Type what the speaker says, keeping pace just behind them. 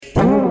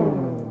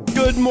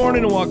Good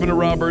morning and welcome to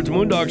Rob Bird's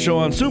Moondog Show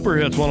on Super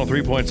Hits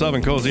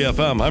 103.7 Cozy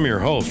FM. I'm your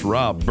host,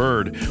 Rob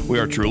Bird. We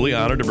are truly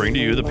honored to bring to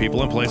you the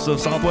people and places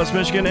of Southwest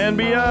Michigan and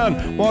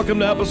beyond. Welcome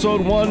to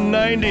episode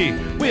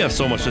 190. We have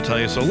so much to tell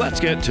you, so let's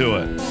get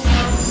to it.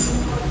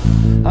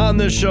 On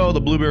this show,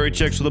 the Blueberry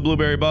Chicks with the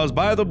Blueberry Buzz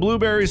by the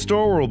Blueberry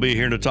Store will be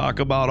here to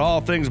talk about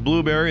all things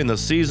blueberry and the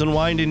season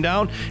winding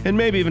down, and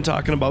maybe even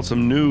talking about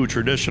some new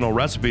traditional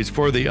recipes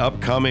for the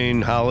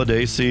upcoming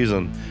holiday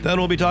season. Then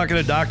we'll be talking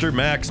to Dr.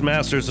 Max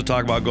Masters to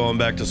talk about going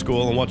back to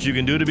school and what you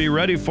can do to be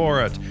ready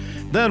for it.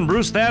 Then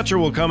Bruce Thatcher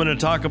will come in and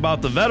talk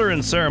about the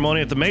Veterans Ceremony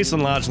at the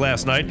Mason Lodge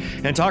last night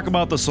and talk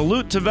about the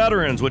Salute to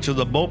Veterans, which is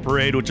a boat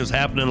parade which is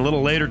happening a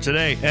little later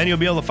today. And you'll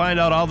be able to find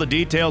out all the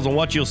details on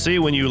what you'll see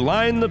when you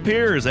line the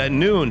piers at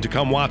noon to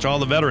come watch all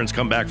the veterans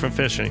come back from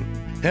fishing.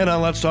 And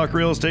on Let's Talk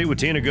Real Estate with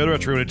Tina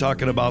Goodrich, we're going to be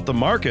talking about the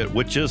market,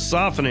 which is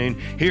softening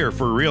here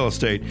for real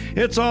estate.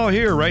 It's all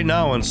here right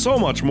now and so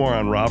much more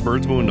on Rob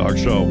Bird's Moondog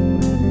Show.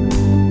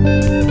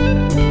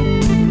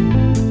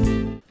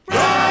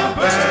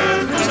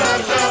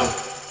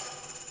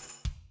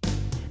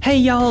 Hey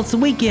y'all, it's the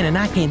weekend and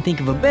I can't think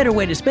of a better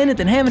way to spend it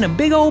than having a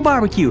big old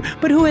barbecue.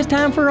 But who has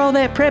time for all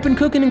that prepping,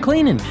 cooking, and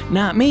cleaning?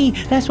 Not me.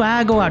 That's why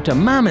I go out to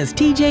Mama's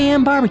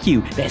TJM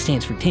Barbecue. That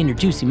stands for Tender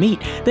Juicy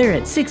Meat. They're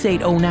at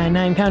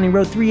 68099 County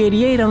Road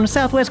 388 on the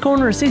southwest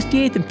corner of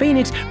 68th and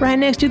Phoenix, right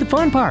next to the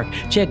Fun Park.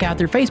 Check out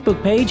their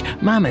Facebook page,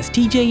 Mama's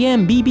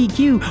TJM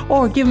BBQ,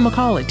 or give them a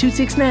call at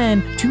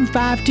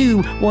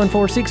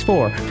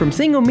 269-252-1464. From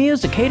single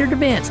meals to catered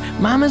events,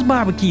 Mama's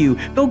Barbecue.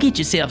 Go get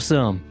yourself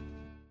some.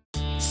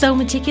 So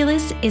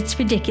meticulous, it's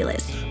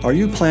ridiculous. Are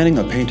you planning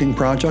a painting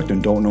project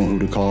and don't know who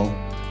to call?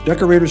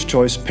 Decorator's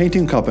Choice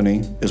Painting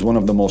Company is one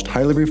of the most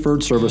highly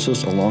referred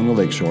services along the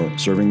lakeshore.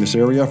 Serving this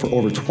area for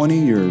over 20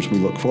 years, we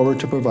look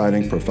forward to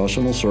providing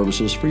professional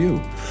services for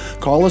you.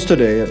 Call us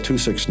today at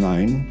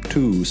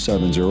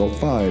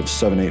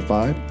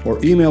 269-270-5785 or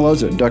email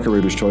us at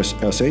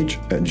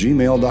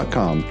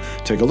decoratorschoicesh@gmail.com.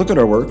 Take a look at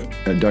our work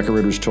at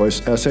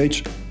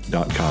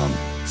decoratorschoicesh.com.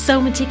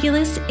 So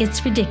meticulous,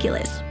 it's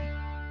ridiculous.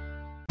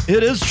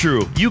 It is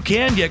true. You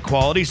can get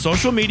quality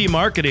social media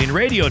marketing,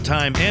 radio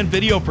time, and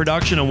video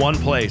production in one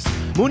place.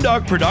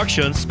 Moondog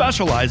Productions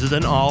specializes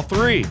in all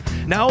three.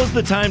 Now is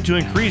the time to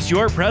increase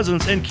your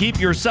presence and keep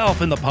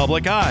yourself in the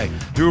public eye.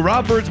 Through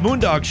Rob Bird's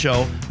Moondog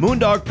Show,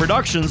 Moondog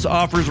Productions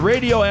offers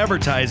radio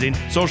advertising,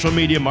 social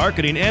media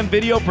marketing, and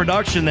video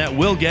production that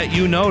will get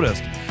you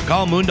noticed.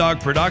 Call Moondog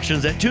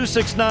Productions at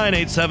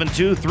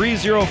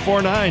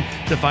 269-872-3049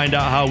 to find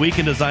out how we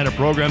can design a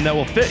program that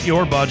will fit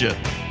your budget.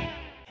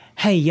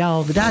 Hey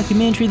y'all, the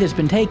documentary that's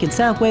been taking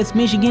Southwest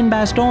Michigan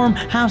by storm,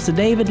 House of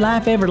David,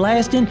 Life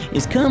Everlasting,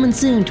 is coming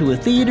soon to a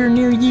theater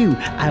near you.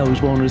 I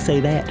always wanted to say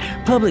that.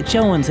 Public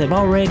showings have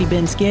already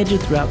been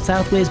scheduled throughout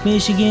Southwest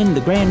Michigan, the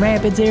Grand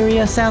Rapids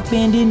area, South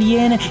Bend,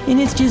 Indiana, and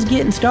it's just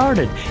getting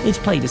started. It's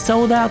played at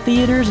sold-out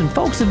theaters and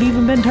folks have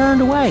even been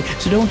turned away,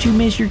 so don't you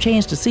miss your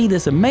chance to see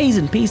this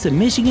amazing piece of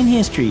Michigan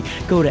history.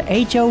 Go to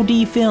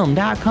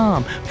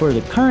HODfilm.com for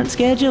the current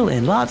schedule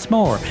and lots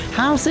more.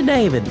 House of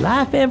David,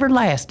 Life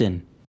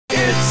Everlasting.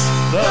 It's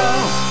the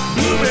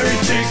Blueberry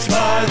Chicks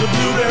by the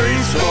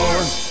Blueberry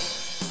Store.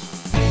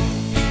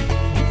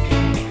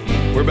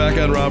 We're back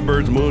on Rob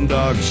Bird's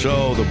Moondog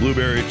Show, the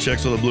Blueberry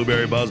Chicks with the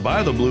Blueberry Buzz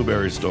by the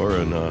Blueberry Store.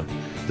 And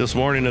this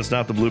morning, it's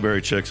not the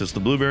Blueberry Chicks, it's the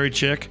Blueberry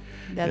Chick.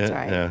 That's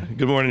right. Yeah.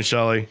 Good morning,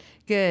 Shelley.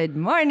 Good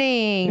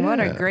morning. Yeah.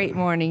 What a great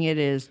morning it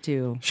is,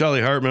 too.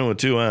 Shelley Hartman with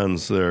two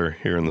N's there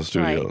here in the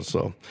studio. Right.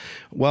 So,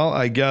 well,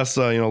 I guess,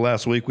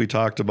 last week we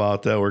talked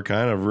about that. We're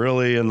kind of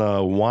really in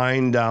the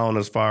wind down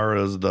as far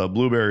as the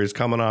blueberries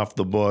coming off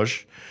the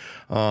bush.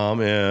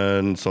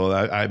 And so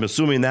I'm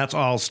assuming that's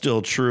all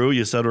still true.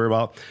 You said we're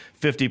about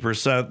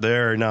 50%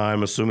 there. Now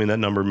I'm assuming that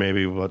number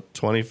maybe,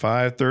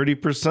 25,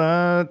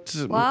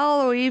 30%?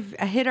 Well, we've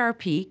hit our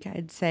peak,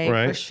 I'd say,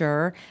 right, for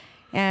sure.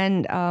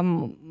 And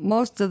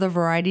most of the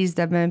varieties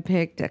have been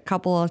picked a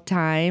couple of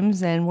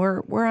times, and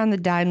we're on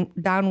the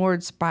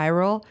downward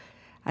spiral.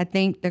 I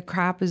think the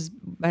crop has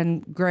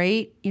been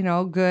great,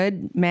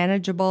 good,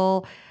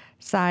 manageable.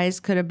 Size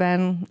could have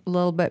been a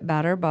little bit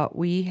better, but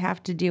we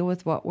have to deal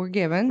with what we're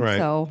given. Right.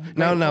 So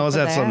now is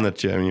that something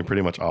that you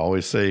pretty much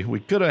always say,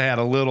 we could have had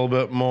a little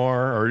bit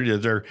more, or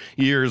is there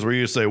years where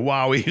you say,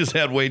 wow, we just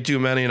had way too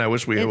many and I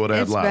wish we would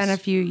have had less? It's been a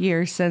few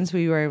years since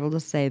we were able to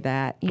say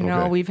that.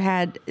 We've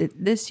had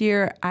this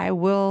year, I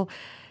will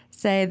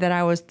say that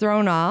I was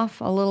thrown off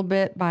a little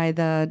bit by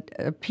the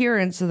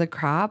appearance of the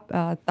crop.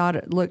 Thought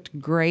it looked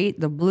great.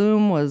 The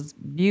bloom was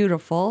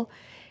beautiful.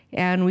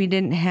 And we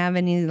didn't have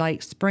any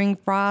spring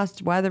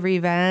frost weather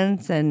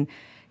events and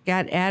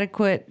got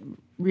adequate,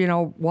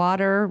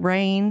 water,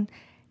 rain,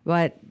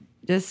 but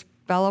just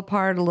fell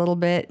apart a little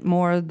bit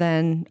more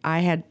than I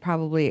had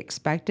probably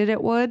expected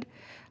it would.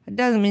 It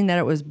doesn't mean that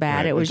it was bad.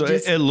 Right. It was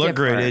just it looked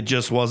different. great. It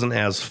just wasn't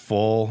as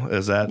full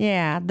as that.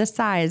 Yeah, the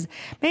size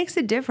makes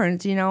a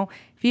difference. If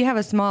you have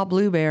a small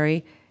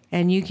blueberry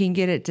and you can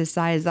get it to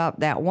size up.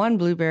 That one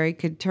blueberry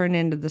could turn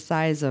into the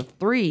size of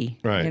 3,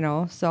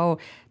 Right. So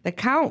the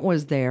count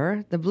was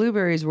there. The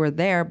blueberries were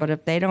there, but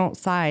if they don't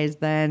size,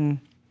 then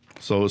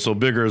So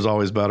bigger is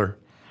always better.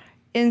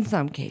 in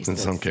some cases. In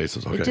some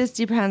cases, okay. It just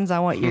depends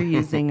on what you're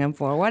using them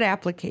for, what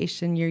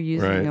application you're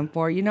using Right. them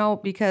for,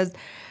 because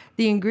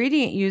the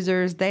ingredient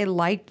users, they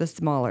like the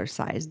smaller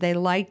size. They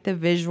like the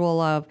visual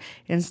of,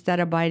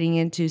 instead of biting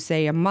into,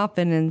 say, a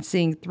muffin and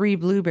seeing 3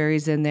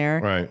 blueberries in there,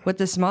 Right. with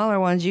the smaller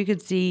ones, you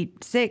could see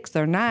 6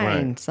 or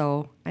 9. Right.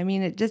 So,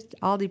 it just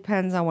all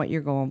depends on what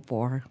you're going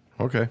for.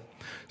 Okay.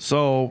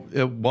 So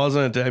it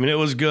wasn't, it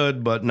was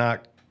good, but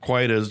not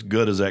quite as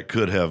good as that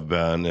could have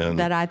been. And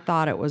That I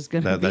thought it was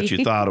going to be. that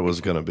you thought it was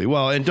going to be.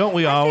 Well, and don't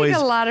we I always...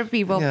 think a lot of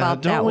people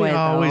felt that way, Don't we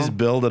always though.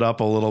 build it up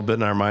a little bit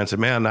in our mind? Say,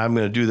 man, I'm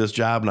going to do this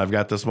job and I've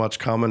got this much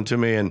coming to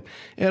me. And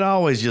it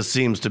always just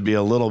seems to be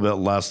a little bit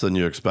less than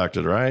you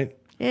expected, right?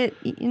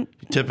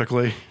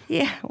 Typically.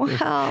 Yeah,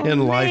 well,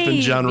 In life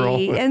in general.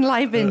 maybe. In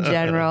life in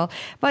general.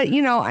 But,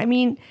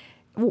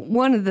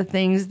 one of the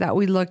things that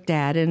we looked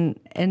at, and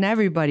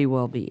everybody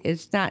will be,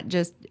 it's not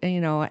just,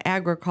 an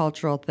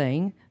agricultural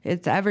thing.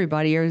 It's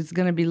everybody is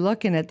going to be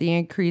looking at the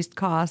increased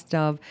cost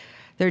of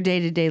their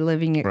day-to-day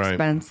living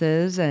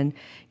expenses. Right.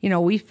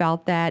 And, we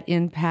felt that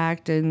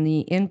impact in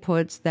the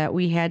inputs that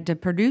we had to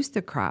produce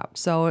the crop.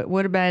 So it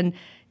would have been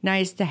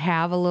nice to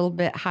have a little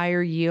bit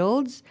higher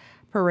yields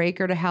per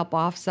acre to help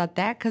offset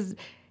that, because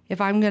if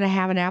I'm going to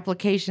have an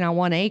application on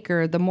 1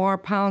 acre, the more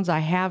pounds I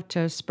have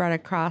to spread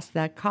across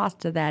that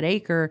cost of that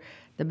acre,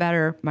 the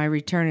better my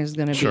return is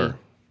going to Sure. be.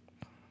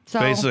 So,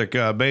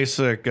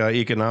 Basic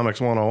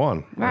economics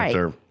 101 right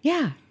there.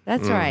 Yeah,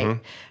 that's right.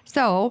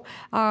 So,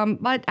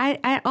 but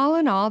I all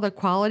in all, the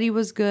quality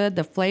was good.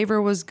 The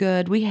flavor was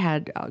good. We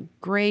had a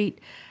great,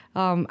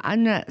 I'm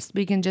not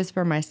speaking just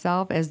for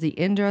myself, as the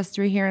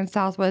industry here in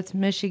Southwest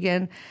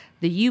Michigan,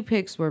 the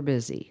U-Picks were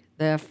busy.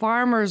 The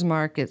farmers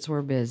markets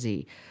were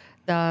busy.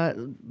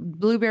 The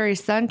Blueberry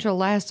Central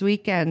last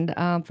weekend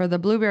for the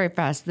Blueberry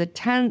Fest, the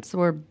tents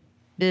were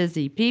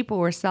busy. People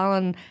were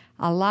selling.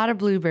 A lot of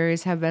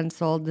blueberries have been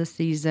sold this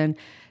season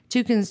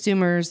to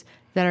consumers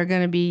that are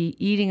going to be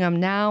eating them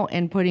now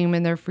and putting them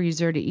in their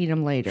freezer to eat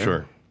them later.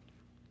 Sure.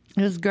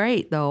 It was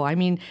great, though.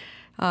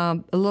 A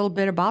little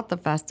bit about the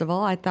festival.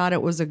 I thought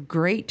it was a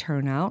great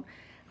turnout.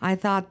 I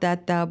thought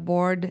that the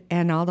board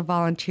and all the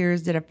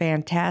volunteers did a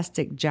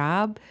fantastic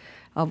job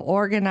of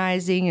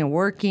organizing and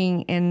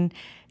working, and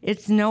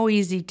it's no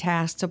easy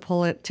task to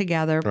pull it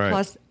together. Right.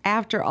 Plus,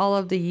 after all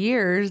of the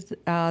years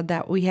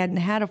that we hadn't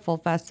had a full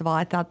festival,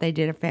 I thought they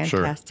did a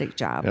fantastic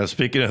job. Yeah,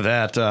 speaking of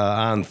that,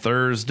 on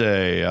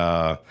Thursday,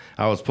 I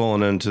was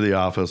pulling into the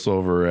office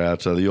over at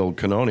the old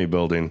Canoni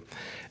building,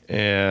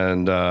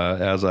 and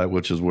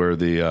which is where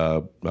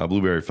the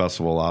Blueberry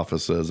Festival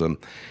office is, and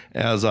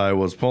as I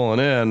was pulling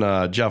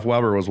in, Jeff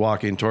Weber was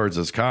walking towards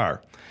his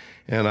car.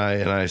 And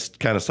I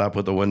kind of stopped,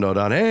 put the window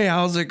down. Hey,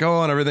 how's it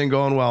going? Everything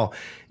going well?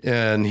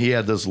 And he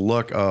had this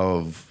look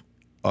of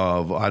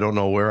I don't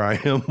know where I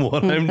am,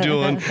 what I'm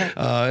doing,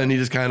 and he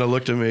just kind of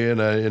looked at me,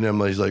 and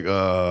he's like, and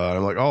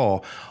I'm like,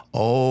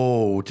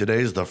 oh,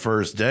 today's the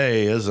first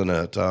day, isn't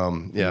it?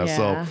 Yeah.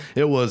 So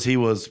it was. He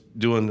was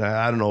doing.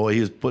 I don't know. He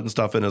was putting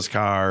stuff in his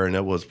car, and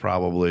it was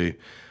probably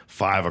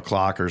 5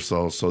 o'clock or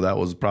so. So that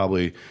was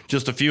probably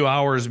just a few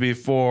hours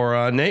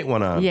before Nate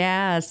went on.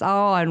 Yes.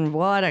 Oh, and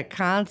what a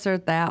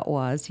concert that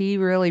was. He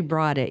really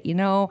brought it.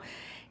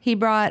 He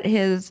brought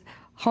his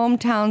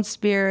hometown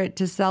spirit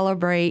to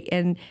celebrate,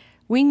 and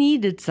we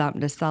needed something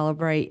to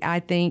celebrate, I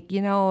think,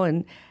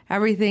 and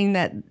everything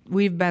that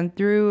we've been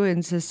through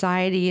in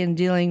society and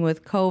dealing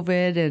with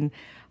COVID and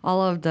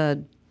all of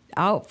the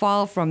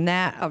outfall from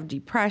that of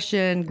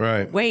depression,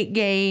 right, weight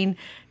gain,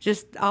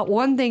 just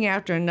one thing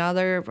after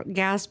another,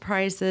 gas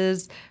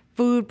prices,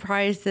 food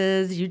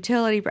prices,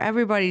 utility,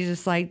 everybody's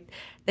just like,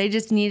 they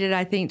just needed,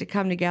 I think, to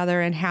come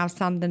together and have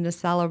something to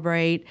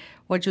celebrate,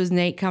 which was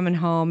Nate coming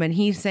home, and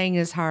he sang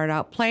his heart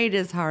out, played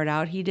his heart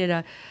out. He did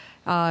a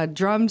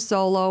drum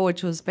solo,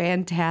 which was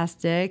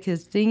fantastic.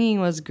 His singing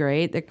was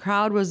great. The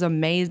crowd was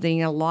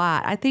amazing, a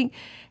lot. I think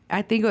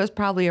it was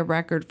probably a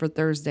record for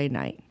Thursday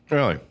night.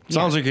 Really?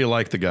 Sounds like you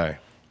like the guy.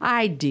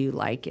 I do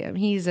like him.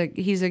 He's a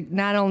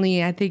not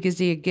only, I think, is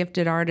he a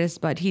gifted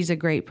artist, but he's a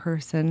great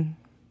person.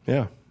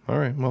 Yeah. All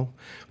right. Well,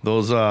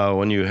 those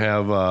when you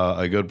have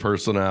a good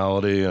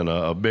personality and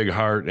a big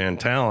heart and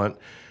talent,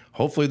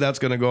 hopefully that's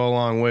going to go a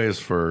long ways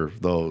for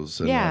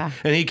those. And, yeah.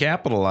 And he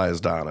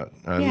capitalized on it.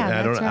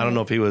 I don't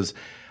know if he was.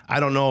 I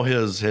don't know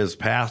his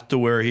path to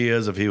where he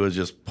is, if he was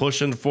just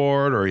pushing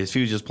for it or if he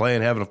was just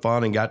playing, having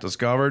fun and got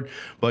discovered.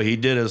 But he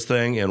did his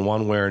thing, and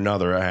one way or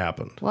another, it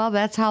happened. Well,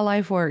 that's how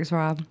life works,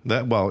 Rob.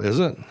 Is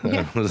it?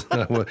 Yeah.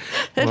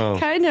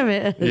 It kind of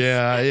is.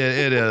 Yeah,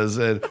 it is.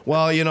 And,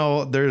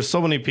 there's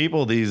so many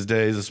people these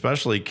days,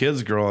 especially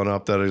kids growing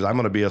up, that is, I'm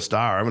going to be a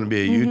star. I'm going to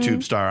be a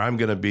YouTube star. I'm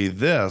going to be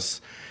this.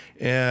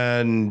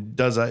 And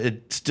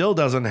it still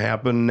doesn't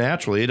happen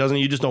naturally.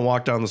 You just don't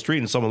walk down the street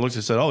and someone looks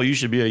and said, oh, you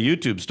should be a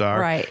YouTube star.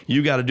 Right.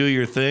 You got to do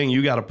your thing.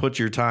 You got to put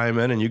your time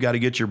in and you got to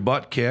get your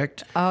butt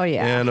kicked. Oh,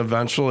 yeah. And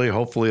eventually,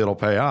 hopefully it'll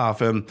pay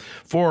off. And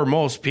for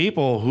most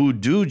people who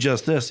do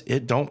just this,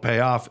 it don't pay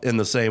off in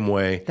the same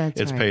way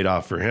it's paid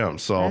off for him.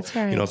 So, That's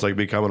right. it's like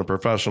becoming a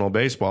professional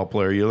baseball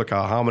player. You look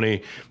at how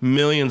many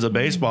millions of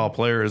baseball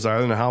players are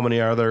and how many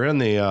are there in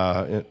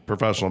the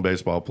professional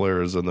baseball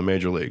players in the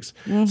major leagues.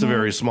 It's a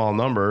very small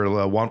number. 1%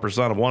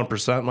 of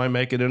 1% might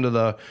make it into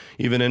the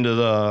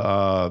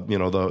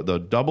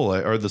double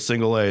A or the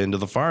single A into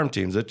the farm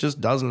teams. It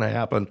just doesn't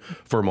happen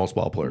for most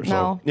ball players.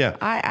 No, So, yeah.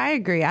 I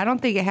agree. I don't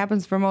think it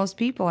happens for most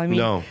people. I mean,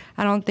 No.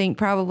 I don't think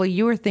probably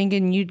you were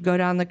thinking you'd go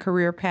down the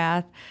career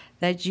path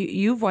that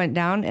you've went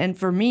down. And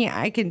for me,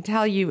 I can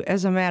tell you,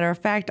 as a matter of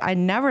fact, I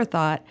never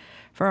thought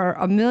for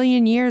a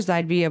million years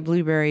I'd be a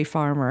blueberry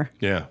farmer.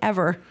 Yeah.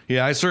 Ever.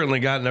 Yeah, I certainly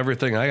gotten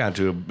everything I got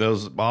to. It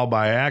was all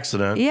by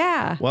accident.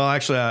 Yeah. Well,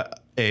 actually,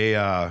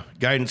 a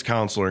guidance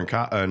counselor in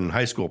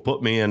high school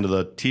put me into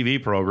the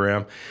TV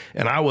program,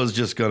 and I was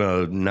just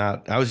wanted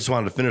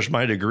to finish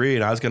my degree,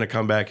 and I was going to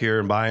come back here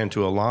and buy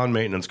into a lawn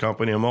maintenance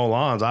company and mow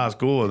lawns. I was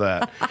cool with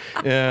that.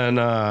 And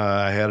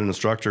I had an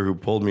instructor who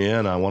pulled me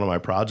in on one of my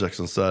projects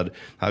and said,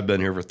 I've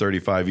been here for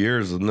 35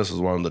 years, and this is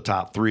one of the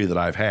top 3 that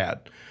I've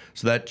had.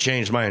 So that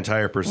changed my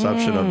entire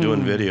perception of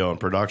doing video and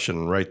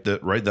production right then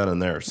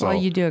and there. So, well,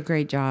 you do a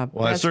great job.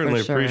 Well, I certainly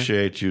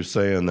appreciate you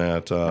saying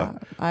that.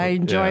 I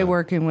enjoy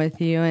working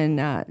with you. And,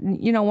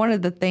 one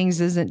of the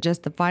things isn't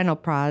just the final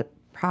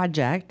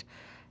project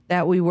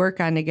that we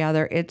work on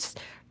together. It's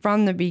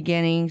from the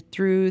beginning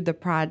through the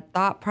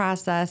thought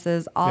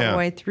processes all the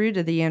way through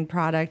to the end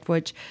product,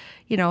 which,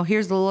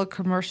 here's a little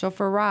commercial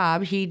for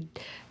Rob. He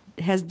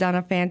has done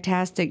a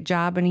fantastic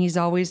job, and he's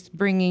always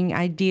bringing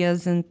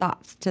ideas and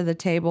thoughts to the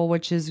table,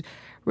 which is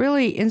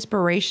really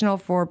inspirational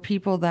for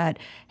people that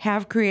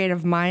have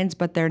creative minds,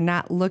 but they're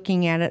not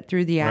looking at it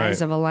through the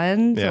eyes of a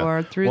lens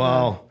or through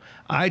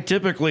I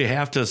typically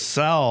have to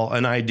sell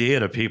an idea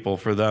to people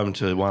for them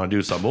to want to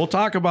do something. We'll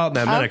talk about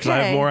that in a minute because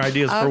I have more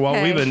ideas for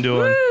what we've been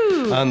doing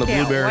on the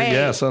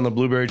on the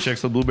Blueberry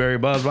Chicks, the Blueberry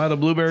Buzz by the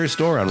Blueberry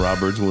Store on Rob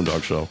Bird's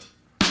Moondog Show.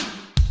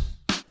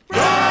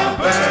 Rob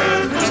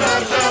Bird's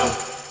Moondog Show.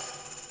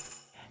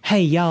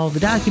 Hey y'all, the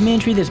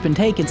documentary that's been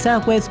taking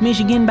Southwest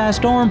Michigan by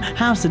storm,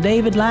 House of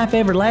David, Life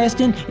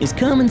Everlasting, is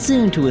coming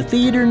soon to a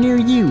theater near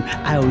you.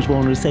 I always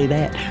wanted to say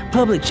that.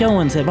 Public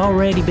showings have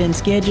already been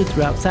scheduled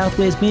throughout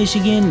Southwest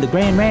Michigan, the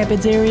Grand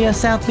Rapids area,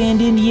 South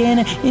Bend,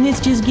 Indiana, and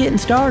it's just getting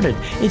started.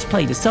 It's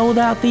played at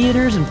sold-out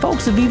theaters, and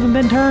folks have even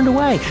been turned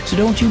away, so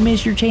don't you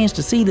miss your chance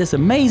to see this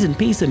amazing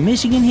piece of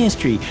Michigan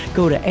history.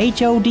 Go to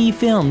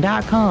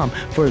HODfilm.com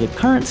for the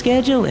current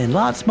schedule and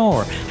lots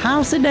more.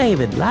 House of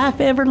David, Life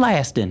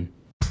Everlasting.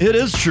 It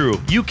is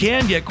true. You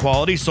can get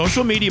quality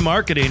social media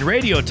marketing,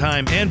 radio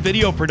time, and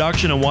video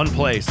production in one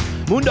place.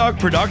 Moondog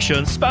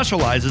Productions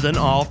specializes in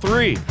all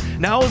 3.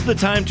 Now is the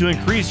time to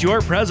increase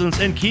your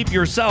presence and keep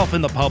yourself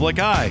in the public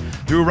eye.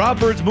 Through Rob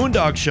Bird's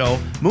Moondog Show,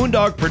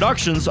 Moondog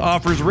Productions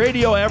offers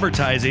radio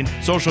advertising,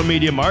 social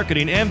media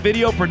marketing, and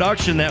video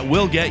production that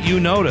will get you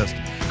noticed.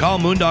 Call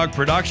Moondog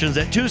Productions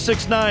at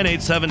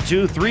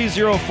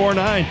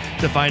 269-872-3049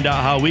 to find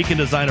out how we can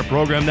design a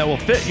program that will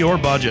fit your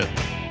budget.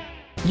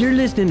 You're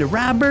listening to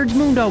Rob Bird's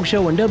Moondog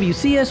Show on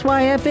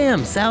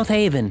WCSY-FM, South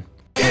Haven.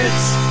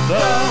 It's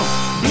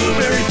the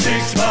Blueberry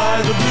Chicks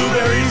by the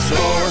Blueberry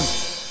Store.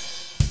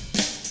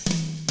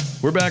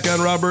 We're back on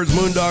Rob Bird's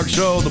Moondog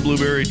Show, the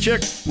Blueberry Chick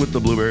with the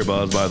Blueberry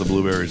Buzz by the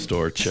Blueberry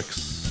Store.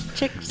 Chicks.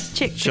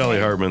 Shelly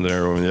Hartman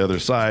there on the other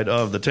side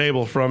of the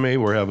table from me.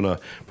 We're having a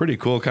pretty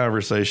cool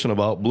conversation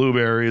about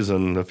blueberries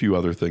and a few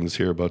other things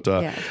here. But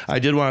I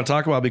did want to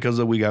talk about,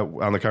 because we got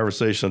on the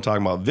conversation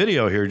talking about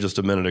video here just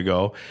a minute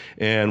ago,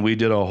 and we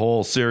did a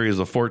whole series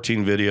of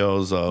 14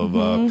 videos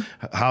of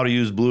how to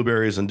use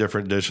blueberries in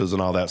different dishes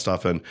and all that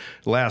stuff. And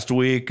last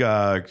week,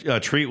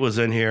 Treat was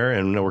in here,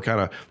 and we're kind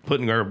of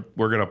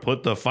we're going to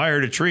put the fire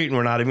to Treat, and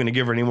we're not even going to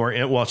give her any more.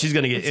 Well, she's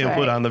going to get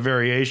input on the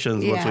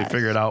variations once we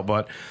figure it out.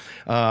 But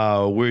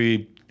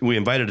we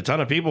invited a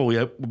ton of people. We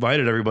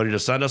invited everybody to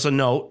send us a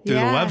note through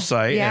the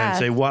website and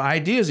say what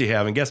ideas you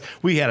have. And guess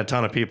we had a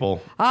ton of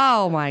people.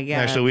 Oh my God!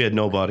 Actually, we had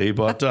nobody.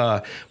 But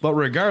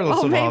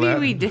regardless of all that, maybe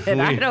we did.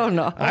 I don't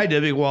know. I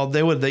did. Well,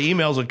 the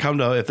emails would come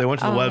to, if they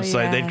went to the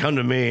website, they'd come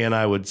to me and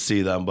I would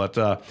see them. But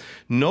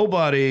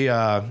nobody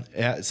had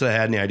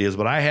any ideas.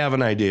 But I have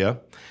an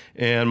idea.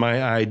 And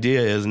my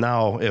idea is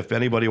now, if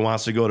anybody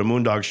wants to go to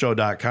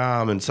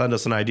moondogshow.com and send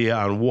us an idea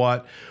on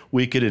what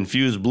we could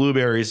infuse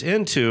blueberries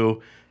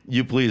into,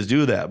 you please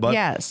do that. But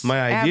yes, my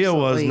idea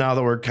was, absolutely. now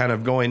that we're kind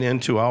of going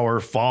into our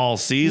fall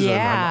season,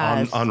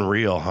 Yes.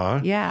 unreal,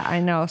 huh? Yeah, I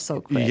know,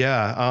 so quick.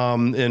 Yeah,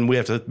 and we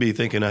have to be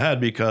thinking ahead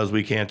because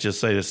we can't just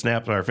say to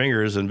snap our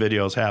fingers and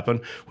videos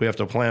happen. We have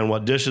to plan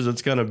what dishes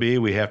it's going to be.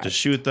 We have to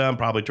shoot them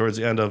probably towards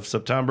the end of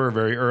September,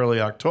 very early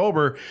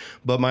October.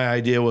 But my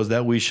idea was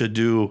that we should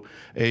do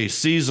a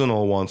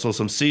seasonal one. So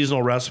some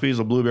seasonal recipes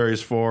of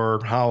blueberries for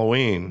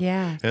Halloween.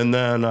 Yeah. And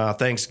then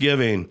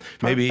Thanksgiving,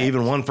 maybe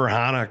even one for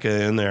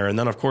Hanukkah in there. And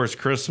then, of course,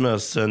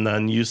 Christmas. And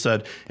then you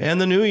said, and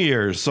the New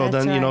Year's. So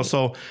That's then, right.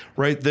 so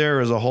right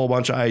there is a whole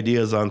bunch of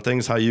ideas on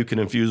things how you can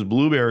infuse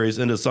blueberries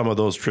into some of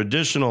those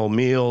traditional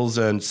meals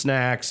and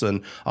snacks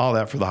and all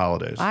that for the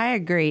holidays. I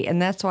agree,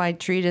 and that's why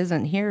Treat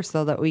isn't here,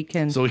 so that we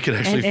can. So we can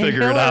actually and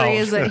figure it out. Hillary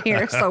isn't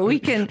here, so we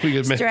can We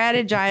can make-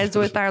 strategize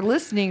with our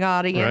listening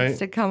audience Right.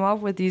 to come up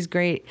with these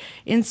great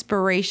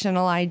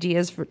inspirational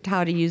ideas for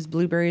how to use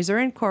blueberries or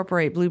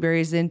incorporate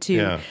blueberries into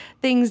Yeah.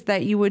 things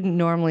that you wouldn't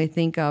normally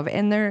think of.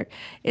 And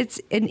it's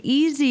an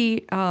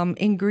easy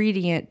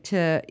ingredient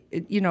to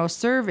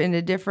serve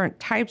into different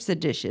types of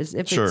dishes.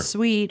 If Sure. it's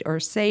sweet or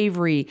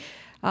savory.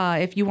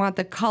 If you want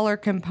the color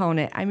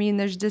component, I mean,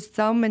 there's just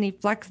so many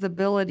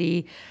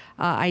flexibility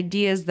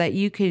ideas that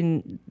you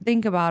can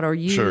think about or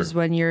use Sure.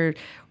 when you're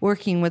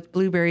working with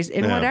blueberries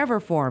in Yeah. whatever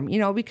form.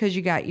 Because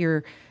you got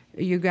your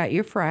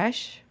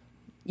fresh,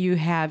 you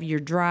have your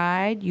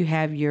dried, you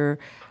have your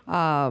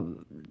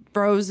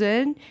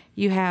frozen,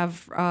 you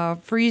have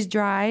freeze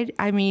dried.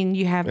 I mean,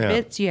 you have Yeah.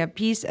 bits, you have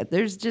pieces.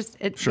 There's just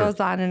Sure. goes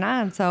on and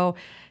on. So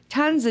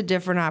tons of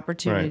different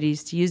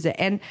opportunities to use it.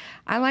 And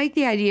I like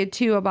the idea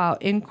too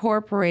about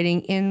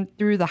incorporating in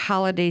through the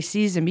holiday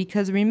season,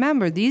 because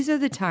remember, these are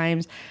the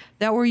times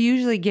that we're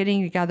usually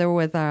getting together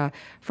with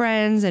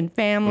friends and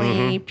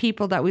family,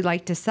 people that we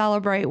like to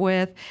celebrate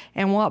with.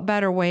 And what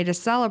better way to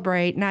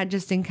celebrate, not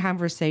just in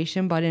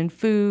conversation, but in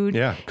food.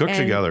 Yeah, cook And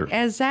together.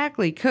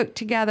 Exactly. Cook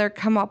together,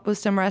 come up with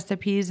some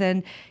recipes.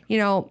 And,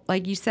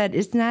 like you said,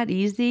 it's not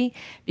easy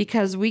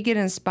because we get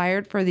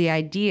inspired for the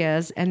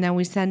ideas and then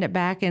we send it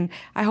back. And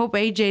I hope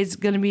AJ's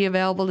going to be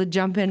available to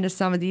jump into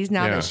some of these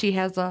now Yeah. that she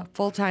has a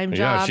full-time Yeah,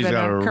 job she's and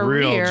got a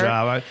career. real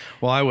job.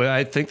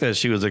 I think that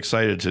she was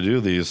excited to do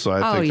these, so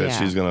I think that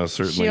she's going to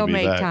certainly She'll be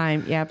make back.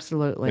 time. Yeah,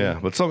 absolutely. Yeah,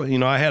 but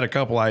I had a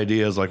couple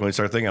ideas, like when we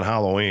start thinking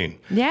Halloween.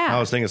 Yeah. I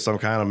was thinking some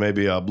kind of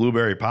maybe a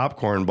blueberry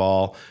popcorn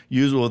ball,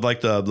 used with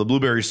like the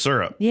blueberry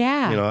syrup.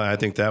 Yeah. I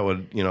think that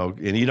would,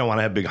 and you don't want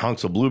to have big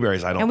hunks of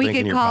blueberries, I don't And we think,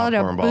 in could your call it a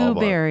popcorn ball. but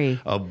blueberry.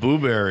 A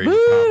blueberry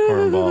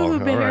popcorn ball. All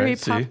Blueberry right,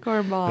 see?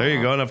 popcorn ball. There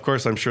you go. And of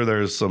course, I'm sure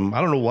there's some,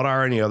 I don't know, what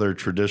are any other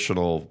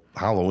traditional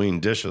Halloween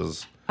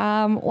dishes?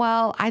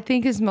 Well, I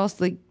think it's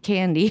mostly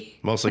candy.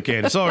 Mostly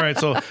candy. So, all right.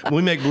 So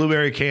we make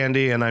blueberry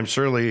candy, and I'm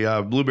surely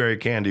blueberry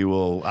candy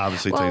will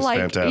obviously taste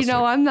fantastic.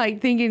 I'm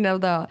like thinking of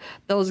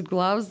those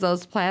gloves,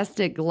 those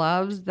plastic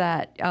gloves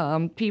that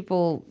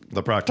people.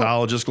 The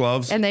proctologist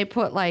gloves. And they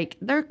put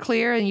they're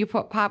clear, and you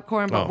put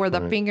popcorn, but where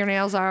the right.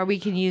 fingernails are, we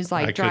can use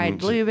dried I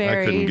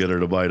blueberries. couldn't get her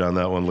to bite on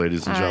that one,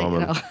 ladies and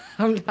gentlemen. I know.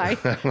 I'm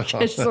like,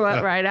 just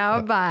went right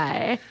out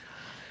by.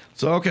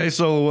 So, okay,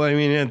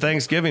 in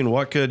Thanksgiving,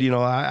 what could,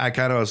 I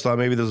kind of thought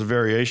maybe there's a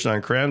variation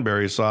on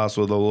cranberry sauce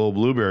with a little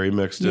blueberry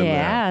mixed in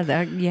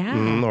there.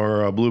 Yeah.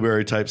 Or a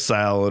blueberry type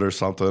salad or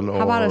something.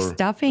 How about a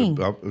stuffing?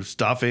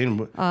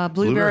 Stuffing.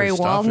 Blueberry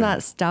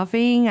walnut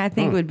stuffing, I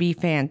think would be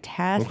Okay.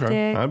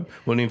 fantastic. I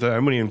wouldn't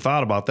even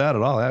thought about that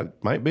at all.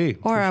 That might be.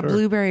 Or for a sure.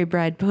 blueberry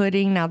bread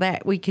pudding. Now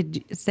that we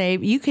could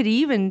save, you could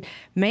even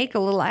make a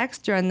little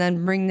extra and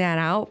then bring that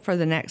out for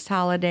the next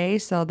holiday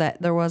so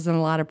that there wasn't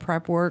a lot of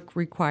prep work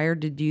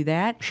required to do that.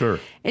 Sure.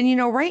 And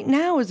right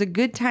now is a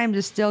good time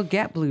to still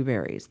get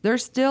blueberries. They're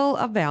still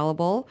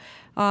available.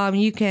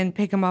 You can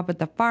pick them up at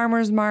the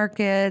farmers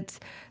markets.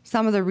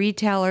 Some of the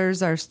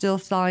retailers are still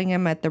selling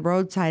them at the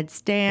roadside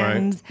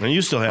stands. Right. And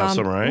you still have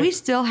some, right? We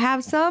still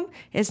have some.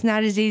 It's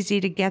not as easy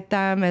to get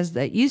them as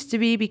it used to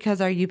be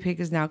because our U-Pick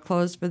is now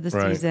closed for the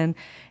Right. season.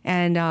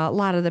 And a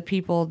lot of the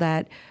people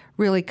that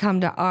really come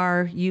to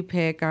our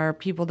U-Pick are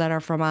people that are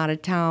from out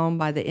of town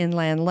by the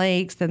inland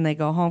lakes. Then they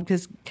go home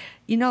because,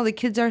 the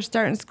kids are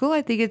starting school.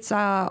 I think it's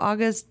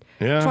August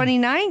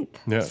 29th.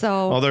 Yeah.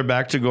 So, they're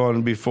back to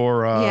going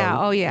before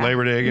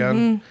Labor Day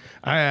again.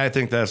 Mm-hmm. I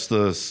think that's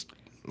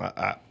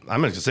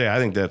I'm going to say I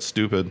think that's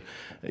stupid.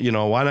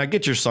 Why not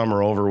get your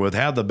summer over with,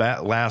 have the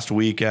last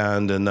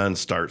weekend, and then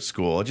start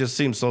school? It just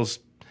seems so.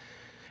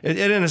 And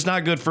it's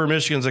not good for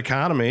Michigan's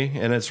economy,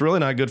 and it's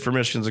really not good for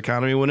Michigan's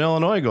economy when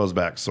Illinois goes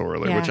back so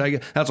early, Yeah.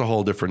 that's a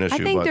whole different issue. I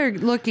think they're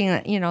looking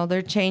at,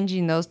 they're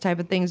changing those type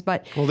of things.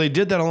 But well, they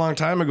did that a long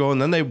time ago,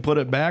 and then they put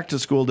it back to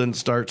school. Didn't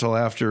start till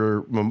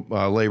after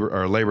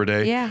Labor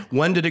Day. Yeah.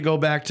 When did it go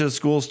back to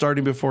school?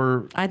 Starting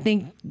before? I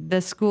think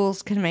the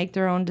schools can make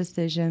their own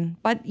decision.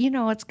 But,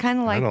 it's kind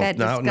of like that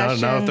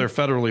discussion. Now if they're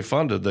federally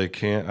funded, they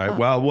can't.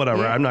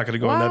 Whatever. Yeah. I'm not going to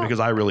go into that Well- because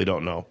I really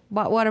don't know.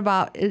 But what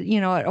about, it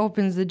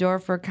opens the door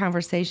for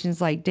conversations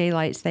like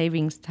daylight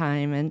savings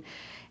time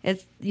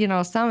it's,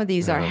 some of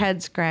these are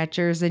head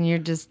scratchers, and you're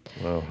just,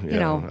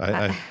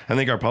 I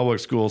think our public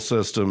school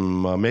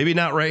system, maybe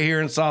not right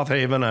here in South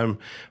Haven,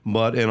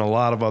 but in a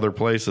lot of other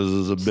places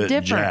is a bit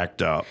different.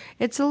 Jacked up.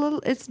 It's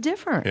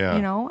different,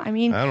 Yeah. I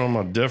mean. I don't know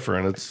about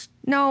different. It's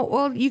No,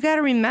 well, you got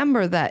to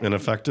remember that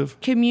ineffective.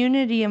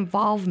 Community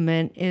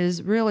involvement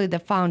is really the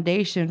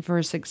foundation for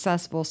a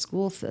successful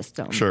school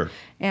system. Sure.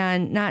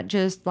 And not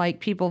just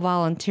like people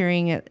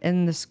volunteering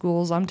in the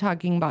schools. I'm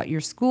talking about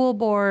your school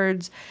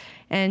boards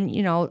and,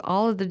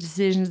 all of the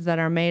decisions that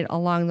are made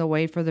along the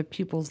way for the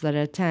pupils that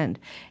attend.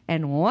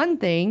 And one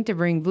thing to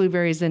bring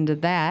Blueberries into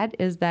that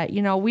is that,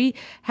 we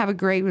have a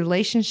great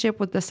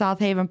relationship with the South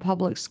Haven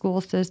Public School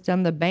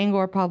System, the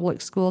Bangor Public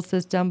School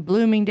System,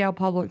 Bloomingdale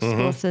Public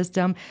School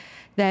System,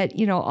 that,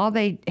 all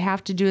they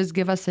have to do is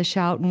give us a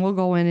shout, and we'll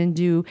go in and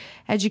do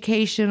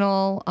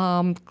educational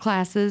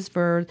classes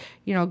for,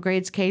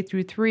 grades K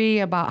through 3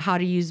 about how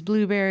to use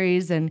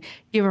blueberries and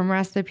give them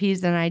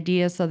recipes and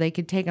ideas so they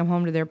could take them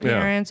home to their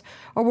parents. Yeah.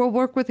 Or we'll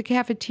work with the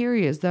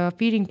cafeterias, the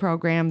feeding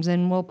programs,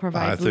 and we'll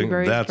provide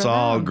blueberries for them. I think that's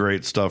all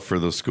great stuff for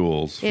the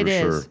schools, for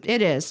sure.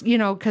 It is,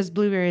 because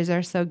blueberries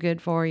are so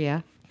good for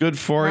you. Good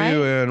for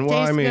you, and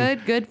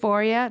Tastes good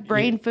for you.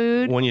 Brain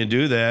food. When you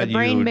do that,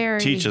 you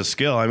berry. Teach a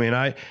skill. I mean,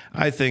 I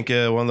think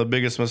one of the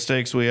biggest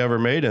mistakes we ever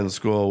made in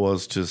school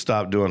was to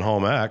stop doing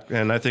home ec,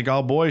 and I think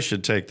all boys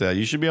should take that.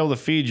 You should be able to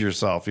feed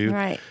yourself,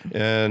 right?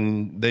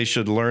 And they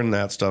should learn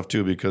that stuff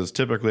too, because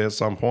typically at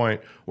some point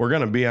we're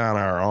going to be on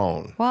our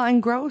own. Well,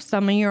 and grow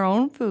some of your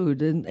own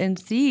food and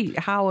see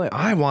how it.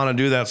 I want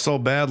to do that so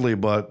badly,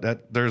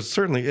 but there's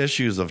certainly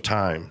issues of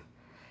time.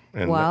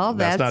 And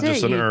that's not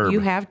just an herb. You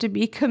have to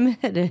be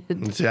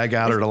committed. See, I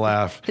got her to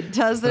laugh. It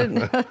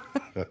doesn't.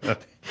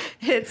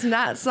 It's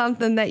not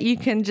something that you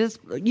can just,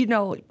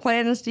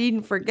 plant a seed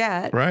and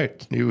forget.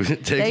 Right.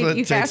 It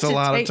takes a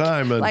lot of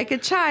time. And like a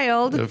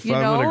child. If I'm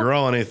going to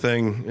grow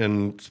anything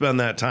and spend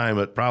that time,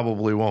 it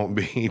probably won't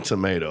be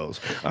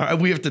tomatoes. All right,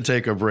 we have to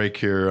take a break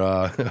here.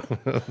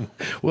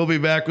 We'll be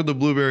back with the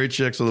Blueberry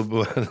Chicks. All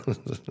right,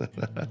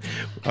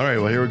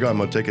 well, here we go. I'm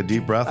going to take a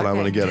deep breath, and I'm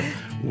going to get it.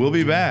 We'll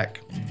be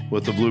back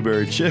with the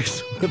Blueberry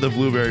Chicks, the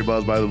Blueberry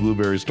Buzz by the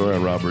Blueberry Store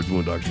on Rob Bird's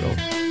Moondog Show.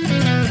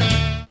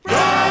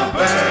 Rob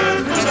Bird's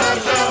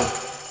Moondog Show.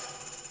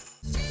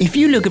 If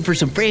you're looking for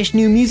some fresh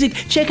new music,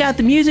 check out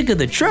the music of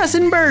the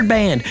Trussin' Bird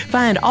Band.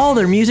 Find all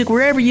their music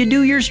wherever you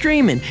do your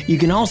streaming. You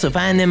can also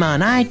find them on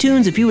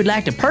iTunes if you would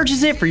like to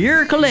purchase it for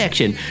your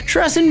collection.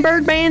 Trussin'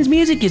 Bird Band's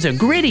music is a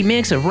gritty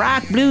mix of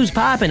rock, blues,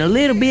 pop, and a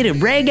little bit of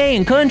reggae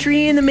and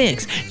country in the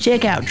mix.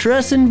 Check out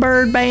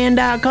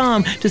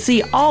Trussin'BirdBand.com to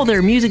see all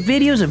their music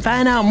videos and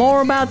find out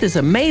more about this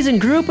amazing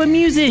group of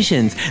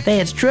musicians.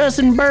 That's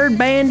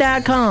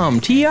Trussin'BirdBand.com.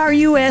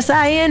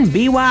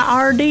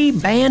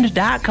 TRUSINBYRD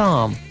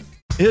band.com.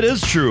 It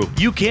is true.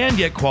 You can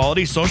get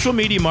quality social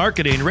media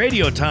marketing,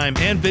 radio time,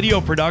 and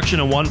video production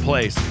in one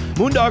place.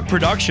 Moondog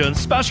Productions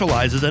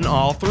specializes in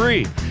all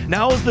three.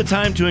 Now is the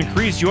time to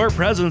increase your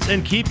presence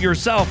and keep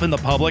yourself in the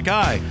public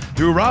eye.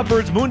 Through Rob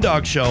Bird's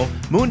Moondog Show,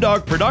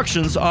 Moondog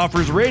Productions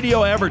offers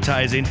radio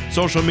advertising,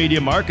 social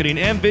media marketing,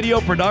 and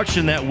video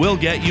production that will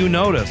get you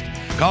noticed.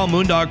 Call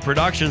Moondog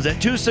Productions at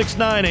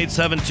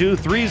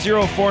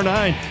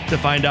 269-872-3049 to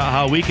find out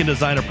how we can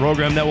design a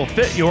program that will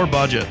fit your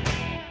budget.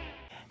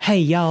 Hey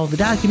y'all, the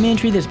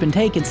documentary that's been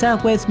taking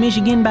Southwest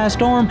Michigan by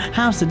storm,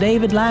 House of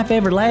David, Life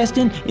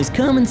Everlasting, is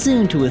coming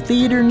soon to a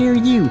theater near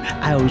you.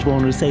 I always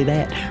wanted to say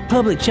that.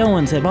 Public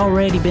showings have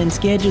already been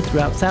scheduled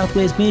throughout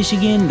Southwest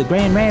Michigan, the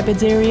Grand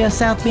Rapids area,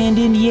 South Bend,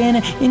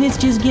 Indiana, and it's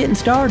just getting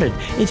started.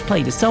 It's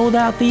played at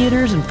sold-out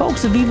theaters, and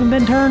folks have even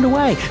been turned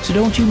away, so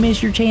don't you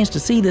miss your chance to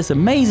see this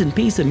amazing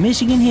piece of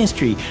Michigan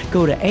history.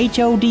 Go to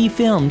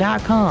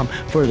HODfilm.com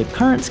for the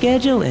current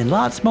schedule and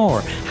lots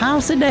more.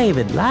 House of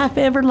David, Life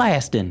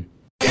Everlasting.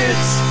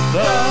 It's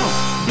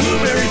the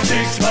Blueberry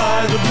Chicks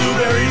by the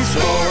Blueberry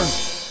Store.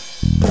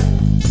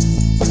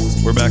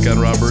 We're back on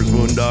Rob Bird's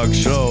Moondog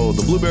Show.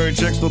 The Blueberry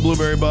Chicks, the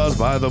Blueberry Buzz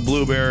by the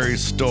Blueberry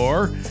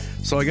Store.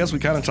 So I guess we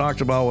kind of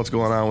talked about what's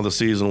going on with the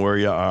season, where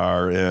you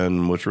are,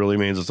 and which really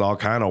means it's all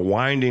kind of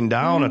winding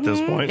down at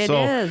this point. It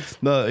so is.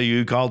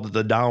 You called it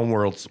the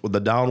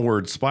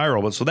downward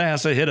spiral, but so that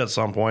has to hit at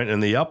some point,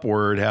 and the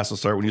upward has to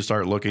start when you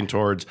start looking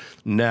towards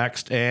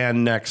next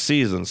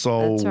season.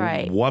 So that's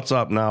right. What's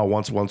up now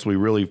once we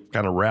really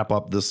kind of wrap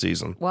up this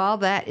season? Well,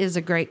 that is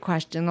a great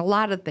question. A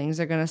lot of things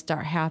are going to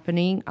start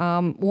happening.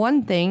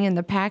 One thing in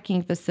the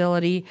packing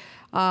facility,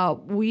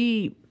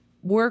 we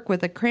work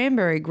with a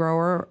cranberry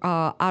grower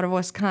out of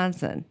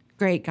Wisconsin.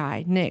 Great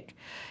guy, Nick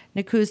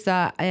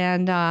Nakusa,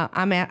 and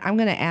I'm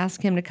going to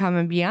ask him to come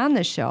and be on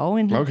the show,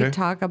 and he can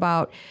talk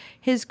about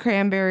his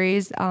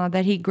cranberries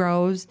that he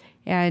grows,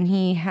 and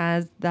he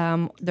has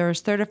them. They're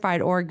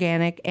certified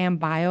organic and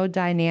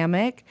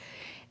biodynamic,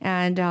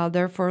 and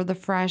they're for the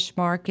fresh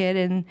market,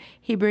 and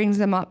he brings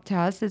them up to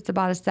us. It's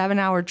about a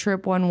 7-hour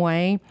trip one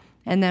way.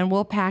 And then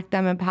we'll pack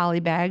them in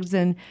poly bags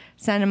and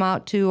send them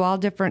out to all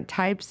different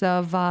types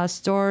of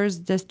stores,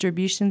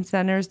 distribution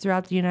centers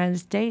throughout the United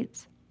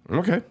States.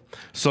 Okay.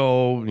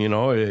 So,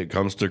 it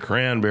comes to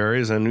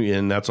cranberries,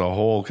 and that's a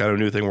whole kind of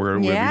new thing we'll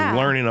be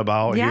learning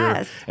about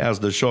here as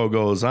the show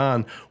goes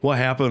on. What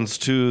happens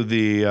to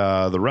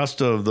the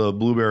rest of the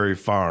blueberry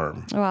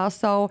farm? Well,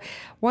 so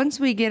once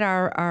we get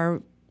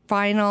our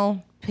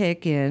final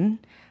pick in,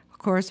 of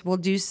course, we'll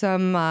do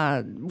some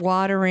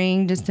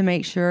watering just to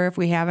make sure if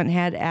we haven't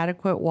had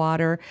adequate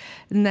water.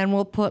 And then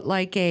we'll put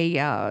like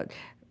a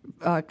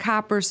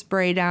copper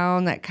spray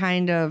down that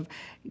kind of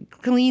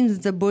cleans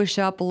the bush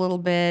up a little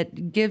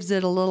bit, gives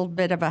it a little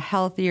bit of a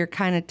healthier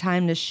kind of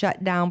time to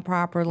shut down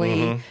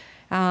properly.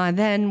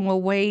 Then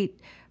we'll wait,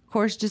 of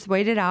course, just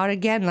wait it out.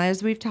 Again,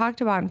 as we've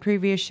talked about in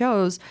previous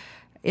shows,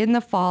 in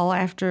the fall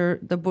after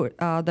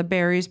the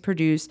berries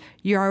produce,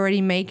 you're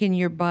already making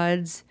your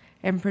buds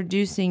and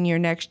producing your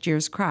next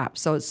year's crop.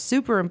 So it's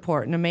super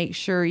important to make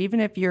sure, even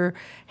if you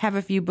have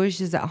a few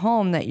bushes at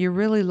home, that you're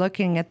really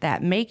looking at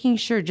that, making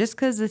sure just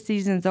because the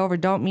season's over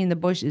don't mean the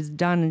bush is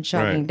done and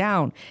shutting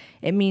down.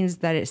 It means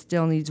that it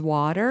still needs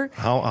water.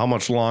 How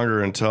much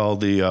longer until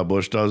the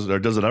bush does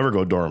it ever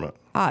go dormant?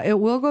 It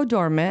will go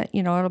dormant.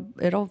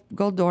 It'll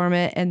go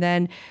dormant, and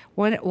then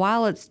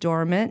while it's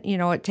dormant,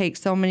 it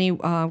takes so many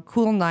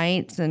cool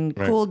nights and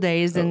cool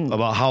days. And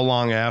about how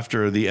long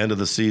after the end of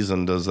the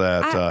season does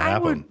that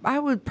happen? I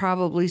would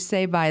probably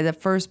say by the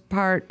first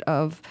part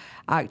of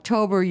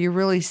October, you're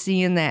really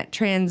seeing that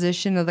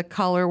transition of the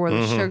color where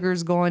the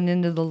sugar's going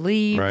into the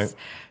leaves. Right.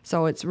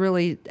 So it's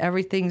really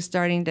everything's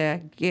starting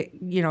to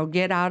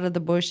get out of the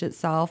bush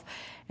itself,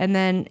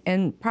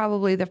 and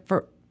probably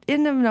the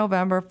end of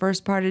November,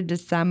 first part of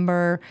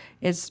December,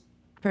 it's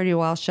pretty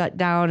well shut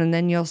down, and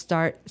then you'll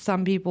start.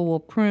 Some people will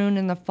prune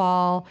in the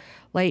fall,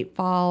 late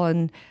fall,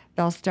 and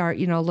they'll start,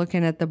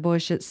 looking at the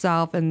bush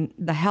itself and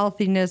the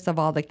healthiness of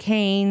all the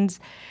canes.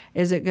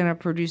 Is it going to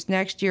produce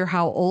next year?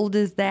 How old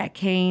is that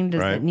cane?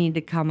 Does it need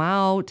to come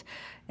out?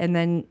 And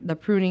then the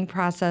pruning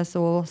process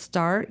will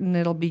start, and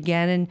it'll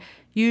begin. And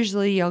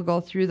usually you'll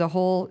go through the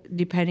whole,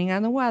 depending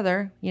on the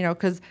weather,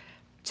 because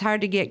it's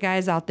hard to get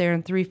guys out there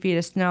in 3 feet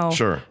of snow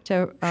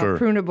to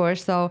prune a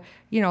bush. So,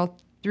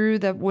 through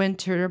the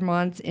winter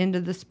months into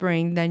the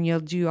spring, then you'll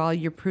do all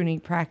your pruning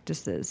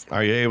practices.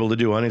 Are you able to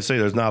do any? Say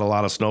there's not a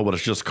lot of snow, but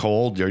it's just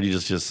cold. Or you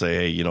just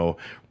say, hey,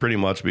 pretty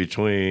much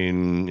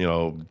between,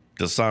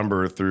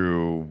 December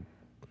through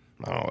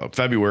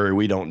February,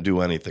 we don't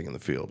do anything in the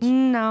fields.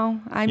 No,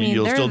 I mean,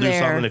 you'll they're still do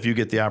there. something if you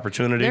get the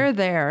opportunity. They're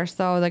there,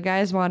 so the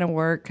guys want to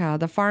work.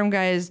 The farm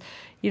guys,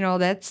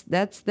 that's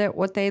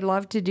what they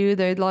love to do.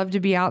 They love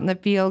to be out in the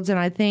fields, and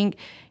I think,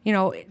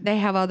 they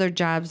have other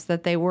jobs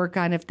that they work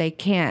on if they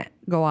can't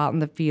go out in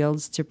the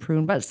fields to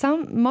prune. But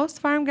most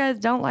farm guys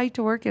don't like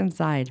to work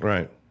inside.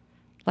 Right.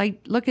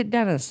 Like, look at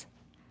Dennis.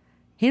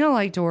 He don't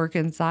like to work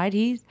inside.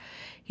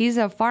 He's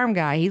a farm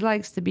guy. He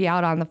likes to be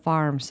out on the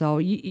farm. So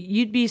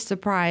you'd be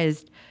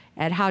surprised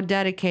at how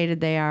dedicated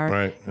they are.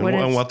 Right.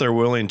 And what they're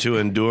willing to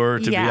endure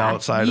to be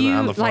outside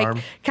on the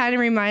farm. Kind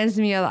of reminds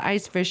me of the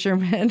ice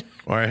fishermen.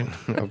 Right.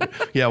 Okay.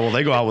 Yeah, well,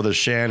 they go out with a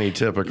shanty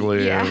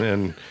typically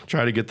and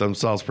try to get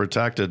themselves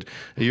protected.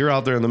 You're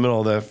out there in the middle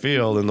of that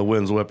field and the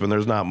wind's whipping.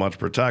 There's not much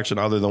protection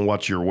other than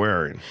what you're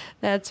wearing.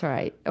 That's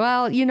right.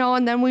 Well,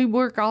 and then we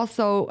work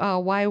also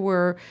while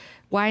we're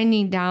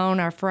winding down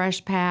our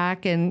fresh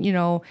pack and,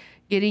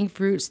 getting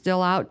fruit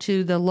still out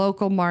to the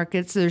local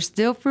markets. There's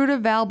still fruit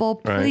available.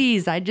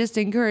 Please, I just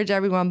encourage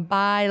everyone,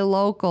 buy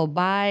local,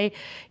 buy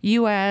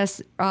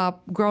U.S.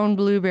 Grown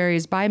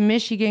blueberries, buy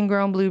Michigan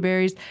grown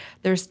blueberries.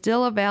 They're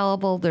still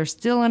available. They're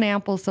still in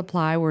ample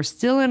supply. We're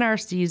still in our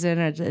season.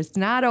 It's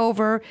not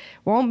over.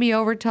 Won't be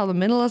over till the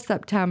middle of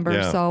September.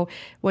 Yeah. So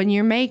when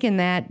you're making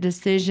that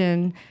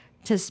decision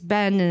to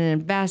spend and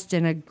invest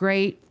in a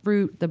great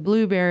fruit, the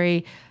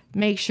blueberry,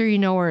 make sure you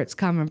know where it's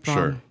coming from.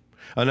 Sure.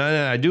 And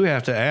I do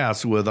have to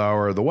ask, with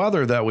the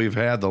weather that we've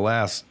had the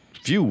last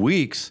few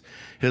weeks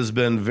has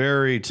been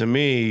very, to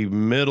me,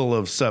 middle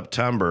of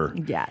September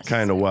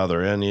kind of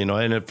weather. And,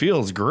 and it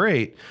feels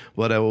great.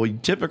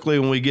 But typically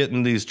when we get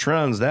in these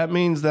trends, that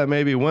means that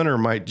maybe winter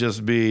might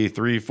just be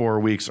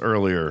 3-4 weeks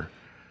earlier.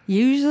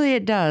 Usually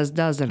it does,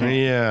 doesn't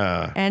it?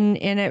 Yeah. And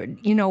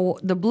it,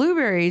 the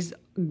blueberries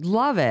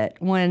love it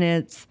when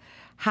it's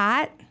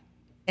hot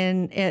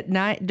and at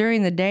night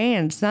during the day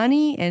and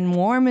sunny and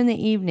warm in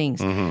the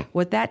evenings.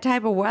 With that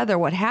type of weather,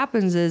 what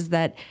happens is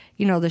that,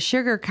 the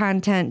sugar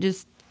content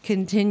just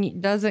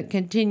doesn't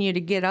continue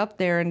to get up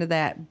there into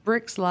that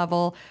Brix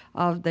level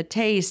of the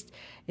taste.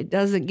 It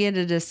doesn't get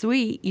it as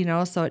sweet,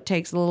 so it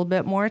takes a little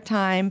bit more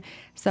time.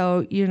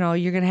 So, you're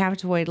going to have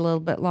to wait a little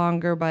bit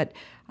longer. But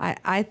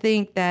I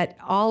think that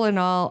all in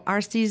all,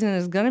 our season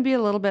is going to be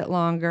a little bit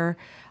longer.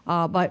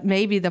 But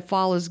maybe the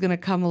fall is going to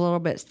come a little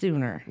bit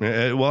sooner.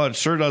 Well, it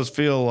sure does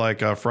feel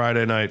like a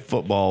Friday night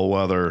football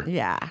weather.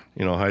 Yeah.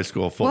 High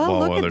school football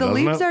weather, look at the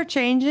doesn't leaves it? are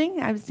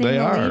changing. I've seen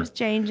leaves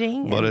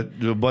changing.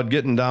 But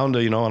getting down to,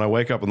 when I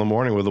wake up in the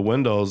morning with the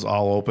windows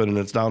all open and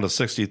it's down to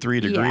 63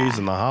 degrees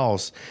in the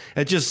house,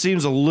 it just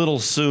seems a little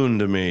soon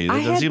to me. I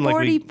had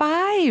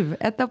 45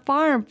 at the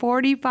farm,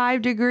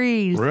 45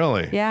 degrees.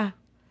 Really? Yeah.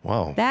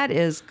 Wow. That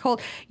is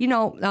cold.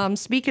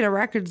 Speaking of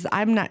records,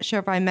 I'm not sure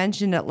if I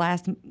mentioned it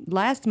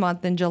last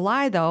month in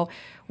July, though.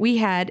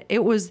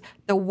 It was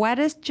the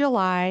wettest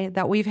July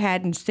that we've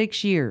had in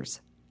 6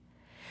 years.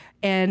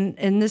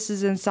 And this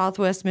is in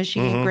Southwest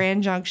Michigan,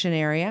 Grand Junction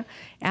area.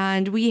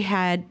 And we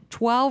had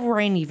 12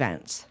 rain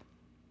events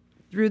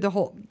through the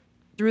whole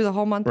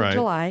month of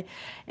July.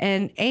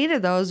 And 8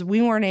 of those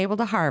we weren't able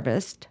to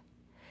harvest.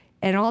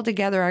 And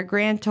altogether, our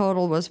grand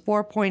total was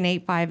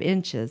 4.85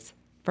 inches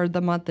for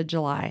the month of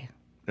July.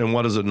 And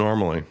what is it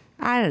normally?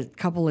 I had a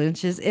couple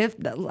inches.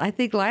 I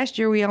think last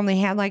year we only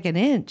had like an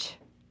inch.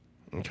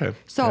 Okay.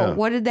 So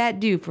what did that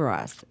do for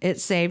us? It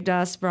saved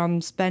us from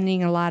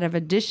spending a lot of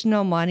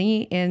additional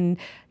money in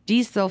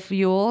diesel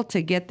fuel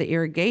to get the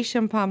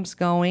irrigation pumps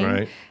going.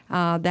 Right.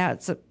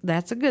 That's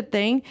a good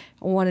thing.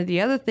 One of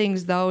the other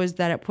things, though, is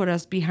that it put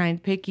us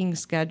behind picking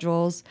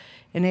schedules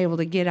and able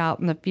to get out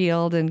in the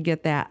field and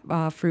get that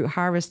fruit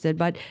harvested.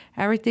 But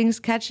everything's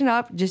catching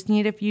up. Just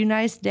need a few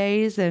nice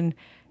days and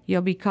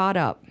you'll be caught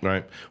up.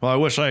 Right. Well, I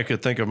wish I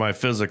could think of my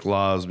physics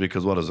laws,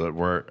 because what is it?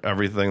 Where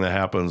everything that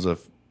happens,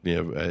 if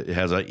it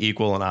has an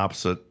equal and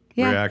opposite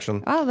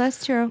reaction. Oh,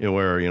 that's true.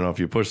 Where if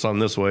you push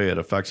something this way, it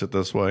affects it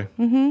this way.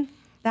 Mm-hmm.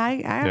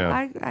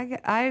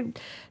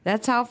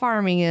 That's how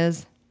farming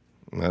is.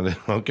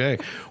 Okay.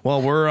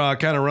 Well, we're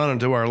kind of running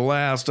to our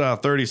last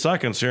 30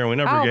 seconds here, and we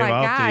never gave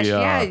out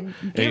the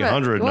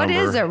 800 number. What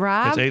is it,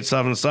 Rob? It's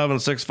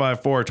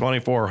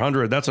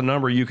 877-654-2400. That's a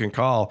number you can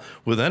call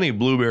with any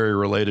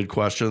blueberry-related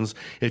questions.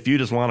 If you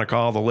just want to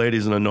call the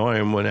ladies and annoy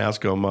them and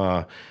ask them,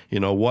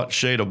 what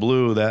shade of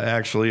blue that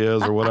actually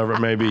is or whatever it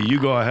may be, you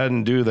go ahead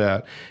and do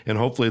that, and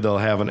hopefully they'll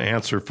have an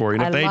answer for you.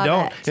 And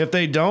if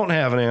they don't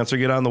have an answer,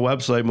 get on the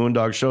website,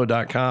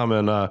 moondogshow.com,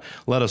 and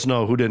let us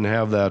know who didn't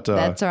have that.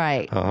 That's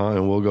right.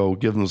 And we'll go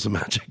give them some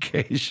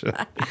education.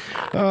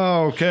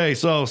 Okay,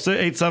 so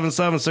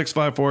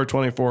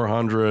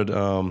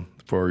 877-654-2400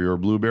 for your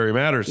Blueberry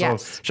Matters.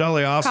 Yes. So,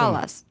 Shelley, awesome. Call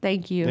us.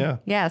 Thank you. Yeah.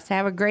 Yes,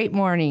 have a great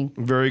morning.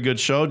 Very good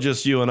show,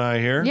 just you and I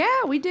here.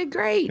 Yeah, we did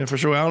great. And for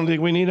sure, I don't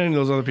think we need any of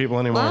those other people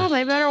anymore. Well,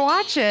 they better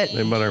watch it.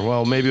 Maybe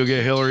we'll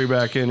get Hillary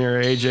back in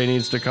here. AJ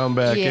needs to come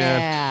back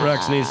in.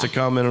 Rex needs to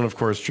come in. And, of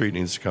course, Treat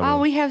needs to come in. Oh,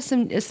 we have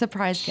some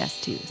surprise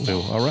guests, too.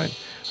 So. All right.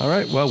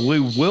 Well, we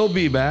will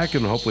be back,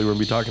 and hopefully we'll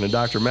be talking to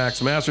Dr.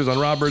 Max Masters on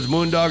Rob Bird's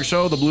Moondog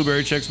Show, the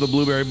Blueberry Chicks, the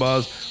Blueberry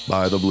Buzz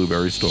by the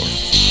Blueberry Store.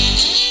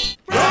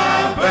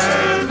 Rob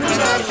Bird's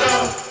Moondog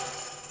Show.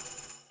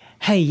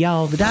 Hey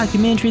y'all, the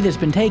documentary that's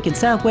been taking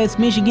Southwest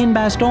Michigan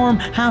by storm,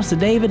 House of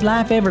David,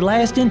 Life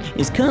Everlasting,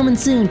 is coming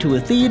soon to a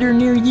theater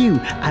near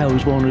you. I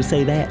always wanted to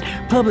say that.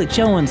 Public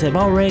showings have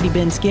already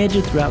been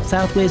scheduled throughout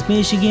Southwest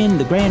Michigan,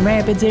 the Grand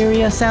Rapids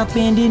area, South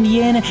Bend,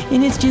 Indiana,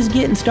 and it's just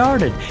getting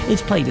started.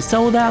 It's played at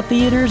sold-out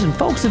theaters, and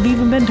folks have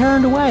even been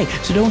turned away,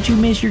 so don't you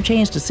miss your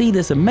chance to see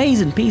this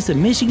amazing piece of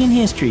Michigan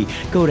history.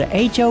 Go to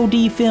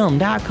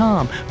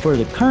HODfilm.com for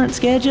the current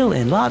schedule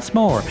and lots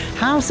more.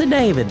 House of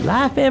David,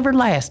 Life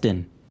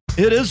Everlasting.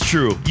 It is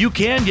true. You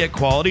can get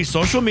quality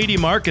social media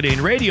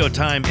marketing, radio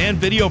time, and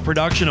video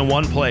production in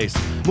one place.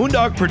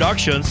 Moondog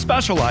Productions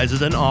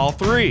specializes in all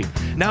three.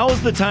 Now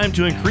is the time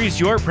to increase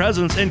your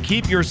presence and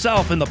keep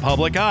yourself in the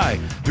public eye.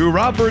 Through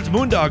Rob Bird's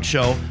Moondog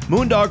Show,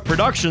 Moondog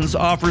Productions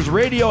offers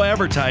radio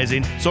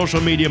advertising,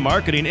 social media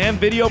marketing, and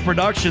video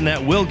production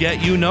that will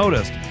get you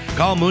noticed.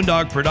 Call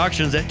Moondog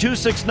Productions at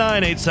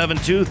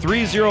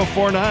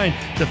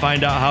 269-872-3049 to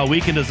find out how we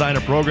can design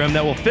a program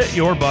that will fit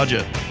your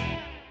budget.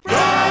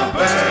 Rob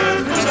Bird's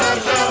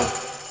Moondog Show.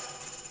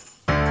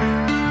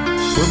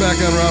 We're back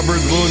on Rob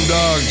Bird's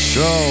Moondog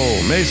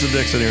Show. Mason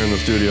Dixon here in the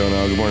studio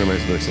now. Good morning,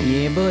 Mason Dixon.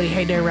 Yeah, buddy.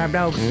 Hey there, Rob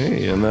Dog.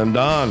 Hey, and then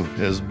Dawn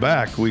is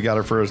back. We got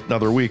her for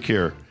another week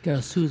here.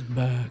 Guess who's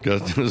back?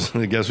 Guess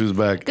who's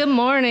back? Good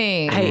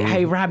morning.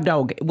 Hey, Rob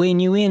Dog,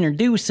 when you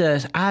introduce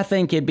us, I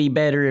think it'd be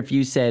better if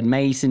you said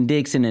Mason,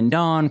 Dixon, and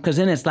Dawn, because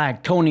then it's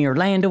like Tony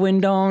Orlando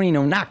and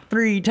Dawn, knock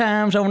 3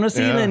 times on the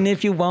ceiling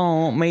if you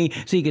want me.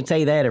 So you could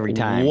say that every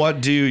time. What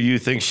do you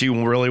think she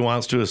really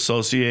wants to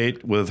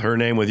associate with her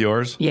name with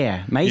yours?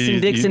 Yeah, Mason,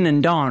 Dixon,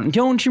 and Dawn.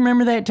 Don't you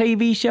remember that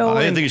TV show?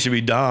 I didn't think it should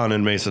be Dawn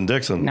and Mason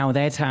Dixon. No,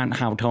 that's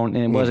how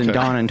Tony, it wasn't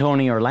Dawn and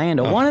Tony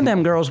Orlando. One of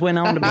them girls went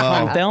on to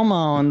become Thelma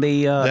on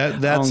the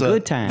that's on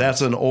Good Times. That's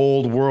an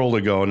old world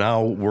ago.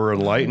 Now we're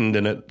enlightened,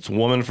 and it's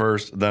woman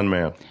first, then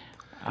man.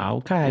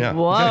 Okay. Yeah.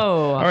 Whoa. Okay.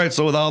 All right,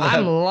 so with all that...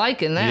 I'm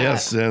liking that.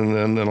 Yes,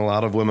 and a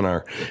lot of women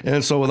are.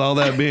 And so with all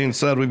that being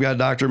said, we've got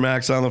Dr.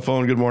 Max on the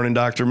phone. Good morning,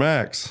 Dr.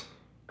 Max.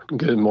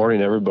 Good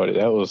morning, everybody.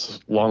 That was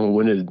a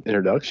long-winded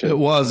introduction. It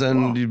was,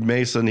 and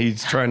Mason,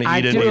 he's trying to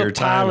eat into your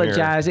time here. I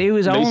apologize. It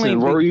was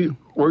Mason, only...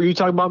 were you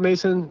talking about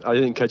Mason? I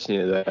didn't catch any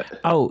of that.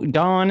 Oh,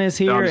 Dawn is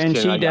here, and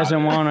she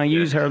doesn't want to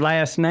use her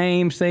last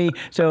name, see?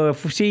 So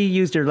if she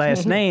used her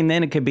last name,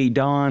 then it could be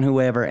Dawn,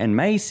 whoever, and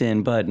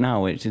Mason, but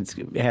no, it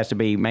has to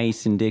be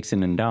Mason,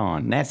 Dixon, and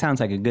Dawn. That sounds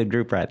like a good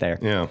group right there.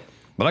 Yeah,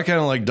 but I kind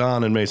of like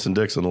Dawn and Mason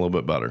Dixon a little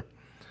bit better.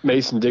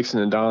 Mason, Dixon,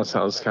 and Dawn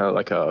sounds kind of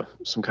like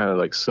some kind of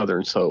like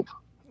Southern soap.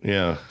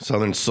 Yeah,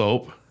 Southern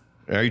soap.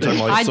 Are you talking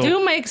about I soap?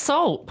 do make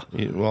soap.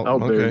 Well,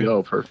 there you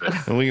go.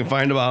 Perfect. And we can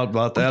find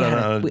about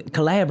that. We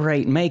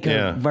collaborate and make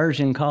a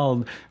version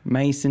called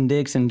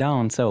Mason-Dixon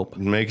Dawn soap.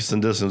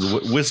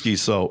 Mason-Dixon's whiskey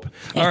soap.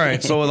 All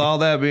right. So with all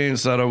that being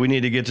said, we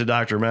need to get to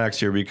Dr. Max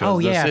here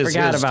because I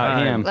forgot his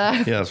about time.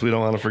 him. Yes, we don't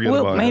want to forget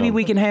about him. Maybe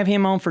we can have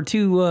him on for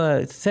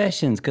 2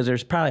 sessions because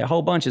there's probably a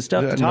whole bunch of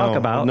stuff to talk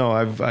about. No,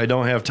 I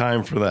don't have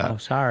time for that. Oh,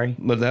 sorry.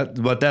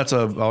 But that's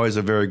always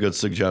a very good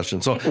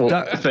suggestion. So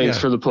thanks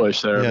for the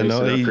push there. Yeah,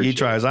 no, he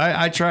tries.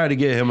 I try to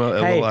get him a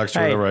little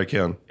extra whenever I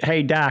can.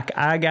 Hey, Doc,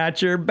 I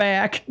got your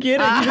back. Get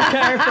it to the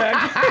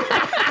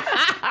chiropractor.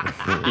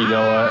 You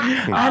know what?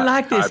 I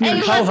like this new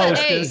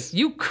co-hostess. Hey,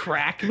 you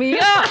crack me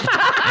up.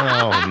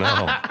 Oh,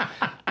 no.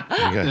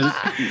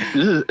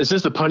 Is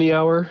this the punny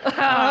hour?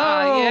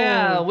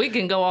 Yeah, we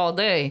can go all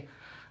day.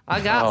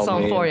 I got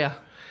some for you.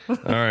 All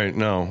right,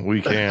 no,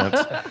 we can't.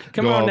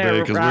 Come go on all there,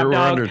 day because Rob we're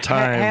Dog. under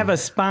time. Have a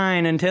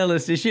spine and tell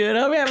us to shut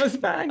up. Have a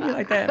spine. You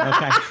like that?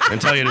 Okay.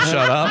 And tell you to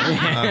shut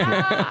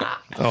up?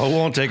 It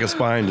won't take a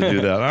spine to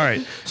do that. All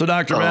right. So,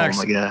 Dr. Max,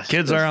 my gosh,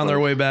 kids are on their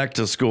way back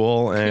to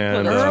school.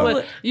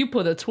 And You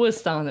put a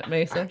twist on it,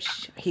 Mason.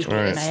 He's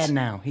getting mad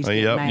now. He's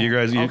getting mad. you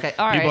guys. Okay,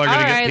 all people right,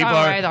 are going to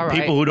all get right.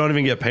 people who don't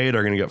even get paid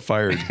are going to get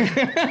fired.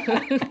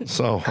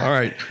 So, all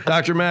right,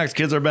 Dr. Max,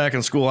 kids are back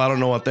in school. I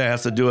don't know what that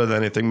has to do with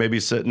anything. Maybe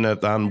sitting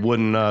on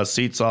wooden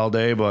seats all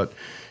day, but.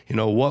 You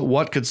know,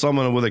 what could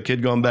someone with a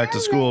kid going back to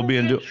school be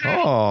and do?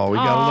 Oh, we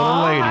got a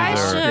little lady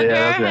there.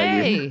 Yeah, that's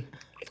Hey.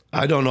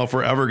 I don't know if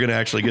we're ever going to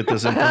actually get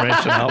this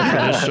information out for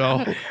this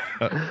show.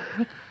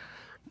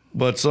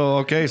 But so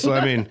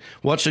I mean,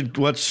 what should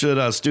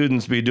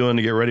students be doing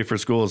to get ready for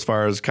school as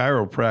far as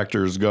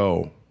chiropractors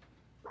go?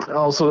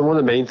 Also, one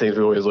of the main things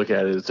we always look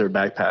at is their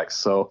backpacks.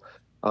 So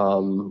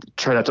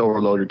try not to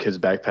overload your kids'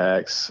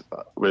 backpacks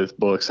with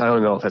books. I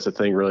don't know if that's a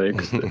thing really,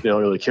 because they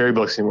don't really carry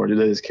books anymore. Do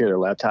they just carry their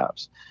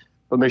laptops?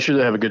 But make sure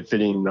they have a good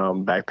fitting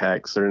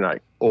backpacks. They're not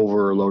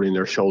overloading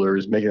their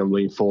shoulders, making them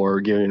lean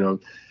forward, giving them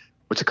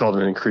what's called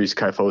an increased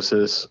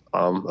kyphosis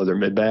of their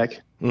mid-back.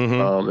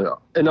 Mm-hmm.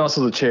 And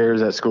also the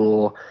chairs at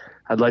school.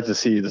 I'd like to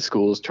see the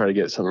schools try to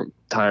get some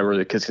time where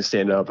the kids can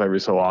stand up every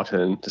so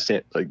often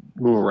to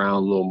move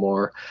around a little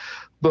more.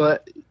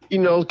 But,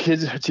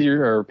 kids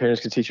or parents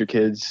can teach your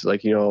kids,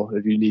 if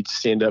you need to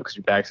stand up because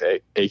your back's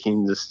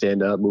aching, just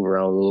stand up, move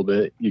around a little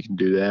bit. You can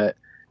do that.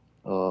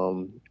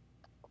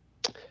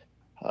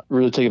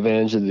 Really take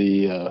advantage of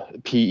the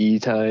PE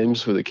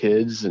times for the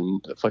kids and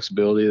the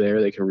flexibility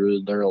there. They can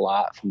really learn a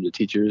lot from the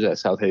teachers at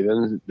South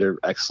Haven. They're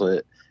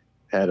excellent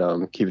at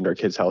keeping our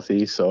kids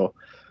healthy. So,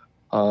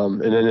 and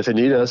then if they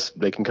need us,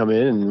 they can come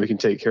in and we can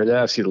take care of that.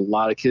 I've seen a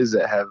lot of kids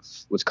that have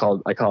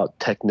I call it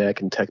tech neck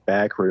and tech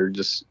back, where they're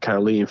just kind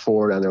of leaning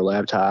forward on their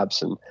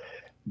laptops and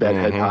bad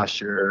head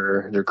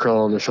posture. They're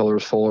curling their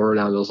shoulders forward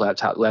on those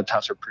laptops.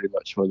 Laptops are pretty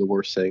much one of the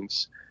worst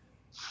things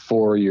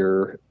for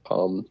your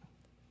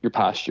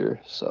posture.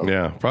 So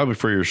yeah, probably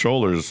for your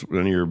shoulders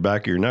and your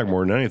back of your neck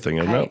more than anything,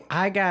 isn't it?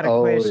 I got a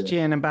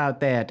question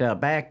about that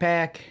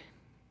backpack.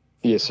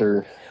 Yes,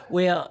 sir.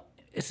 Well,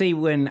 see,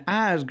 when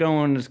I was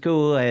going to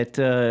school at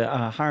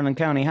Harlan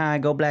County High,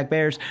 go Black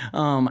Bears,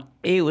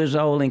 it was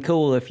old and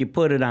cool if you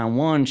put it on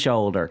one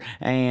shoulder.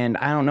 And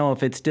I don't know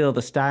if it's still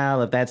the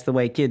style, if that's the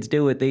way kids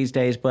do it these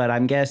days, but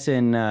I'm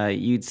guessing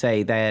you'd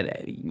say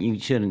that you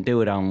shouldn't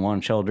do it on one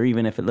shoulder,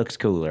 even if it looks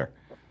cooler.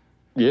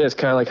 Yeah, it's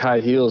kind of like high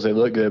heels. They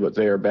look good, but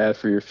they are bad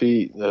for your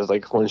feet. There's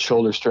like one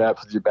shoulder strap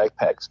with your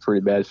backpack. It's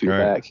pretty bad for your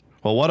back.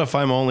 Well, what if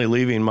I'm only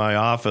leaving my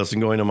office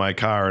and going to my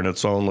car and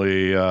it's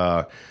only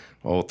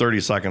 30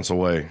 seconds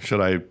away?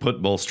 Should I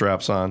put both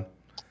straps on?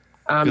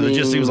 Because it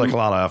just seems like a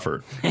lot of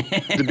effort.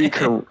 To be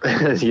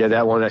yeah,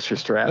 that one extra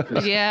strap.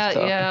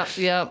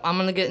 Yeah. I'm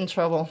going to get in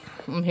trouble.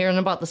 I'm hearing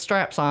about the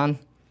straps on.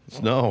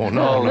 No.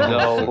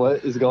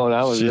 What is going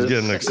on with She's this?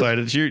 getting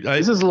excited.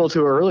 This is a little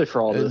too early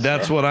for all this.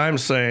 That's what I'm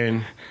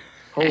saying.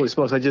 Holy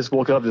smokes, I just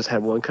woke up, just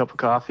had one cup of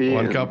coffee.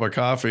 One cup of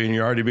coffee, and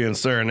you're already being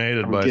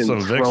serenaded by getting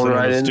some vixen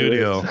right in the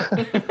studio.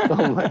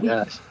 Oh, my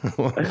gosh.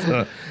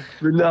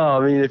 But no,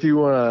 I mean, if you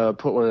want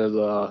to put one of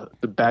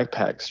the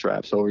backpack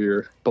straps over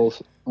your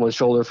one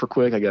shoulder for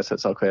quick, I guess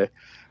that's okay.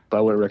 But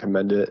I wouldn't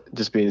recommend it,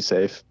 just being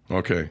safe.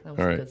 Okay, That was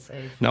all a right. good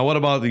save. Now, what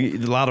about a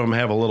lot of them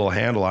have a little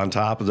handle on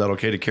top? Is that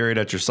okay to carry it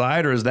at your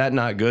side, or is that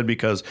not good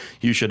because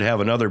you should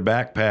have another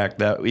backpack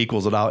that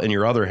equals it out in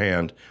your other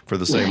hand for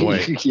the same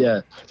weight?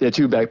 Yeah,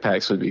 2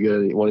 backpacks would be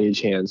good, one in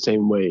each hand,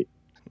 same weight.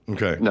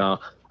 Okay. No,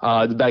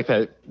 the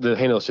backpack, the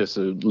handle is just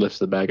to lift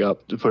the bag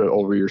up to put it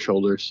over your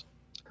shoulders.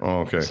 Oh,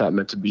 okay. It's not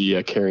meant to be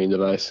a carrying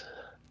device.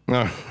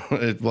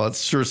 It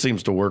sure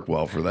seems to work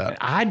well for that.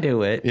 I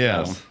do it.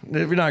 Yes.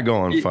 If you're not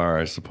going far,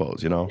 I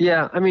suppose,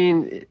 Yeah, I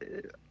mean,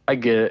 I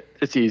get it.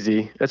 It's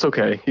easy. It's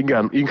okay. You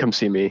can come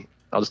see me.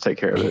 I'll just take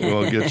care of it.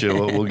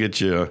 We'll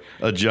get you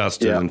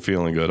adjusted and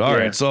feeling good. All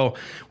right. So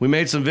we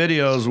made some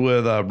videos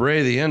with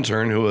Bray, the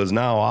intern, who is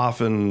now off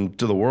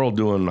into the world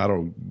doing,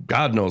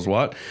 God knows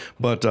what.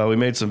 But we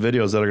made some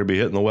videos that are going to be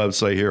hitting the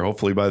website here,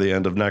 hopefully by the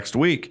end of next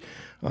week.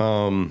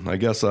 I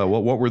guess,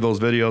 what were those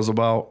videos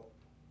about?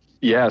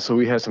 Yeah, so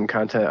we have some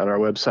content on our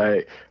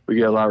website. We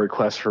get a lot of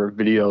requests for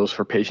videos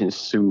for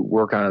patients to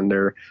work on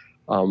their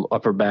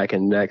upper back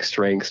and neck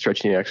strength,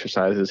 stretching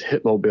exercises,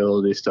 hip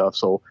mobility stuff.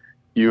 So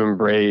you and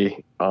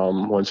Bray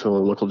went to one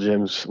of the local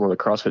gyms, one of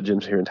the CrossFit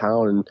gyms here in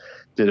town, and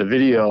did a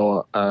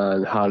video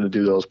on how to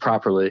do those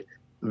properly.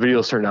 The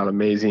videos turned out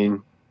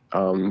amazing.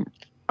 I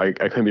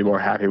couldn't be more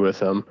happy with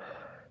them.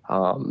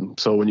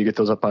 So when you get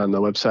those up on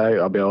the website,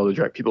 I'll be able to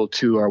direct people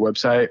to our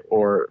website,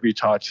 or we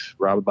talked,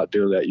 Rob, about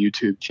doing that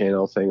YouTube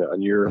channel thing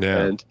on your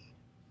end.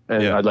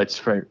 And I'd like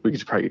to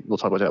we'll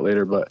talk about that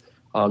later, but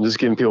just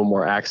giving people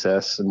more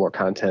access and more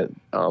content.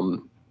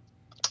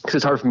 Because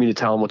it's hard for me to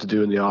tell them what to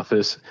do in the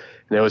office. And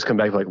they always come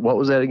back like, what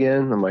was that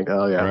again? I'm like,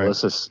 oh yeah,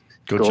 let's just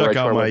go check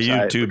out my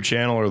YouTube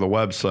channel or the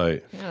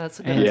website. Yeah,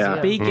 that's a good idea.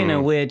 Speaking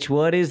of which,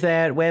 what is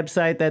that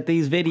website that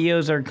these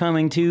videos are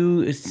coming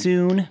to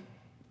soon?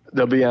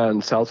 They'll be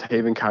on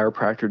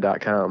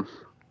southhavenchiropractor.com.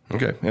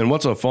 Okay. And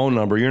what's a phone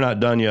number? You're not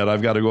done yet.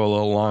 I've got to go a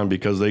little long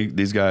because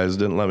these guys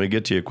didn't let me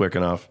get to you quick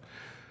enough.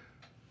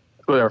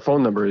 Well, our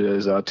phone number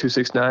is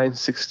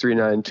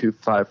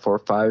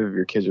 269-639-2545 if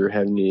your kids are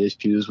having any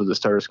issues with the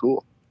start of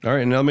school. All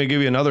right, and let me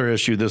give you another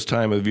issue this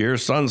time of year.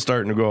 Sun's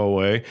starting to go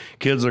away.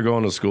 Kids are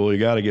going to school. You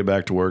got to get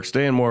back to work.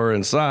 Staying more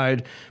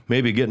inside,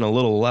 maybe getting a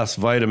little less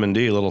vitamin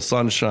D, a little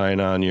sunshine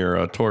on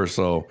your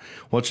torso.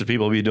 What should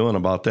people be doing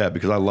about that?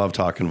 Because I love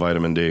talking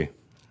vitamin D.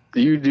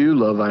 You do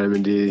love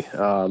vitamin D.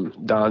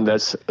 Don,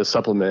 that's a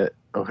supplement,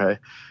 okay?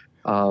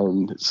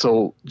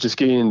 So just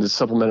getting the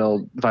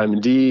supplemental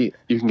vitamin D,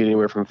 you can get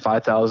anywhere from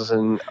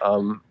 5,000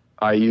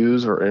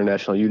 IUs or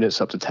international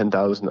units up to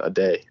 10,000 a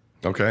day.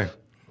 Okay.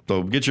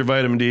 So get your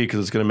vitamin D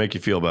because it's going to make you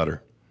feel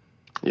better.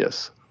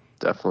 Yes,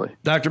 definitely.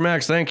 Dr.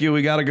 Max, thank you.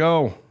 We got to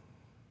go.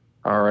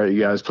 All right,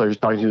 you guys. Pleasure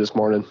talking to you this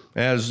morning.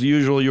 As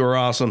usual, you were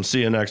awesome. See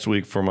you next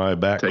week for my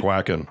back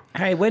quacking.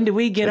 Hey, when do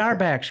we get our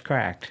backs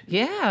cracked?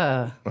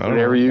 Yeah.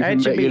 Whenever you can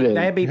make it in.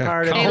 That'd be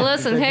part of it. Hey,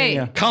 listen,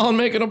 hey. Call and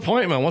make an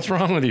appointment. What's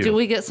wrong with you? Do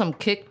we get some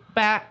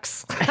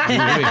kickbacks?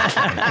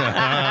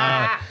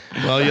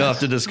 Well, you'll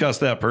have to discuss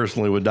that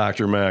personally with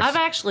Dr. Max. I've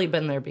actually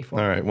been there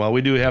before. All right. Well,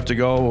 we do have to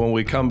go. When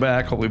we come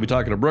back, we'll be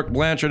talking to Brooke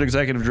Blanchard,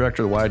 Executive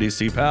Director of the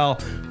YDC PAL,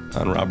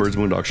 on Rob Bird's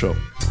Moondog Show.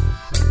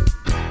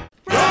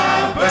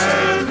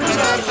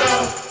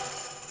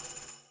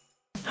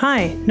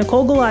 Hi,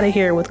 Nicole Galata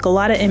here with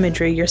Galata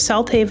Imagery, your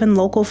South Haven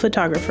local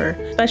photographer.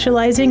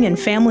 Specializing in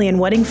family and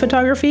wedding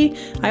photography,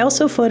 I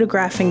also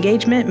photograph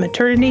engagement,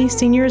 maternity,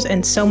 seniors,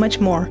 and so much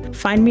more.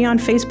 Find me on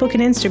Facebook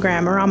and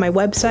Instagram or on my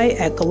website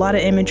at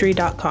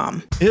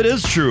galataimagery.com. It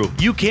is true.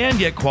 You can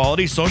get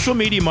quality social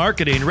media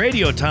marketing,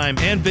 radio time,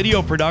 and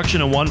video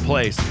production in one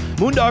place.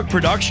 Moondog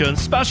Productions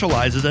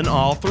specializes in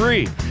all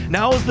three.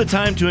 Now is the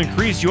time to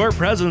increase your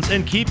presence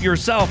and keep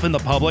yourself in the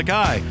public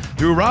eye.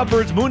 Through Rob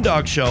Bird's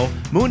Moondog Show,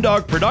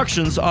 Moondog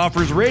Productions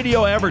offers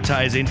radio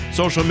advertising,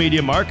 social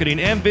media marketing,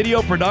 and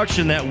video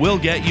production that will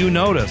get you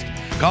noticed.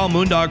 Call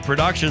Moondog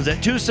Productions at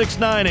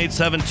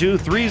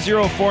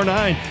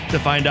 269-872-3049 to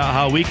find out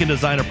how we can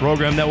design a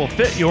program that will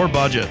fit your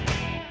budget.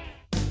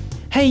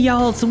 Hey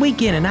y'all, it's the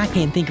weekend and I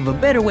can't think of a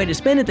better way to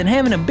spend it than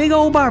having a big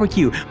old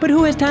barbecue. But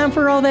who has time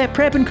for all that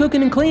prepping,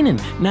 cooking, and cleaning?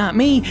 Not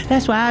me.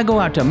 That's why I go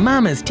out to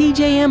Mama's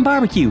TJM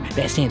Barbecue.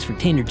 That stands for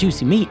Tender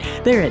Juicy Meat.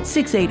 They're at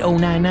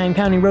 68099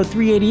 County Road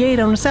 388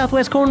 on the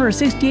southwest corner of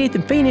 68th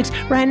and Phoenix,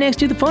 right next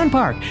to the Fun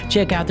Park.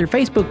 Check out their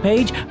Facebook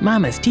page,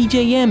 Mama's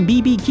TJM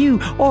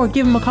BBQ, or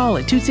give them a call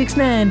at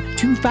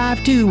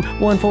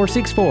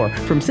 269-252-1464.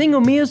 From single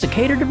meals to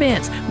catered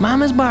events,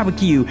 Mama's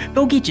Barbecue.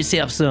 Go get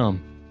yourself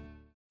some.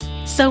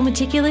 So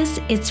meticulous,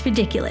 it's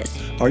ridiculous.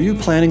 Are you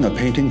planning a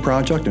painting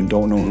project and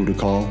don't know who to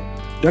call?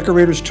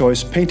 Decorator's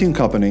Choice Painting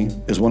Company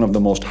is one of the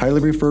most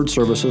highly referred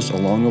services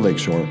along the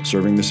lakeshore.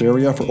 Serving this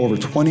area for over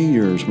 20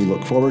 years, we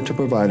look forward to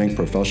providing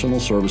professional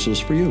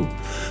services for you.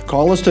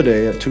 Call us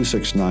today at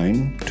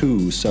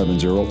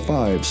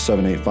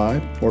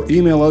 269-270-5785 or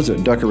email us at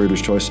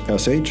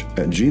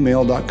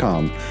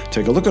decoratorschoicesh@gmail.com.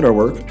 Take a look at our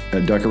work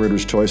at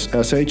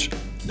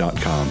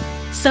decoratorschoicesh.com.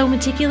 So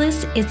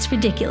meticulous, it's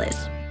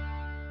ridiculous.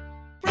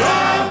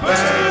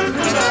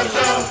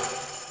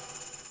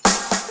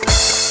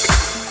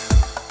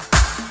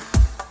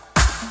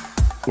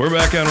 We're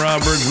back on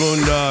Rob Bird's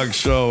Moondog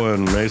Show,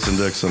 and Mason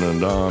Dixon and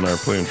Don are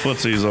playing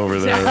footsies over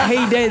there.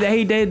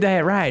 He did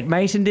that right.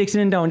 Mason Dixon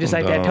and Don, just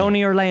like that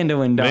Tony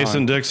Orlando and Don.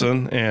 Mason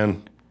Dixon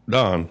and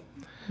Don.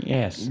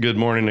 Yes. Good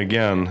morning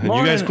again. Morning.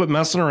 You guys quit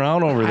messing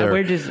around over there.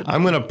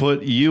 I'm going to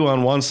put you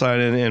on one side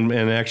and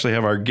actually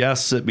have our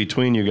guests sit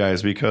between you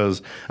guys,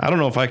 because I don't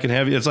know if I can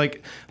have you. It's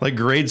like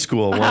grade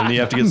school when you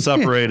have to get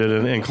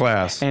separated in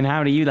class. And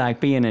how do you like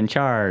being in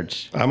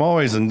charge? I'm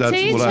always in. That's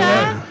teacher. what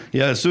I like.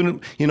 Yeah, as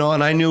soon and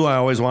I knew I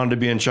always wanted to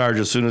be in charge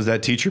as soon as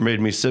that teacher made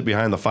me sit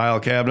behind the file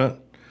cabinet.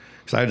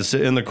 So I had to sit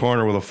in the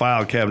corner with a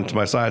file cabinet to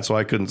my side so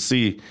I couldn't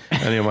see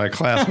any of my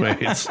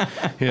classmates.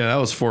 Yeah, that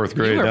was fourth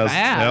grade.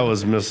 That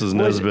was Mrs.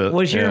 Nisbet.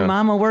 Was your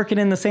mama working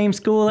in the same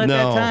school at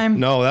that time?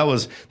 No, that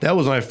was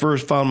when I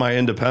first found my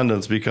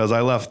independence, because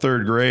I left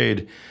third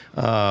grade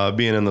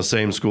being in the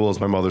same school as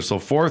my mother. So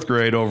 4th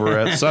grade over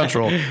at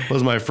Central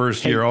was my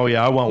first year. Oh,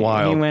 yeah, I went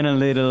wild. You went a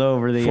little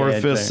over the 4th,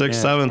 edge 5th, there,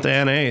 6th, 7th,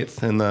 and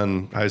 8th. And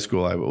then high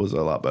school, I was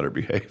a lot better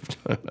behaved.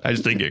 I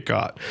just didn't get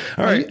caught.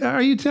 All right.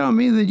 Are you telling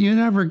me that you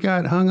never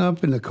got hung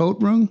up in the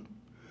coat room?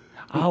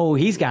 Oh,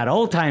 he's got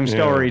old-time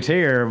stories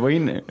here.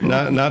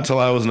 Not till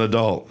I was an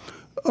adult.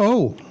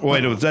 Oh.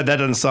 Wait, that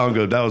doesn't sound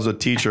good. That was a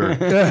teacher.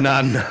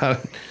 not.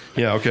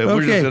 Yeah, okay.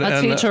 We're just gonna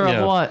a teacher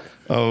of what?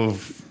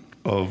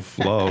 Of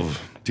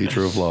love.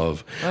 Teacher of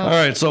love. All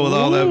right, so with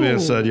all that being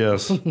said,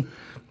 yes.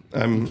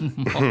 And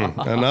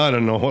now I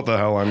don't know what the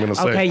hell I'm going to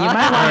say. Okay, you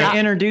might want to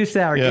introduce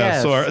our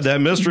guest. So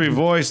that mystery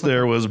voice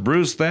there was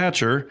Bruce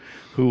Thatcher,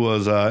 who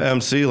was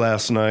MC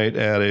last night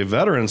at a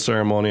veterans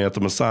ceremony at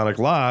the Masonic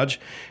Lodge.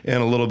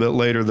 And a little bit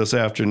later this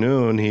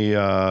afternoon,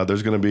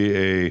 there's going to be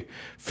a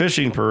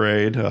fishing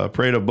parade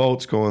of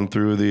boats going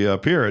through the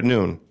pier at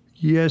noon.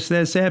 Yes,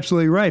 that's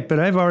absolutely right. But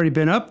I've already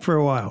been up for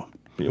a while.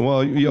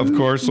 Well, of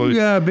course. So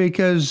yeah,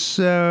 because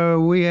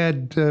we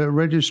had to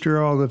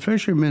register all the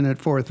fishermen at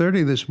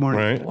 4:30 this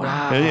morning. Right.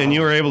 Wow. And you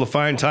were able to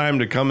find time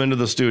to come into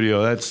the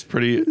studio. That's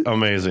pretty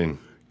amazing.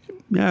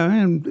 Yeah,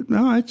 and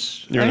no, I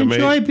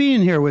enjoy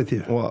being here with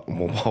you. Well,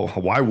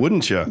 why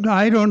wouldn't you?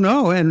 I don't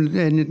know,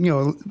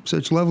 and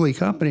such lovely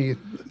company.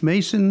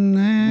 Mason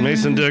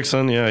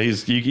Dixon, yeah,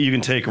 you can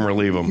take him or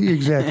leave him.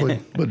 Exactly.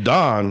 But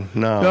Dawn,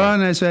 no.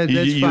 Dawn, I said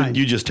that's fine.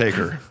 You just take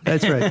her.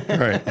 That's right.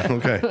 Right.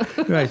 Okay.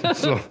 Right.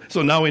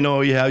 So now we know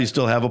you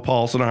still have a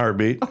pulse and a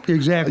heartbeat.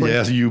 Exactly.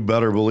 Yes, you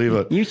better believe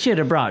it. You should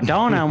have brought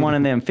Dawn on one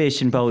of them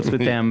fishing boats with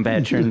them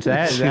veterans.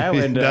 That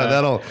would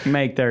that'll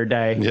make their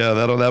day. Yeah,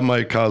 that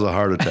might cause a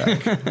heart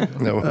attack. That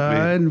would be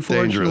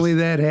unfortunately,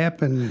 dangerous. that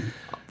happened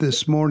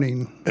this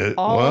morning.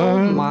 Oh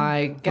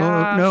my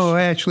gosh! No,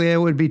 actually, it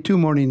would be 2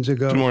 mornings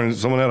ago. 2 mornings.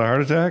 Someone had a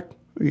heart attack?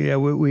 Yeah,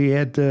 we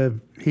had to.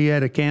 He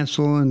had to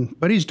cancel,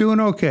 but he's doing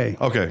okay.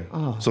 Okay.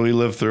 Oh. So he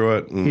lived through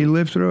it. He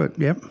lived through it.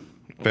 Yep.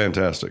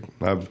 Fantastic.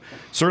 I've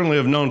certainly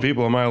have known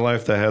people in my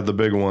life that had the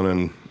big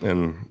one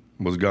and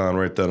was gone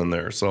right then and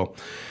there. So.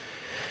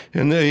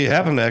 And they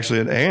happened to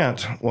actually an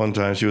aunt one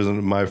time. She was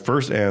my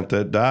first aunt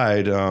that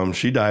died.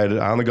 She died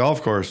on the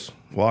golf course,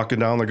 walking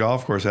down the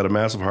golf course, had a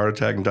massive heart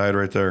attack and died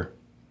right there.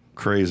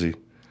 Crazy.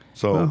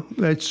 So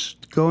that's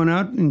going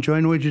out,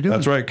 enjoying what you're doing.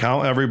 That's right.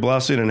 Count every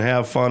blessing and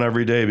have fun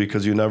every day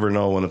because you never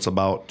know when it's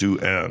about to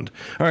end.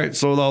 All right.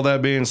 So with all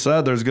that being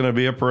said, there's going to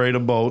be a parade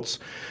of boats.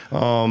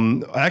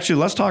 Actually,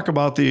 let's talk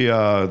about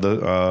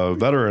the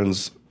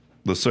veterans,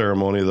 the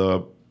ceremony,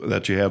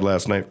 that you had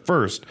last night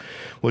first,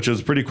 which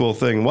is a pretty cool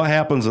thing. What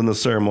happens in the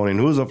ceremony and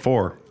who is it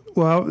for?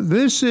 Well,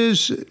 this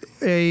is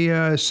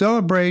a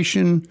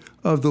celebration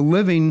of the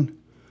living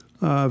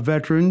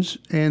veterans,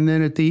 and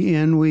then at the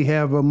end we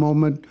have a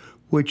moment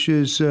which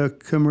is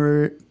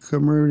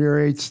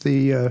commemorates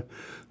the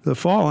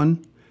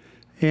fallen,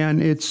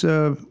 and it's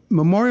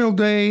Memorial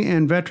Day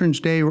and Veterans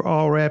Day are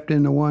all wrapped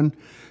into one,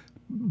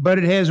 but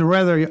it has a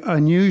rather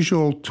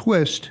unusual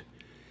twist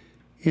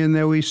in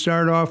that we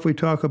start off, we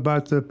talk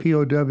about the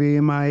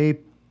POW/MIA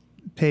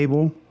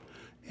table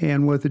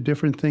and what the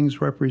different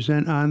things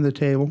represent on the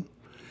table.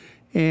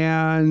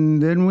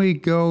 And then we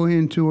go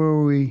into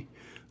where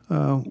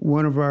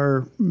one of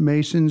our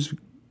Masons,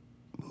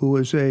 who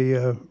was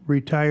a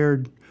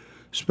retired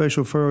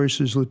Special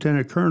Forces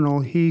Lieutenant Colonel,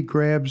 he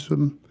grabs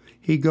them,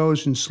 he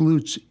goes and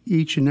salutes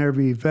each and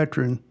every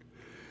veteran.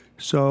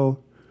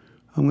 So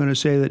I'm going to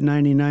say that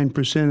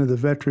 99% of the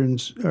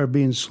veterans are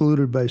being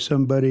saluted by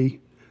somebody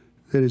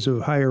that is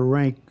of higher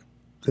rank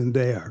than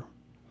they are,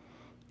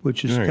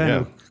 which is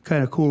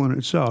kind of cool in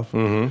itself.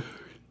 Mm-hmm.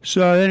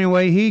 So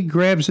anyway, he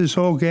grabs this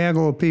whole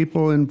gaggle of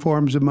people and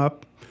forms them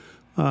up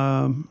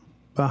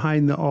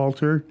behind the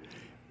altar,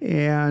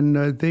 and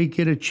they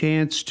get a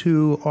chance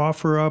to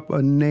offer up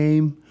a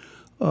name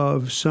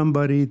of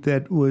somebody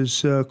that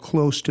was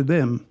close to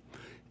them.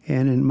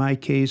 And in my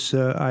case,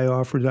 I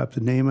offered up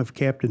the name of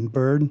Captain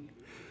Byrd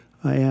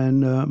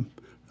and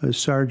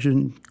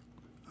Sergeant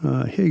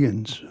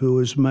Higgins, who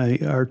was my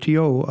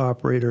RTO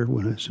operator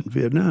when I was in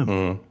Vietnam.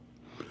 Mm-hmm.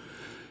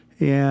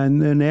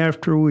 And then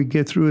after we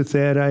get through with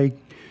that, I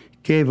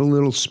gave a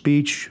little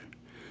speech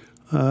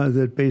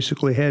that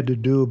basically had to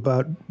do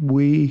about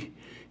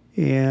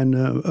and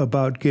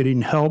about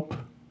getting help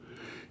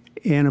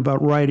and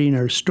about writing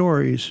our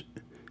stories.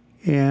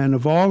 And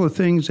of all the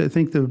things, I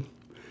think the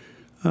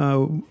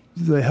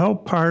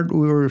help part,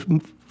 we were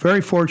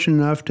very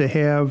fortunate enough to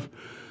have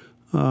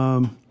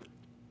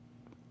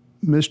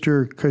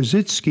Mr.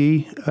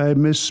 Kazitsky, I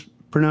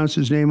mispronounce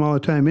his name all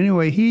the time.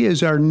 Anyway, he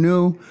is our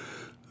new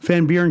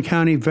Van Buren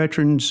County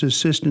Veterans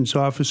Assistance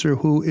Officer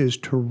who is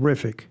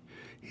terrific.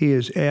 He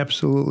is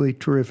absolutely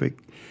terrific.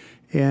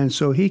 And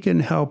so he can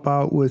help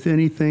out with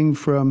anything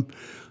from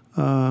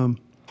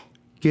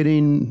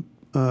getting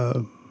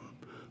a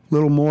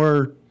little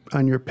more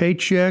on your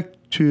paycheck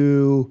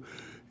to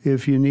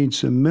if you need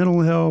some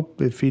mental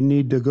help, if you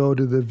need to go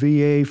to the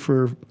VA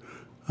for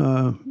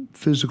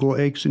physical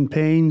aches and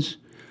pains.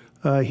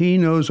 He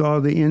knows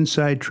all the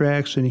inside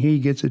tracks, and he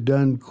gets it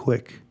done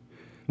quick.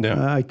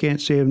 Yeah. I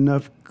can't say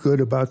enough good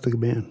about the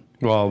man.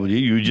 Well,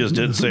 you just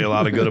did say a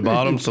lot of good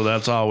about him, so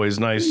that's always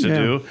nice to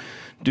do.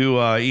 Do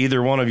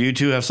either one of you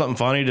two have something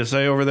funny to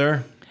say over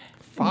there?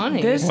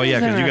 Funny? Well, yeah,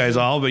 because you guys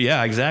but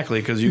yeah,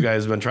 exactly, because you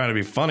guys have been trying to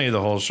be funny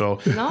the whole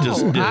show. No,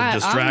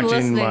 distracting I'm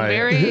listening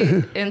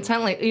very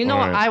intently. You know,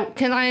 right.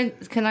 Can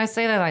I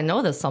say that I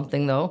noticed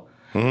something, though?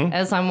 Mm-hmm.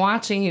 As I'm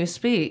watching you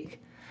speak.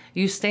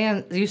 You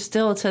stand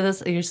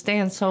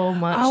so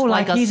much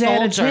like a he's soldier.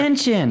 At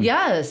attention.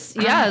 Yes.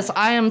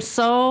 I am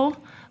so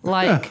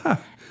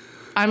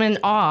I'm in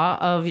awe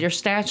of your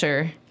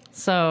stature.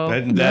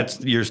 So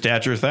that's your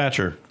stature,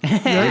 Thatcher. Oh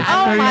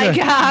my gosh!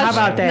 How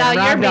about that? Now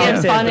Rob you're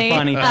being funny.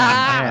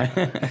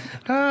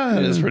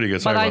 It's pretty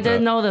good. But I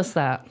did notice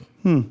that.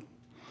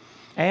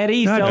 At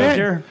ease,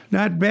 soldier.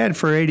 Not bad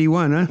for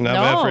 81, huh? Not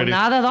bad for 80.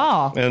 Not at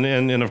all.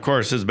 And of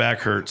course his back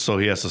hurts, so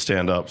he has to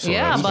stand up. So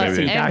yeah, but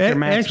Dr.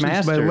 Max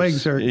Masters. My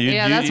legs hurt.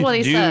 That's what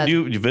he said.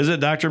 Do you visit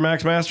Dr.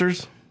 Max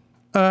Masters?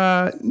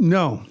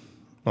 No.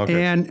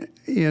 Okay. And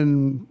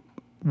in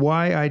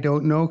why I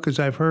don't know, because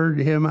I've heard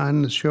him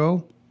on the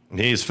show.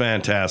 He's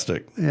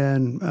fantastic.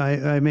 And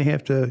I may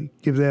have to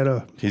give that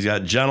a... He's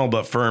got gentle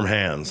but firm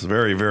hands.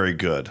 Very, very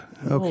good.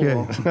 Okay.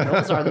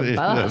 Those are the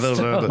best.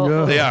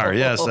 They are,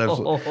 yes.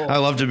 I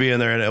love to be in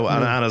there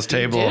on his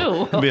table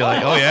and be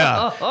like, oh,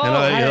 yeah.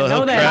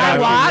 He'll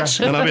watch.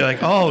 And I'll be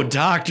like, oh,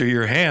 doctor,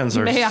 your hands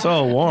are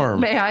so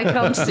warm. May I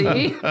come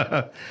see?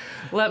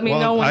 Let me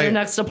know when your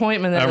next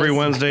appointment is. Every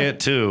Wednesday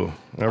at 2.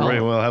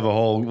 We'll have a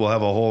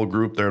whole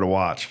group there to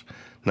watch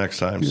next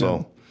time.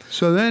 Yeah.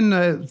 So then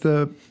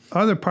the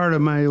other part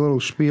of my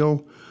little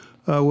spiel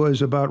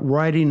was about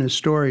writing a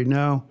story.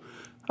 Now,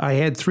 I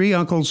had 3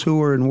 uncles who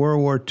were in World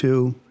War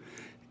II,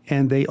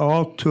 and they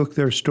all took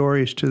their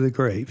stories to the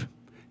grave.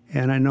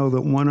 And I know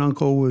that one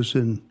uncle was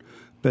in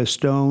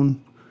Bastogne.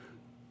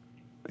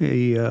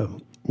 He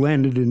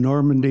landed in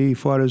Normandy,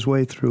 fought his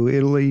way through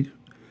Italy.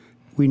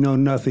 We know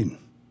nothing.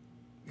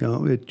 And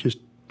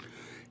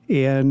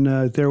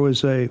there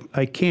was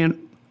I can't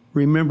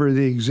remember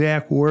the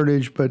exact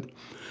wordage, but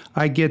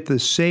I get the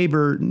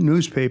Sabre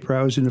newspaper.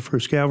 I was in the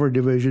 1st Cavalry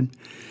Division,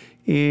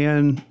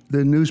 and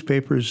the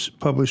newspaper's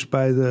published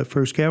by the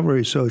 1st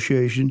Cavalry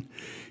Association.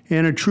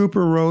 And a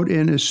trooper wrote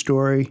in his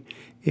story,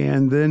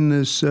 and then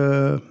this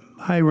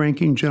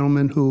high-ranking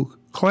gentleman who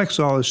collects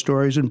all his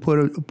stories and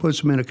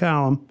puts them in a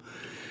column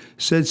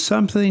said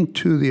something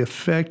to the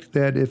effect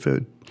that if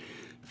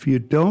you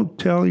don't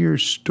tell your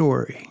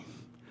story,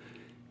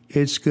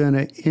 it's going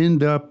to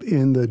end up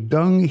in the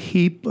dung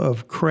heap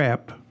of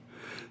crap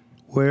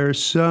where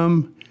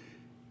some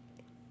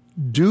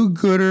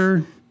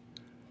do-gooder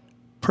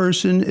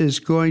person is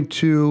going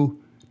to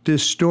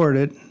distort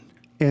it,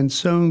 and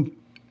some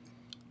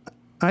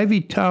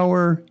Ivy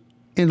Tower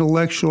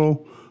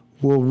intellectual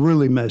will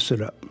really mess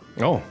it up.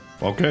 Oh,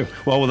 okay.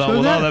 Well, without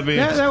that being...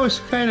 That was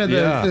kind of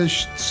the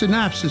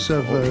synopsis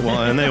of...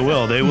 Well, and they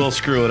will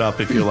screw it up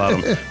if you let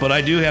them. But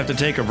I do have to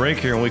take a break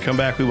here. When we come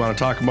back, we want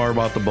to talk more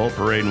about the boat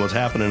parade and what's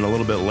happening a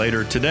little bit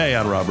later today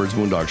on Rob Byrd's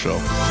Moondog Show.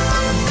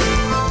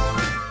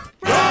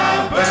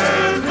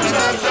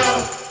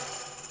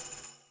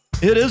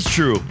 It is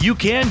true. You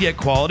can get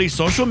quality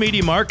social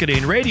media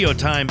marketing, radio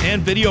time,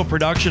 and video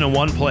production in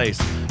one place.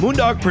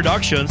 Moondog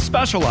Productions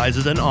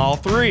specializes in all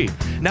 3.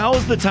 Now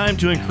is the time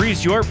to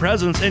increase your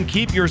presence and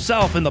keep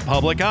yourself in the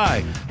public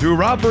eye. Through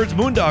Rob Byrd's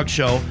Moondog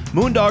Show,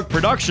 Moondog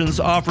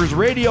Productions offers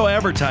radio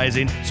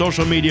advertising,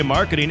 social media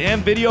marketing,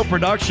 and video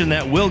production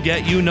that will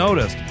get you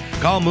noticed.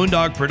 Call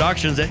Moondog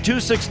Productions at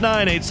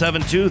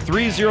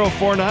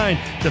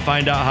 269-872-3049 to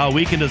find out how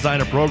we can design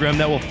a program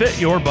that will fit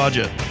your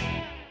budget.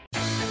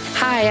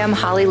 Hi, I'm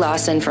Holly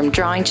Lawson from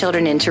Drawing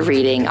Children into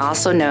Reading,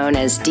 also known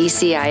as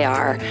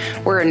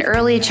DCIR. We're an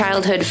early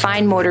childhood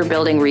fine motor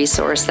building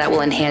resource that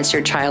will enhance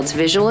your child's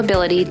visual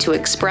ability to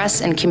express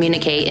and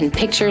communicate in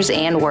pictures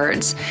and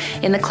words.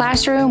 In the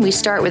classroom, we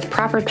start with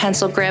proper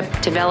pencil grip,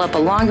 develop a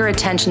longer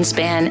attention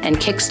span, and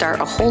kickstart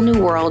a whole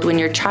new world when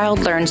your child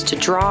learns to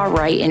draw,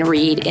 write, and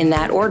read in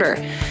that order.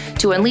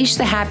 To unleash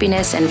the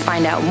happiness and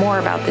find out more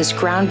about this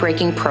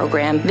groundbreaking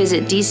program,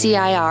 visit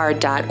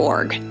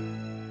DCIR.org.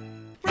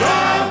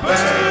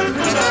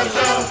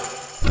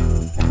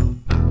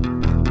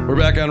 We're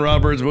back on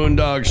Rob Byrd's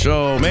Moondog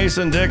Show.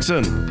 Mason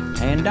Dixon.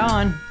 And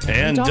Don.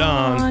 And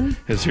Don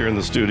is here in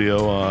the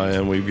studio.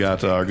 And we've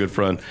got our good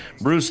friend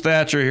Bruce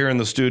Thatcher here in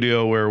the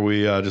studio, where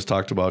we just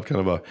talked about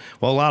kind of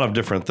a lot of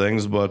different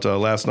things. But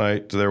last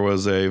night there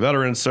was a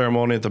veterans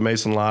ceremony at the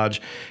Mason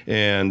Lodge.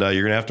 And you're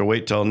going to have to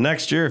wait till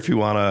next year if you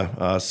want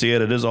to see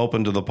it. It is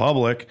open to the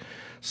public.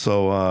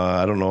 So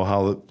I don't know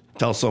how...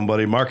 Tell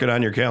somebody, mark it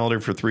on your calendar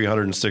for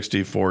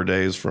 364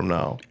 days from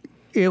now.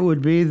 It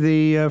would be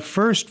the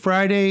first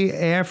Friday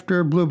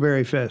after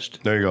Blueberry Fest.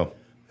 There you go.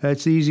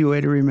 That's the easy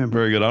way to remember.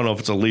 Very good. I don't know if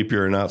it's a leap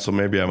year or not, so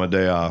maybe I'm a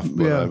day off,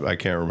 but I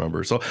can't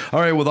remember. So, all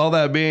right, with all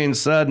that being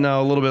said,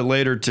 now a little bit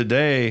later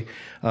today,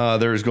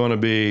 there's going to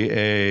be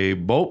a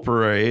boat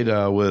parade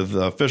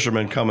with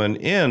fishermen coming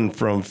in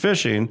from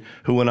fishing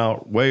who went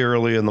out way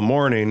early in the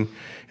morning.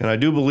 And I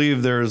do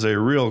believe there's a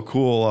real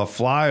cool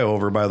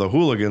flyover by the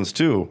hooligans,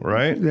 too,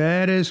 right?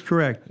 That is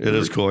correct. It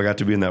is cool. I got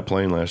to be in that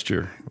plane last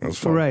year. That was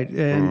fun. Right.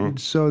 And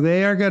so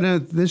they are going to,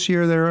 this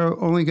year, they're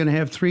only going to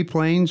have 3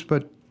 planes,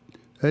 but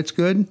that's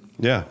good.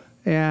 Yeah.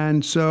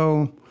 And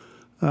so,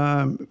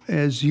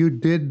 as you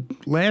did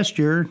last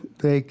year,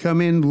 they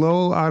come in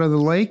low out of the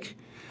lake,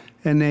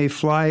 and they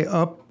fly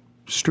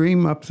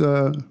upstream up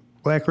the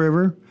Black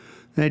River.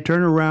 And they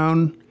turn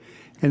around,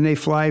 and they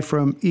fly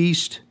from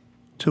east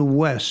to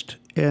west.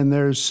 And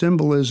there's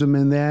symbolism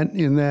in that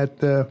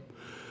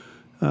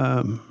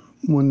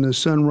when the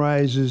sun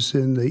rises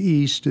in the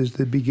east is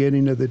the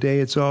beginning of the day.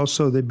 It's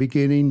also the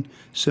beginning,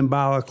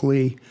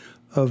 symbolically,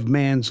 of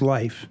man's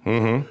life.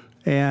 Mm-hmm.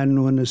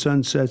 And when the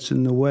sun sets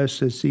in the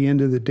west, it's the end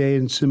of the day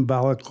and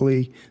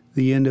symbolically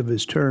the end of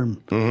his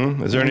term.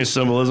 Mm-hmm. Is there any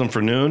symbolism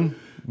for noon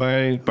by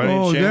any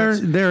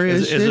chance? There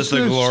is. Is it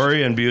the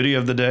glory and beauty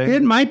of the day?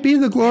 It might be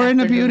the glory and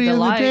the beauty of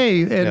the day.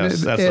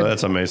 Yes,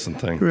 that's a Mason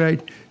thing.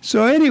 Right.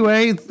 So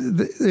anyway,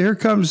 here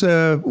comes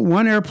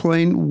one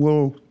airplane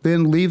will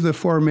then leave the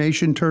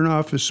formation, turn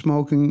off the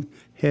smoke, and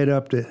head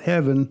up to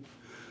heaven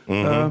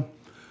at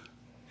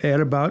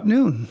about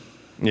noon.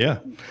 Yeah,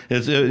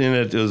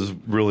 it was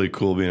really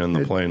cool being in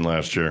the plane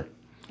last year.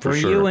 Were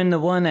you in the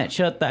one that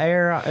shut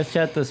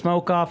the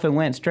smoke off and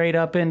went straight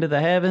up into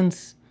the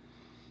heavens?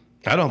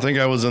 I don't think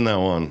I was in that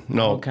one.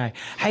 No. Okay.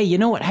 Hey, you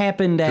know what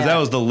happened? Because that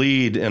was the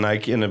lead, and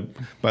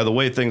by the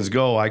way things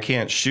go, I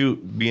can't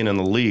shoot being in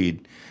the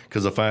lead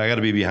because I got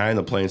to be behind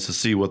the planes to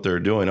see what they're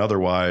doing.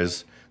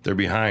 Otherwise, they're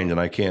behind, and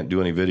I can't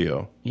do any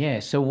video.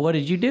 Yeah. So what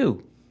did you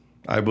do?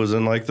 I was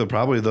in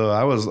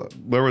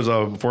there was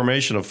a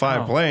formation of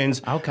 5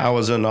 planes. Okay. I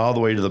was in all the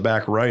way to the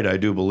back right, I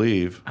do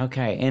believe.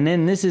 Okay. And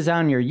then this is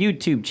on your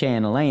YouTube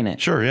channel, ain't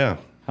it? Sure, yeah.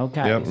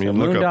 Okay. Yep. So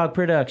Moondog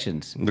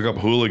Productions. Look up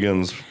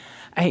hooligans.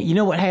 Hey, you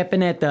know what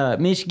happened at the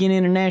Michigan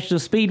International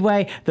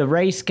Speedway? The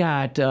race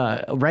got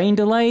rain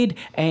delayed,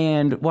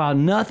 and while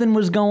nothing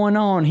was going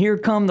on, here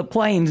come the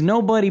planes.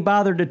 Nobody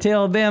bothered to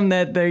tell them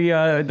that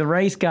the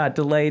race got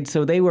delayed,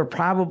 so they were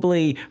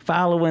probably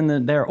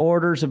following their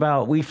orders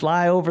about we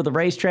fly over the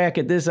racetrack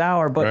at this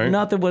hour, but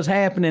nothing was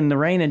happening. The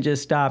rain had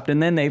just stopped,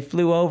 and then they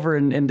flew over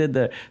and did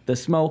the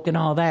smoke and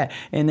all that.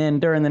 And then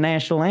during the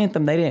national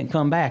anthem, they didn't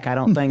come back. I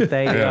don't think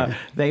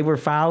they were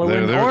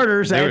following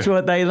orders. That's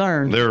what they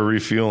learned. They were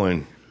refueling.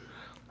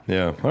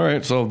 Yeah. All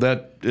right. So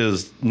that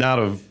is not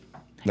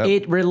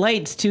it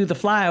relates to the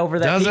flyover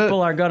that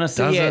people are going to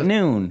see at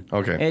noon.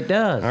 Okay. It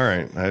does. All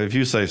right. If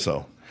you say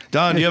so.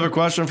 Don, do you have a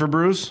question for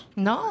Bruce?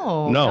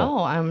 No.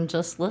 I'm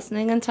just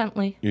listening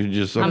intently. You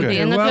just okay. I'm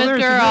being a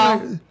good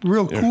girl.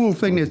 Real cool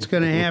thing that's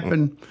going to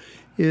happen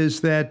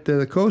is that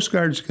the Coast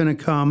Guard's going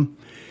to come,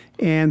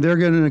 and they're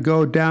going to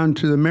go down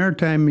to the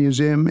Maritime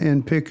Museum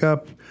and pick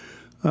up.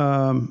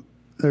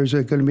 There's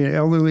going to be an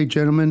elderly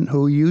gentleman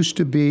who used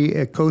to be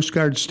at Coast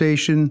Guard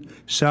Station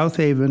South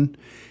Haven,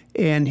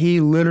 and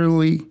he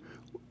literally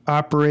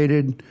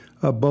operated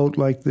a boat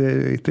like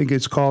I think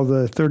it's called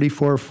the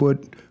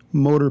 34-foot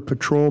motor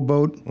patrol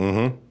boat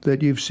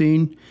that you've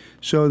seen.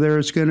 So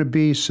there's going to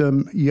be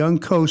some young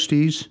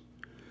coasties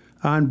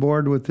on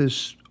board with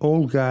this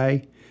old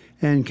guy,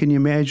 and can you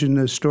imagine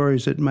the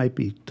stories that might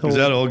be told? Is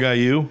that old guy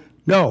you?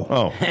 No.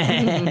 Oh.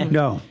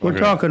 No. We're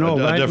talking old.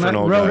 A different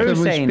old guy.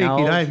 Relatively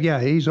speaking,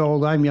 he's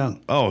old. I'm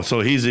young. Oh,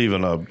 so he's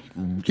even a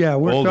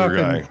we're older talking,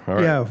 guy. All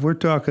right. Yeah, we're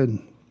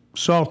talking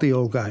salty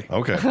old guy.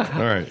 Okay.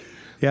 All right.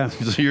 Yeah.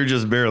 So you're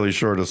just barely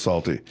short of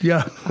salty.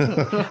 Yeah.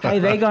 Hey,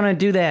 they going to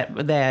do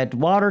that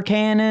water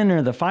cannon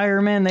or the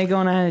firemen? They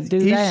going to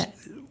do that?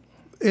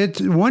 It's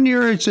 1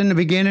 year it's in the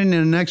beginning,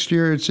 and the next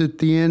year it's at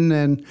the end.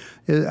 And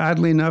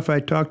oddly enough,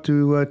 I talked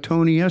to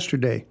Tony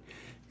yesterday,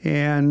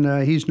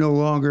 and he's no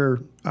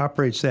longer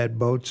operates that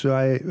boat, so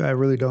I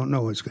really don't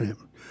know what's going to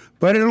happen.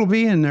 But it'll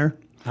be in there.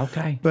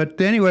 Okay. But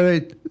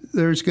anyway,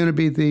 there's going to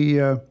be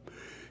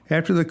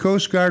after the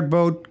Coast Guard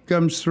boat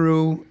comes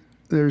through,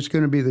 there's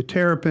going to be the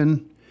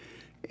Terrapin,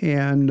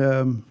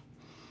 and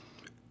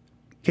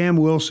Cam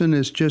Wilson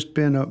has just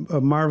been a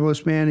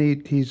marvelous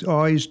man. He's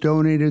always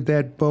donated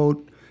that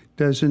boat,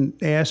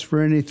 doesn't ask for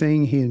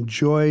anything. He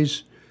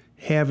enjoys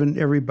having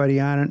everybody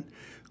on it.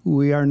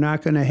 We are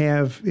not going to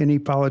have any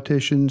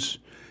politicians.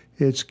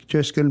 It's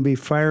just going to be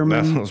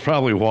firemen. That's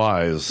probably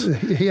wise.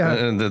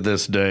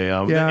 This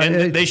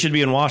day. They should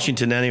be in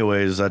Washington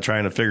anyways,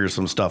 trying to figure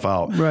some stuff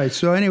out. Right.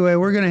 So anyway,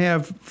 we're going to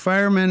have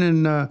firemen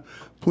and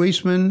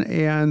policemen,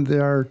 and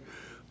our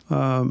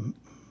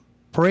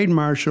parade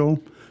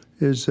marshal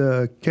is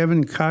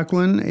Kevin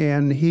Conklin,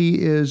 and he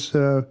is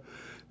the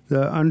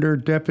under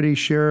deputy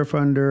sheriff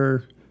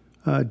under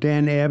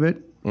Dan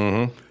Abbott.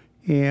 Mm-hmm.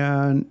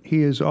 And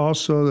he is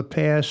also the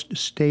past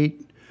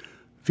state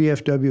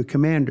VFW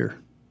commander.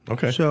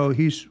 Okay. So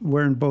he's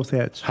wearing both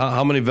hats.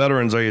 How many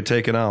veterans are you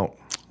taking out?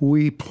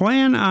 We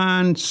plan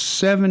on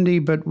 70,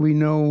 but we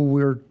know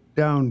we're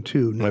down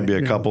 2. Might be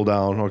a couple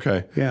down.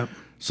 Okay. Yeah.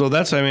 So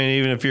that's, I mean,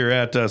 even if you're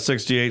at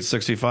 68,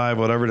 65,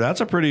 whatever, that's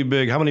a pretty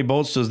big. How many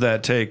boats does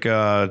that take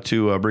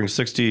to bring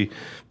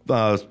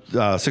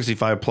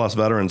 65 plus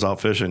veterans out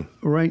fishing?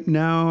 Right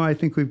now, I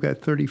think we've got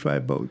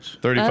 35 boats.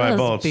 35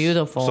 boats.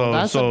 Beautiful. So,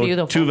 that's a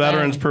beautiful 2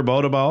 veterans thing. per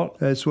boat about?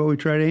 That's what we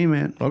try to aim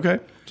at. Okay.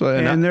 So,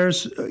 and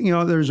there's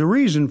a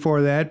reason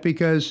for that,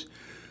 because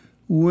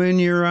when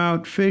you're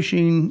out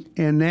fishing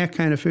and that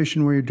kind of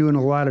fishing where you're doing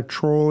a lot of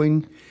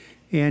trolling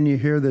and you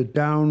hear the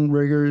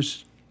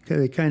downriggers,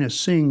 they kind of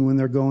sing when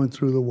they're going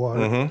through the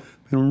water.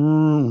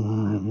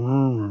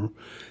 Mm-hmm.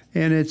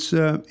 And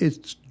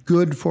it's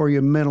good for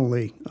you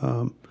mentally.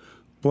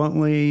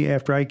 Bluntly,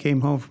 after I came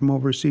home from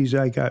overseas,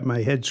 I got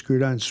my head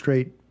screwed on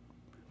straight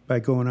by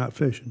going out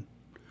fishing.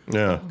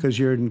 Yeah. Because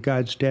you're in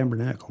God's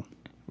tabernacle.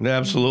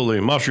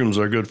 Absolutely. Mushrooms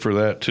are good for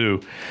that,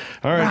 too.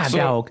 All right.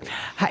 Dog.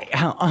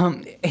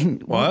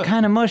 What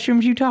kind of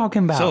mushrooms you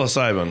talking about?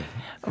 Psilocybin.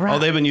 Right. Oh,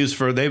 they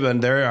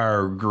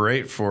are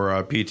great for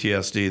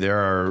PTSD. There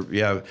are,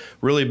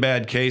 really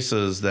bad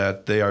cases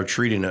that they are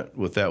treating it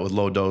with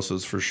low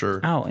doses for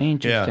sure. Oh,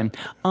 interesting.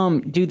 Yeah.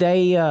 Do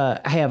they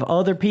have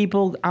other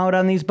people out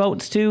on these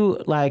boats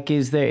too? Like,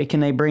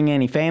 can they bring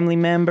any family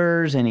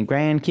members, any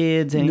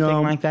grandkids,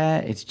 anything like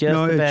that? It's just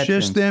the veterans. It's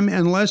just them,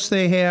 unless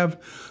they have.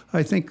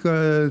 I think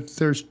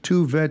there's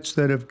 2 vets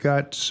that have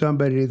got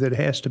somebody that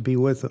has to be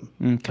with them.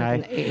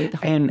 Okay.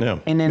 And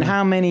then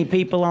how many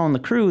people on the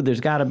crew? There's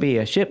got to be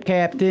a ship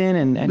captain,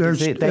 and there's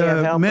they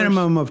have helpers?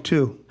 Minimum of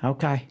 2.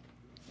 Okay.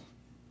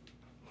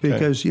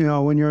 Because,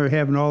 when you're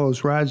having all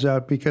those rods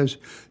out, because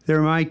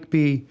there might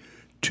be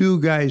 2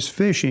 guys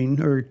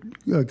fishing, or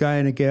a guy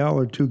and a gal,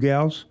 or 2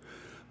 gals,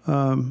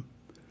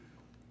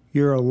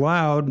 you're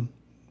allowed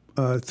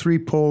 3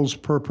 pulls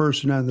per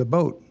person on the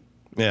boat.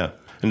 Yeah.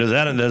 And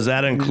does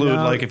that include,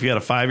 like, if you had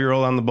a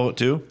 5-year-old on the boat,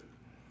 too?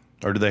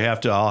 Or do they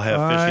have to all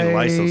have fishing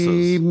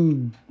licenses?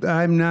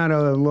 I'm not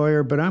a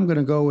lawyer, but I'm going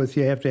to go with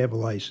you have to have a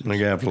license.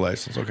 You have a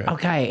license, okay.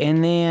 Okay,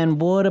 and then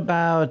what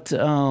about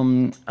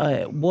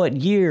what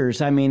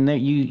years? I mean,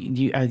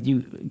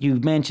 you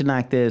mentioned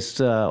like this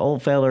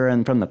old feller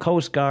and from the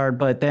Coast Guard,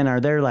 but then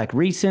are there like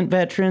recent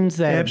veterans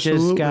that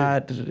just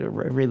got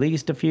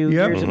released a few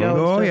years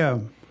ago? Oh, yeah.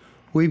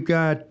 We've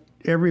got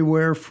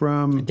everywhere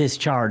from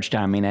discharged.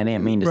 I mean, I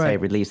didn't mean to say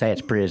release.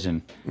 That's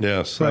prison.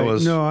 Yes, that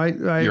was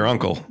your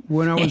uncle.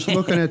 When I was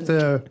looking at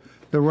the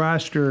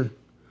roster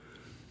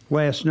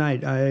last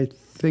night, I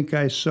think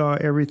I saw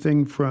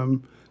everything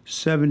from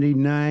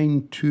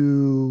 79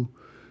 to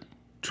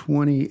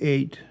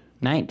 28.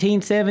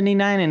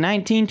 1979 and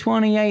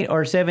 1928,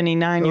 or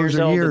 79 years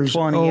old to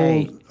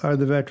 28 old are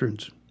the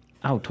veterans.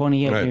 Oh,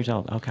 28 years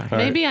old. Okay.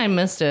 Maybe I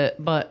missed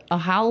it, but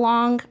how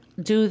long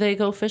do they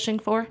go fishing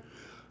for?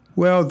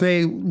 Well,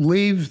 they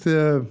leave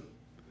the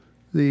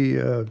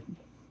River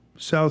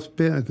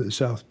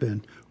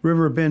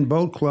Bend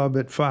Boat Club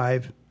at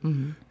 5,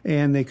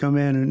 and they come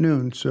in at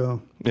noon.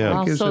 So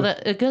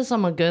it gives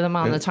them a good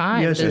amount of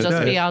time to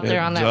just be out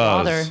there on that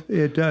water.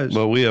 It does.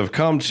 Well, we have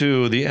come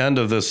to the end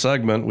of this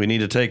segment. We need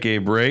to take a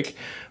break.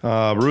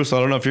 Bruce, I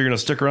don't know if you're going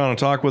to stick around and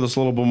talk with us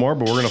a little bit more,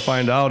 but we're going to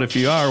find out if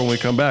you are when we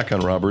come back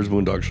on Rob Byrd's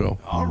Moondog Show.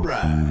 All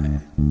right.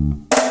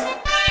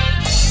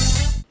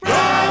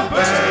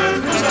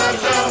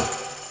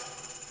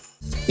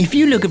 If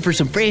you're looking for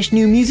some fresh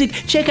new music,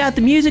 check out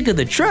the music of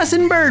the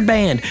Trussin' Bird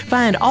Band.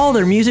 Find all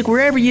their music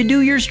wherever you do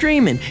your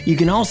streaming. You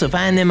can also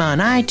find them on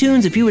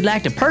iTunes if you would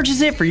like to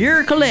purchase it for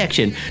your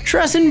collection.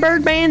 Trussin'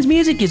 Bird Band's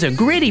music is a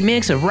gritty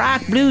mix of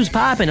rock, blues,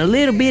 pop, and a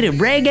little bit of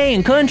reggae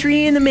and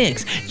country in the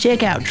mix.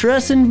 Check out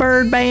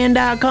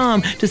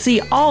Trussin'BirdBand.com to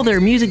see all their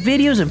music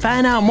videos and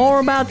find out more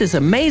about this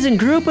amazing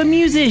group of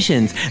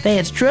musicians.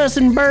 That's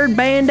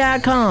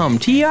Trussin'BirdBand.com.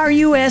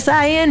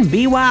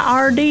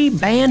 TRUSINBYRD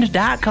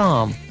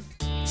band.com.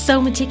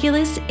 So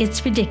meticulous,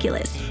 it's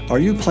ridiculous. Are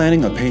you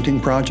planning a painting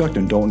project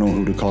and don't know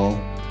who to call?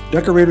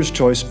 Decorator's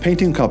Choice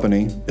Painting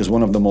Company is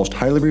one of the most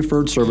highly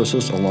referred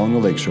services along the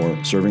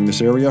lakeshore. Serving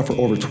this area for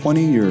over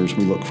 20 years,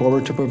 we look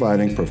forward to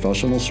providing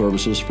professional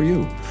services for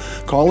you.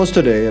 Call us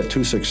today at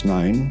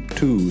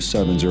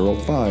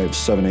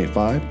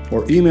 269-270-5785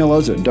 or email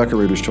us at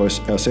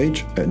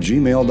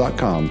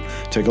decoratorschoicesh@gmail.com.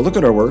 Take a look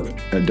at our work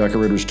at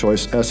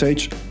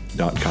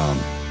decoratorschoicesh.com.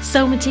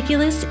 So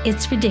meticulous,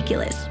 it's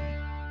ridiculous.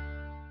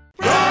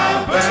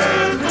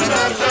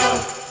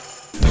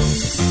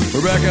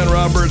 We're back on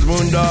Rob Byrd's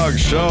Moondog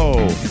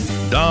Show.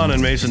 Don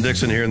and Mason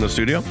Dixon here in the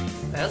studio.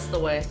 That's the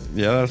way.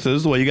 Yeah, this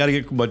is the way. You got to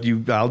get, but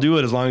I'll do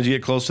it as long as you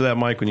get close to that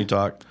mic when you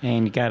talk.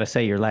 And you got to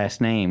say your last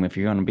name if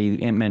you're going to be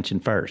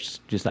mentioned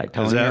first, just like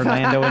Tony,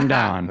 Orlando, and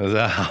Don. Is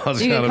that how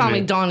it's you can call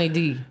me Donnie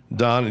D.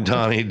 Donnie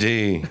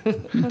D.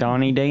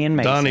 Donnie D and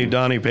Mason.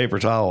 Donnie Paper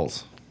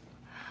Towels.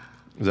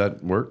 Does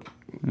that work?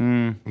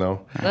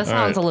 No? That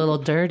sounds a little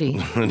dirty.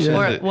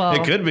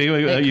 It could be.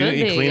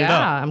 You clean it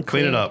up.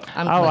 Clean it up.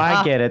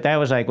 I get it. That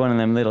was like one of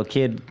them little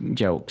kid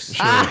jokes.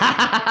 Sure.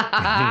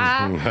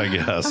 I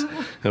guess.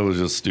 It was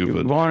just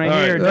stupid. Want to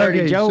hear a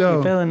dirty joke?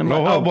 You fill in the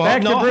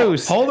back to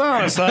Bruce. Hold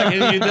on a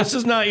second. This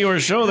is not your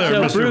show there,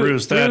 Mr.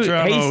 Bruce Thatcher.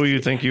 I don't know who you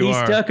think you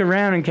are. He stuck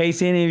around in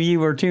case any of you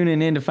were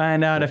tuning in to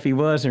find out if he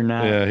was or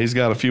not. Yeah, he's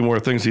got a few more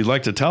things he'd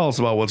like to tell us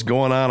about what's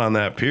going on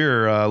that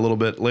pier a little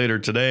bit later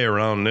today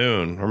around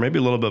noon, or maybe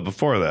a little bit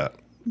before that.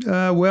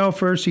 Well,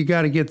 first you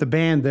got to get the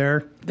band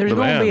there. There's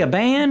going to be a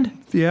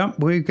band? Yeah,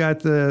 we've got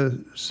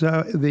the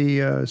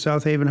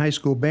South Haven High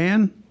School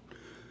band.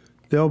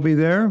 They'll be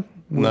there.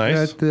 We've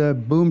got the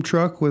boom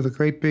truck with a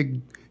great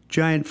big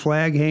giant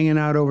flag hanging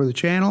out over the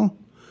channel.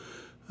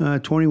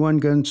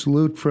 21-gun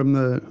salute from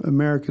the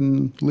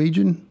American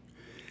Legion.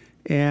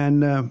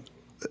 And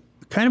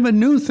kind of a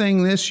new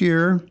thing this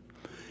year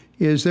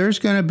is there's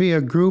going to be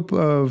a group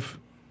of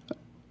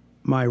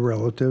my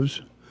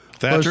relatives.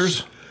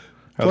 Thatchers?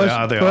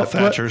 Are they all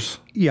Thatchers?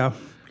 Yeah.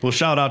 Well,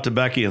 shout out to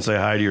Becky and say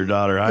hi to your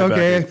daughter. Hi,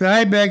 Becky.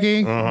 Hi,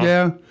 Becky. Uh-huh.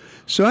 Yeah.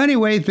 So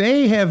anyway,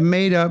 they have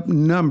made up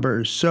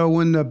numbers. So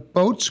when the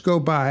boats go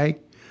by,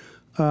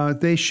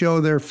 they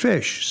show their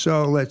fish.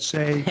 So let's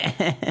say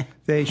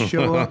they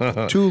show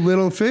up 2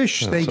 little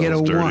fish, they get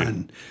a dirty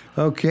 1.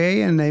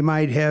 Okay, and they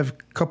might have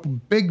a couple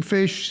big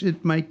fish,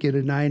 it might get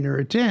a 9 or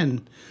a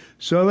 10.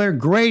 So they're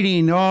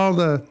grading all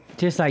the...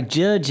 Just like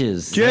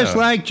judges. Just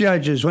like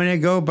judges. When they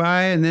go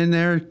by and then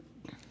they're...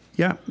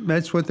 Yeah,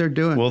 that's what they're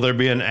doing. Will there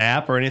be an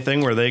app or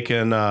anything where they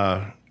can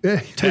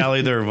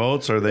tally their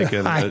votes, or they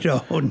can? I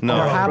don't know.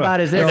 Or how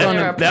about is there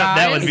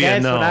that would be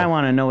That's a no. what I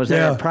want to know. Is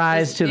there a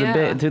prize to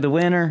the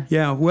winner?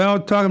 Yeah. Well,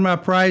 talking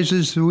about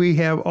prizes, we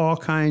have all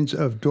kinds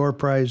of door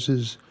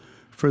prizes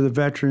for the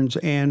veterans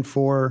and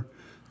for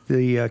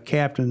the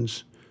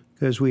captains,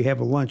 because we have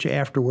a lunch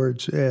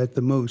afterwards at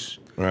the Moose.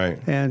 Right.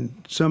 And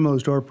some of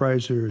those door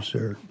prizes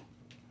are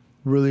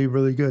really,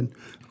 really good.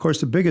 Of course,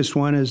 the biggest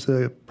one is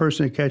the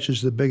person that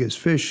catches the biggest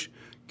fish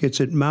gets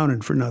it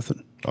mounted for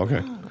nothing.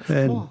 Okay.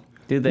 And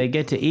do they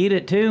get to eat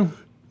it too?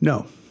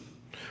 No.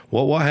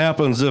 Well, what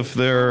happens if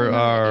there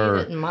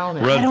are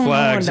red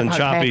flags and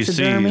choppy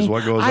seas?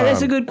 What goes on?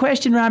 That's a good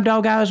question, Rob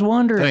Dog. I was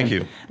wondering. Thank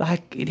you.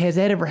 Like, has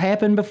that ever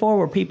happened before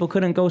where people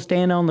couldn't go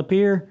stand on the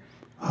pier?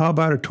 How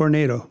about a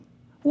tornado?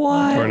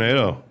 What?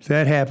 Tornado.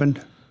 That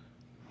happened.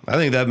 I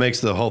think that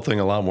makes the whole thing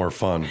a lot more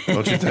fun,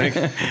 don't you think?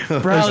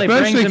 Especially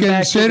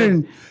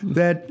considering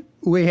that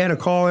we had to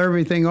call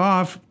everything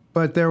off,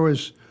 but there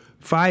was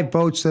 5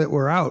 boats that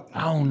were out.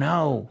 Oh,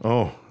 no.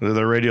 Oh, did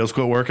their radios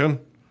quit working?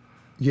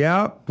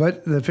 Yeah,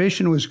 but the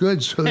fishing was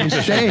good, so they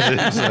stayed.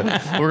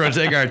 We're going to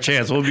take our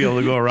chance. We'll be able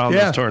to go around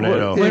this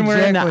tornado. When we're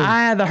in the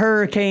eye of the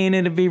hurricane,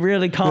 it'll be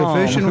really calm.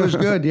 The fishing was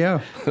good,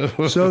 yeah.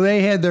 So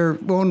they had their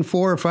own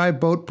 4 or 5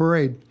 boat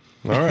parade.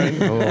 All right.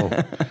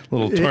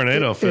 Little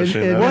tornado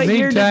fishing. What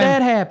year did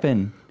that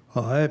happen?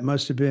 Oh, that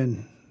must have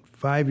been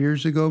 5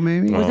 years ago,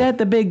 maybe. Was that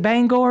the big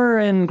Bangor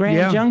and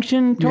Grand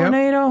Junction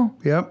tornado?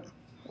 Yep.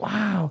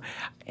 Wow.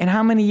 And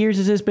how many years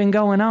has this been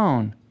going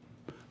on?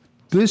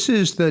 This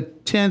is the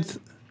 10th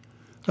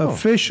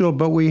official,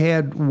 but we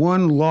had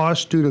 1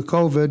 lost due to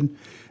COVID,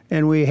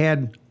 and we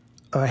had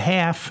a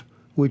half,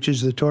 which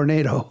is the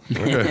tornado.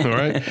 Okay, all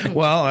right.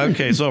 Well,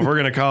 okay, so if we're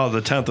going to call it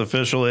the 10th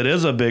official, it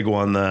is a big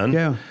one then.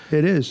 Yeah,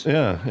 it is.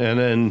 Yeah,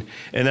 and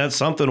that's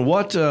something.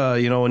 What,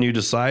 when you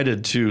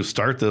decided to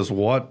start this,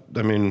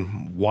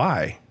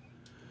 why?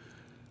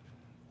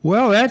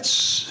 Well,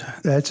 that's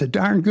a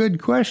darn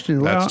good question.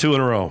 That's 2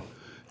 in a row.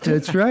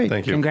 That's right.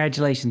 Thank you.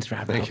 Congratulations,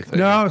 Rob. Thank you.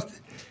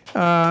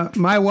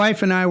 My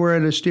wife and I were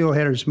at a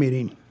steelheaders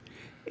meeting,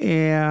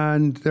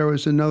 and there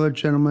was another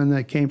gentleman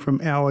that came from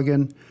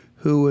Allegan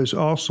who was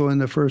also in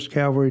the 1st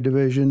Cavalry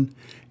Division,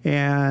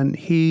 and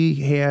he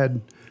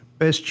had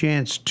Best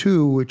Chance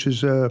 2, which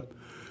is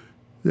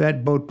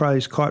that boat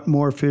probably caught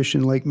more fish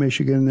in Lake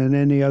Michigan than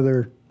any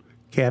other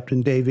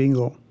Captain Dave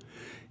Engel.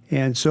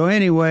 And so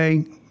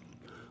anyway,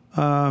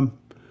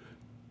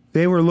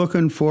 they were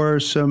looking for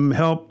some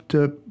help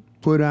to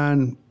put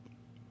on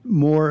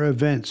more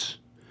events.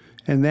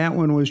 And that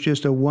one was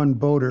just a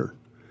 1-boater.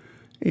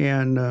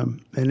 And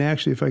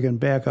actually, if I can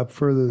back up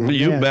further than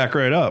you that. back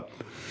right up.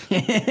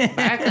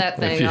 Back that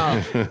thing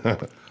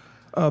up.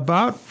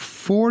 About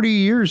 40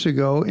 years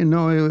ago, and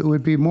no, it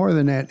would be more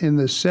than that, in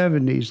the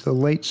 70s, the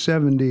late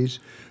 70s,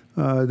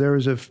 there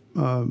was a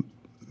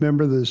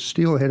member of the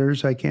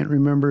steelheaders, I can't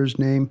remember his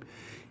name.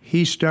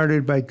 He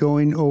started by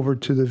going over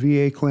to the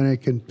VA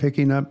clinic and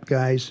picking up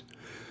guys,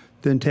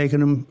 then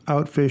taking them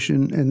out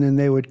fishing, and then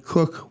they would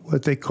cook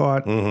what they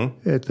caught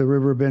at the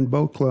Riverbend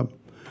Boat Club.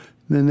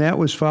 Then that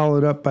was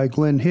followed up by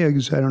Glenn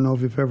Higgs. I don't know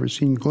if you've ever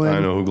seen Glenn. I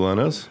know who Glenn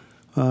is.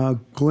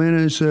 Glenn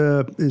is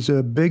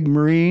a big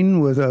Marine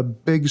with a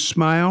big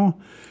smile,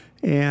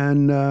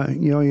 and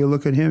you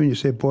look at him and you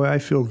say, "Boy, I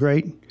feel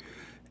great."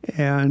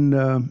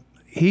 And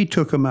he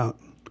took him out,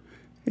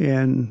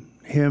 and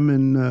him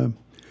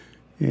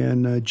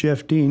and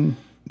Jeff Dean,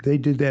 they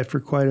did that for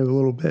quite a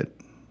little bit.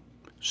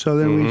 So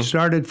then we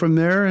started from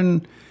there,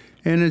 and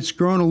and it's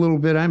grown a little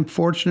bit. I'm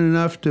fortunate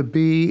enough to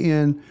be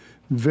in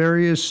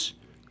various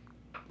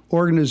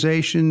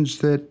organizations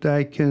that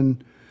I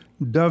can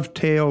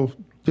dovetail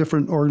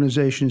different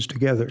organizations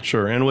together.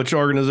 Sure. And which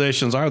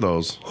organizations are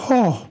those?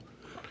 Oh,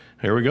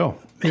 here we go.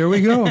 Here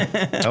we go.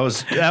 That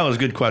was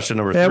good question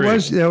number 3.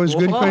 That was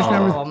good question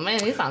number. Oh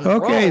man, he's on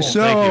Okay, roll.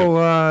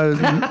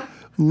 so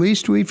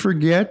least we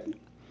forget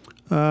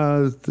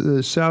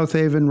the South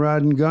Haven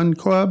Rod and Gun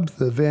Club,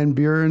 the Van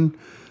Buren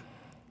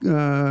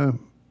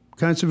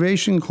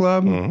Conservation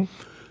Club,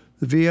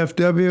 the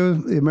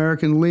VFW, the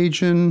American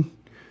Legion,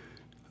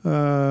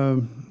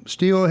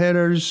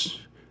 Steelheaders,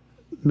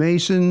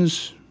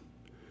 Masons,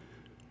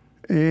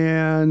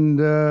 and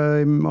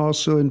I'm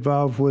also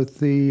involved with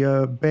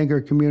the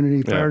Bangor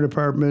Community Fire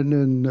Department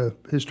and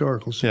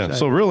Historical Society. Yeah,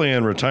 so really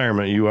in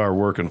retirement, you are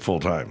working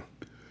full-time,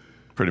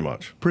 pretty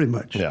much. Pretty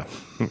much. Yeah.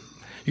 You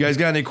guys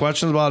got any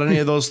questions about any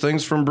of those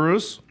things from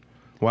Bruce?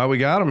 Why we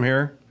got him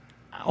here?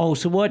 Oh,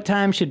 so what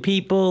time should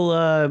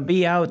people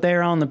be out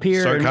there on the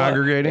pier? Start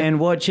congregating? And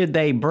what should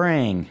they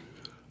bring?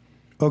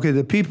 Okay,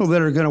 the people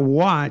that are going to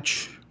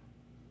watch,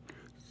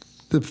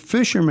 the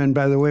fishermen,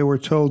 by the way, were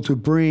told to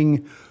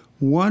bring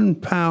 1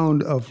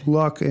 pound of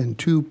luck and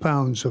 2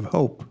 pounds of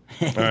hope.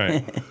 All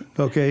right.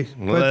 Okay.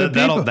 Well,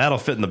 that'll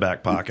fit in the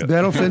back pocket.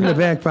 That'll fit in the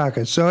back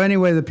pocket. So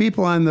anyway, the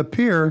people on the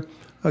pier,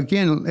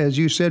 again, as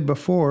you said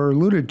before, or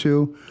alluded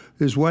to,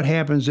 is what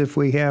happens if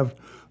we have,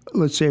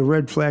 let's say, a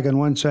red flag on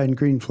one side and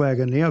green flag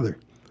on the other.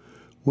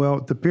 Well,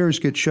 the piers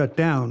get shut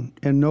down,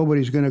 and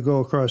nobody's going to go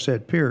across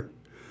that pier.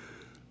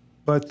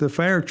 But the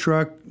fire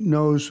truck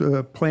knows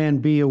Plan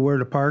B of where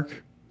to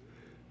park.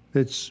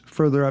 That's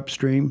further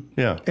upstream.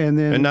 Yeah.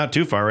 And not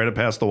too far, right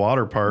past the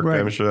water park. Right.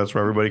 I'm sure that's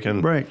where everybody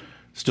can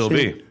still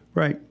be.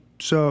 Right.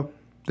 So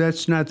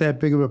that's not that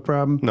big of a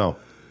problem. No.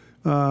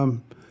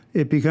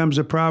 It becomes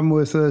a problem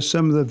with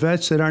some of the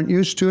vets that aren't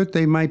used to it.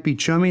 They might be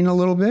chumming a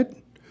little bit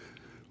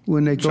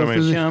when they go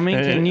through the... Chumming?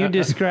 Can you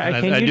describe...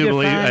 I do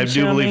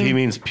believe he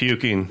means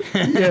puking.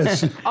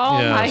 Yes.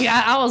 Oh my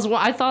God!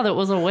 I thought it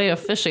was a way of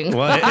fishing.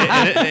 Well,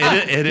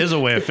 it is a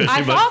way of fishing.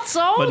 I thought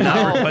so. But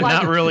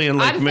not really in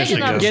Lake I'm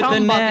Michigan. Of Get the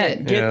chum net.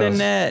 bucket. Get the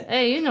net.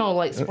 Hey, you know,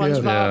 like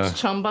SpongeBob's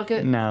chum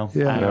bucket. No.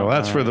 Yeah. No,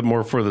 that's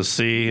more for the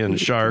sea and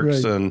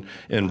sharks and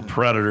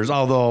predators.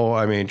 Although,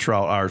 I mean,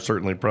 trout are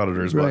certainly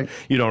predators, but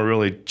you don't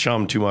really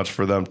chum too much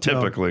for them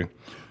typically. No.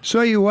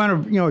 So you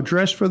want to,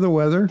 dress for the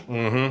weather,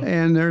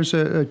 and there's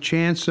a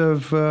chance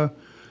of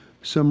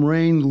some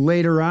rain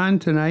later on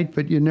tonight,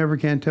 but you never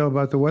can tell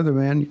about the weather,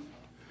 man.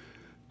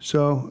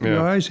 So you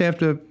always have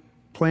to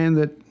plan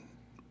that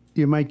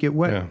you might get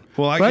wet. Yeah.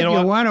 Well, but you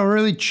want to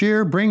really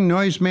cheer, bring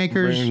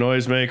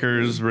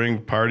noisemakers.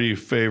 Bring party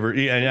favor.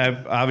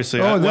 And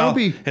obviously,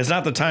 it's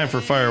not the time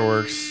for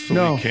fireworks,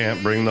 so we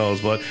can't bring those.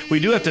 But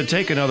we do have to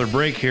take another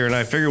break here, and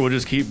I figure we'll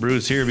just keep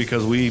Bruce here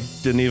because we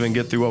didn't even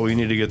get through what we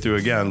need to get through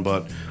again.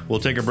 But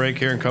we'll take a break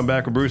here and come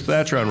back with Bruce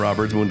Thatcher on Rob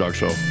Byrd's Moondog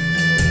Show.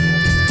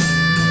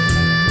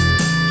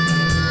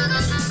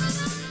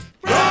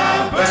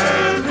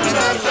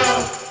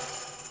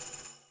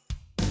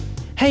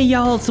 Hey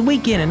y'all, it's the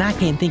weekend and I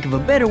can't think of a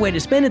better way to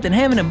spend it than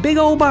having a big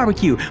old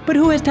barbecue. But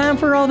who has time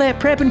for all that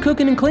prepping,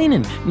 cooking, and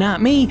cleaning?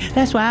 Not me.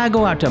 That's why I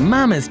go out to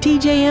Mama's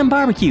TJM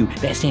Barbecue.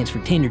 That stands for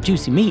Tender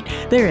Juicy Meat.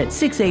 They're at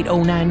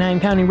 68099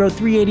 County Road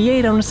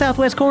 388 on the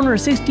southwest corner of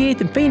 68th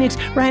and Phoenix,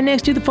 right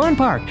next to the Fun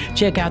Park.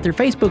 Check out their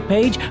Facebook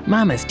page,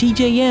 Mama's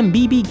TJM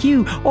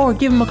BBQ, or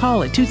give them a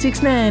call at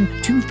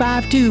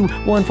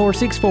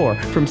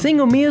 269-252-1464. From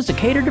single meals to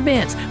catered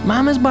events,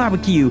 Mama's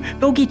Barbecue.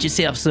 Go get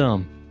yourself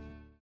some.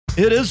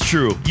 It is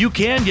true. You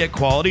can get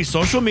quality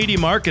social media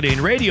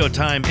marketing, radio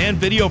time, and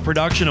video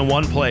production in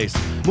one place.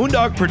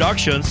 Moondog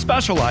Productions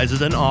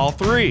specializes in all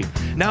 3.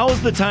 Now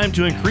is the time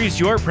to increase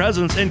your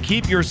presence and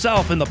keep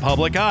yourself in the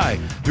public eye.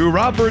 Through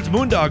Rob Byrd's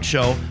Moondog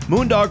Show,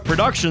 Moondog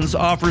Productions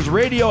offers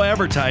radio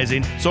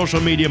advertising,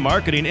 social media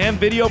marketing, and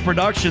video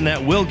production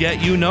that will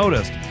get you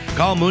noticed.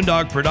 Call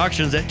Moondog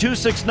Productions at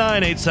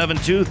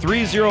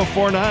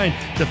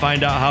 269-872-3049 to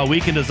find out how we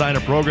can design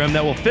a program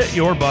that will fit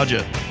your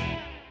budget.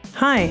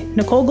 Hi,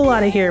 Nicole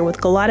Galata here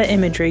with Galata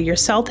Imagery, your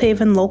South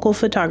Haven local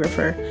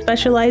photographer.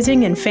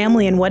 Specializing in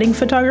family and wedding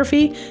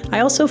photography,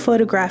 I also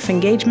photograph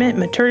engagement,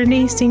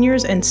 maternity,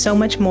 seniors, and so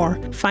much more.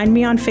 Find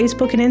me on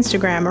Facebook and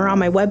Instagram or on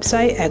my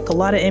website at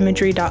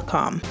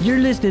galataimagery.com. You're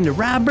listening to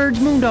Rob Byrd's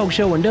Moondog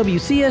Show on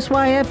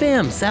WCSY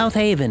FM, South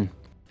Haven.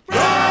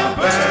 Rob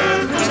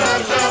Byrd's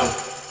Moondog Show.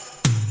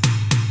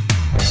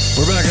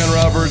 We're back on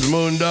Rob Byrd's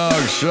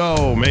Moondog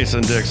Show.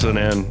 Mason Dixon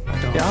and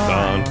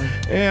Dawn.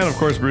 And, of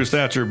course, Bruce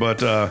Thatcher. But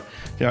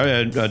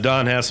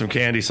Dawn has some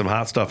candy, some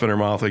hot stuff in her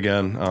mouth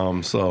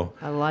again. So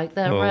I like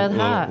that red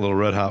hot. Little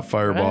red hot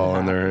fireball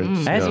in there.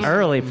 That's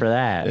early for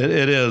that.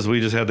 It is.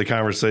 We just had the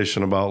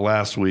conversation about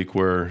last week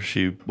where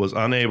she was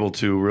unable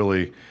to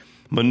really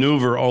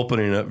maneuver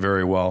opening it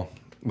very well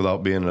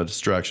without being a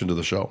distraction to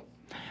the show.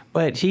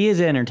 But she is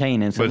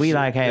entertaining, so we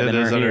like having her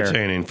here. It is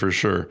entertaining, for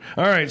sure.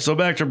 All right, so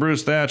back to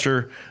Bruce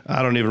Thatcher.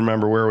 I don't even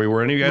remember where we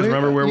were. Any of you guys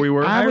remember where we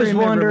were? I was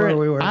wondering.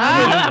 Bruce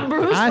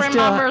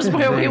remembers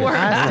where we were.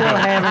 I still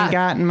haven't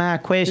gotten my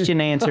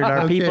question answered.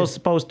 Are people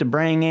supposed to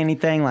bring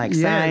anything like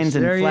signs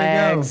and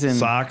flags and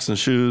socks and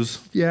shoes?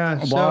 Yeah,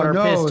 water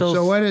pistols?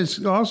 So what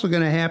is also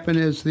going to happen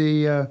is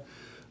the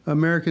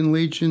American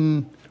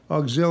Legion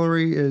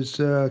Auxiliary is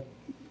they're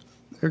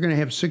going to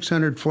have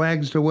 600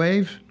 flags to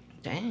wave.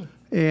 Dang.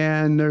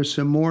 And there's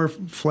some more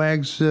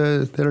flags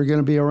that are going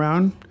to be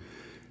around.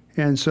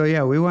 And so,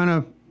 yeah, we want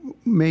to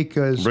make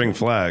bring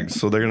flags.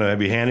 So they're going to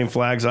be handing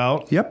flags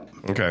out? Yep.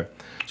 Okay.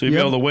 So you'll be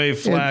able to wave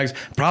flags.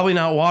 Probably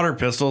not water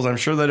pistols. I'm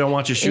sure they don't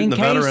want you shooting the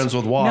veterans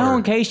with water. No,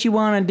 in case you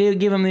want to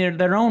give them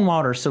their own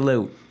water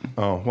salute.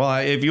 Oh, well,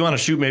 if you want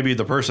to shoot maybe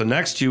the person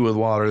next to you with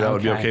water, that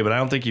would be okay. But I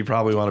don't think you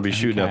probably want to be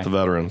shooting at the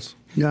veterans.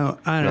 Now,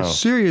 on a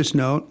serious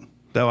note.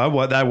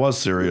 That was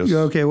serious.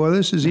 Okay, well,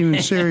 this is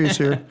even serious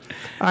here.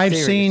 I've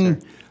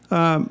seen,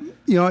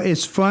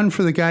 it's fun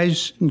for the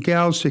guys and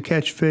gals to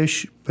catch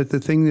fish, but the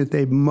thing that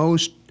they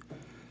most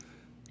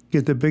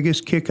get the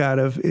biggest kick out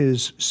of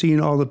is seeing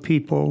all the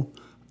people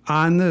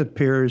on the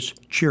piers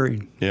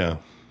cheering. Yeah.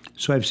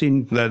 So I've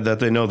seen that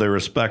they know they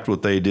respect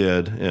what they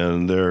did,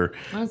 and they're.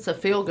 That's a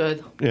feel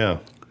good. Yeah.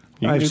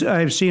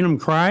 I've seen them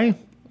cry.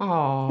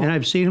 Aww. And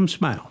I've seen them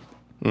smile.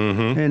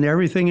 Mm-hmm. And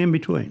everything in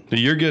between.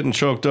 You're getting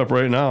choked up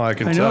right now. I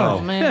can tell.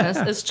 Oh man,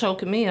 it's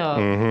choking me up.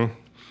 Mm-hmm.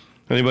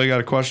 Anybody got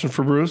a question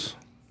for Bruce?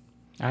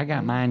 I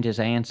got mine just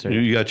answered.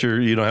 You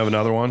don't have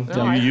another one?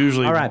 No, you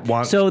usually all right.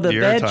 want So the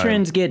airtime.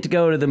 veterans get to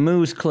go to the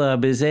Moose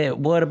Club.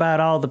 What about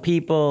all the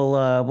people?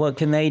 What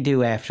can they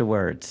do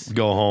afterwards?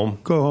 Go home.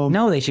 Go home.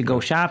 No, they should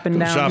go shopping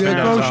downtown.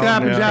 Go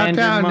shopping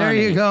downtown. There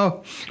you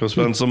go. Go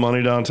spend some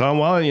money downtown.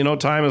 Well,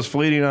 time is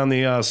fleeting on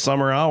the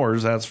summer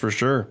hours, that's for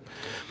sure.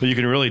 But you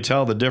can really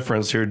tell the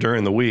difference here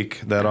during the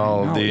week that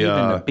even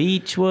the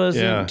beach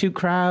wasn't too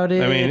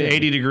crowded. I mean,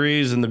 80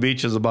 degrees and the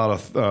beach is about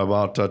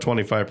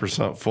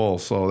 25% full.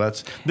 So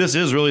this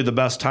is really the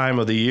best time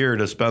of the year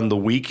to spend the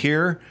week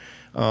here.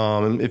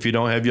 If you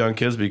don't have young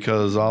kids,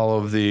 because all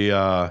of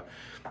the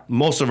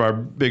most of our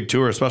big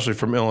tour, especially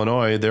from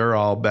Illinois, they're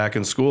all back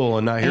in school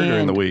and not here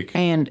during the week.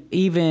 And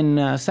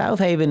even South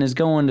Haven is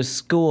going to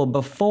school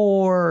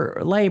before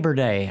Labor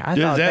Day. I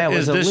thought that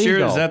was illegal. This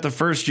year, is that the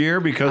first year?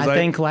 Because I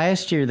think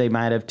last year they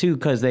might have too,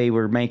 because they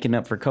were making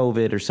up for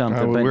COVID or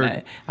something.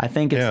 But I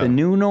think it's the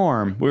new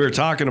norm. We were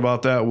talking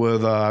about that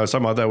with I was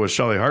talking about that with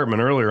Shelley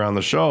Hartman earlier on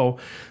the show.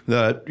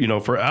 That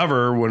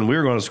forever when we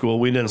were going to school,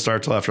 we didn't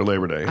start till after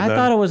Labor Day. I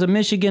thought it was a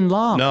Michigan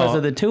law because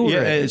of the tourists.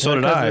 Yeah, so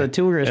did I. Because of the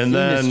tourist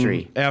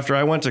industry. After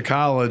I went to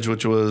college,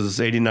 which was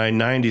 89,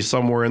 90,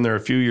 somewhere in there a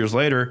few years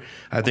later,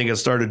 I think it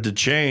started to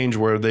change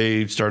where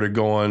they started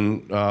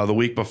going the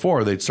week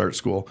before they'd start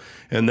school.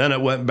 And then it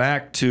went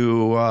back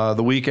to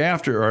the week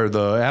after,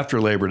 or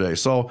after Labor Day.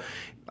 So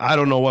I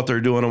don't know what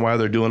they're doing and why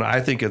they're doing it. I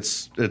think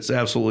it's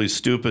absolutely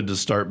stupid to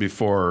start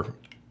before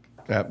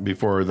the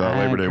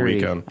Labor Day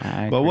weekend.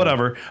 But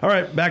whatever. All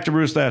right, back to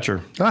Bruce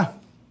Thatcher. All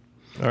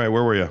right,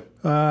 where were you?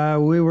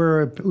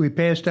 We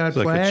passed out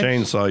it's flags. Like a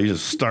chainsaw, you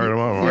just start them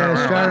up.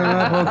 Yeah, start them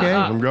up, okay.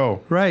 Let them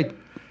go. Right.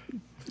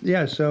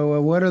 Yeah,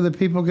 so what are the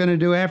people going to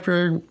do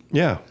after?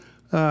 Yeah.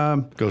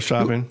 Go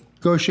shopping.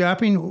 Go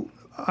shopping.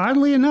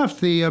 Oddly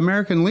enough, the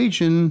American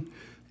Legion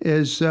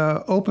is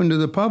open to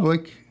the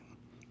public.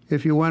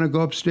 If you want to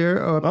go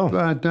upstairs,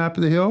 on top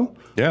of the hill,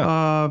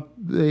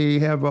 they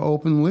have an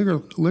open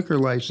liquor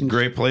license.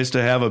 Great place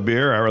to have a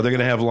beer. Are they going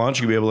to have lunch?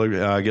 You'll be able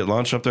to get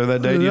lunch up there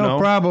that day. They'll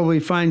probably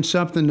find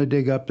something to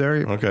dig up there.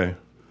 Okay,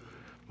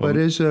 but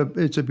it's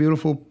a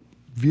beautiful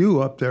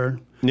view up there.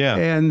 Yeah.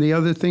 And the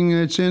other thing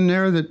that's in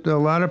there that a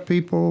lot of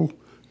people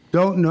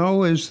don't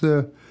know is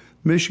the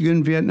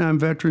Michigan Vietnam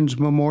Veterans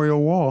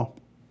Memorial Wall.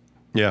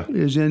 Yeah,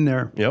 is in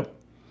there. Yep.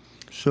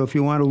 So if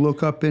you want to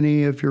look up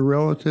any of your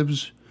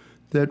relatives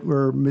that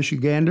were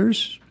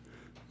Michiganders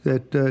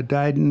that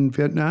died in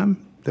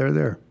Vietnam, they're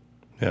there.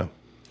 Yeah.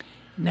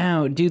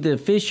 Now, do the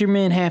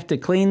fishermen have to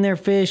clean their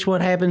fish?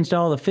 What happens to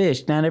all the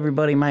fish? Not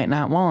everybody might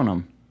not want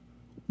them.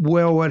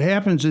 Well, what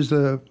happens is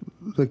the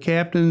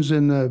captains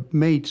and the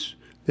mates,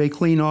 they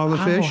clean all the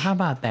fish. How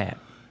about that?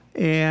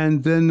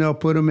 And then they'll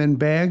put them in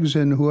bags,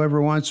 and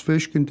whoever wants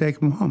fish can take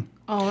them home.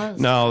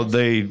 Now,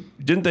 they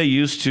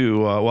used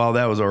to,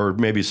 that was, or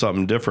maybe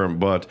something different,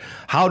 but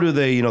how do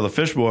they, the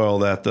fish boil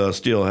that the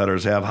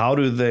steelheaders have,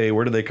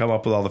 where do they come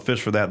up with all the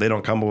fish for that? They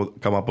don't come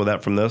up with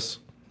that from this?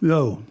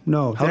 No.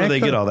 How do they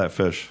get all that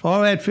fish?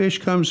 All that fish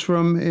comes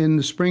from, in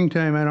the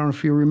springtime, I don't know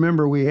if you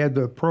remember, we had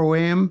the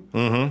Pro-Am.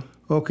 Mm-hmm.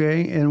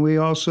 Okay, and we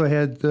also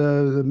had,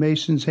 the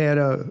Masons had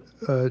a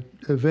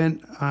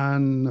event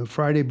on the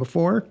Friday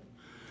before.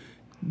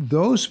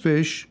 Those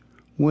fish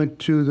went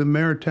to the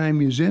Maritime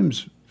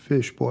Museum's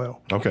fish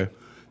boil. Okay.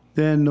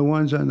 Then the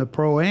ones on the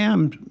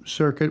Pro-Am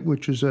circuit,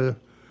 which is a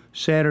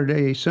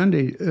Saturday,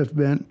 Sunday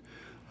event,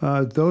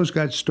 those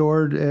got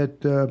stored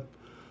at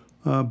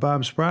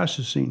Bob's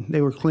Processing.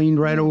 They were cleaned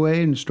right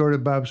away and stored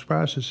at Bob's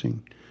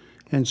Processing.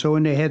 And so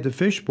when they had the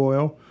fish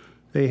boil,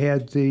 They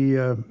had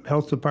the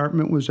health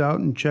department was out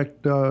and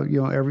checked,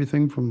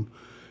 everything from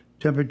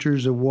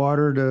temperatures of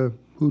water to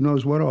who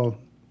knows what all.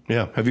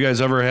 Yeah. Have you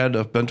guys ever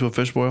been to a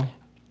fish boil?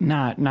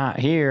 Not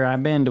here.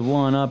 I've been to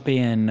one up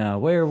in,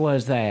 where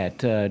was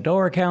that?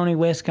 Door County,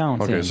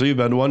 Wisconsin. Okay, so you've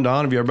been to one,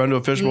 Don? Have you ever been to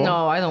a fish boil?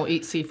 No, I don't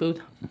eat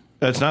seafood.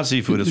 That's not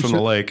seafood. It's from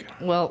the lake.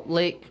 Well,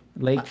 lake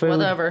food?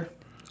 Whatever.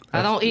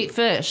 I don't eat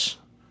fish.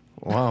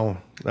 Wow.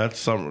 There's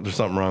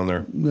something wrong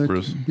there,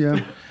 Bruce.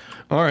 Yeah.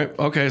 All right.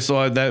 Okay.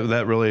 So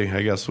that really,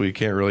 I guess we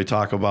can't really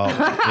talk about.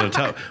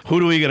 Who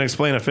do we going to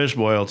explain a fish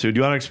boil to? Do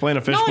you want to explain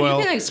a fish boil? No,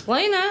 you can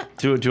explain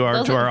it to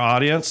our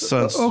audience.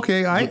 Since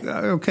okay.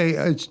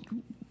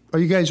 Are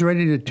you guys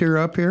ready to tear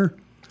up here?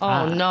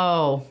 Oh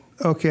no.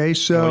 Okay.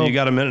 So well, you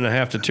got a minute and a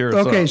half to tear us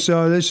up. Okay.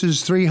 So this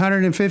is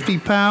 350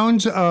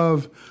 pounds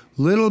of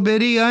little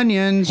bitty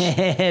onions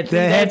that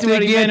have to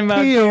get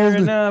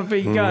peeled.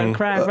 You got to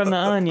cry from the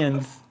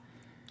onions.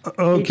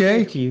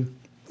 Okay.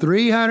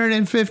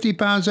 350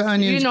 pounds of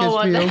onions gets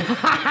peeled.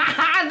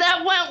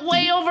 That went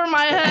way over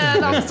my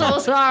head. I'm so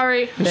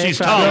sorry. She's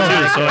tall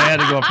too, so I had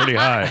to go pretty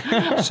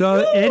high.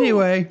 So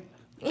anyway,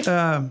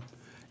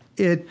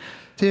 it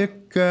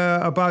took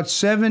about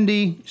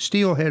 70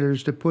 steel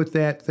headers to put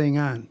that thing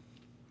on.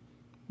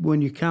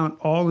 When you count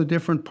all the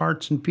different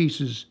parts and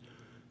pieces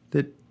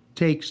that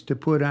takes to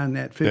put on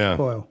that fish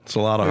boil. It's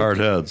a lot of hard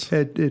heads.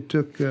 It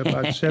took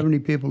about 70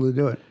 people to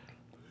do it.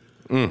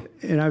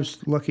 And I was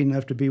lucky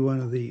enough to be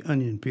one of the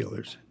onion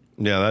peelers.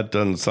 Yeah, that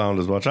doesn't sound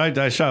as much.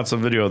 I shot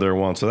some video there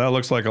once, so that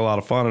looks like a lot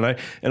of fun.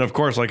 And of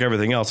course, like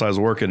everything else, I was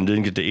working and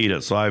didn't get to eat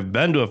it. So I've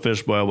been to a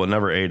fish boil, but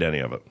never ate any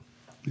of it.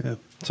 Yeah.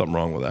 Something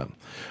wrong with that.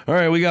 All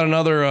right, we got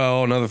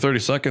another 30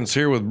 seconds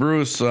here with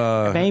Bruce.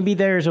 Maybe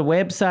there's a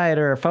website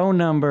or a phone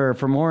number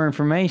for more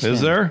information. Is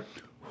there?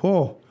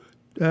 Oh,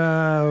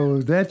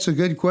 that's a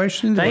good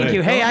question. Thank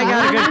you. Hey, I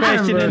got a good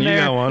question in there. You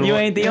got one. You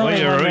ain't the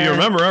only one. You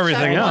remember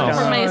everything else.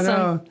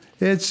 No.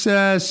 It's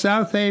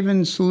South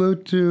Haven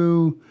Salute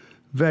to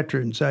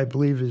Veterans. I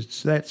believe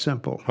it's that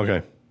simple.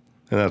 Okay.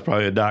 And that's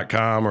probably a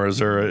 .com, or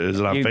is it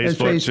on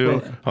Facebook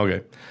too? Facebook.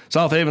 Okay.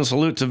 South Haven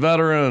Salute to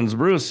Veterans.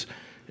 Bruce,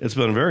 it's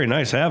been very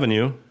nice having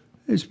you.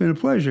 It's been a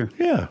pleasure.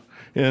 Yeah.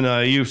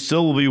 And you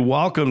still will be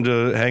welcome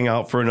to hang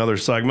out for another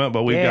segment,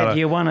 but we've got. Do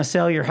you want to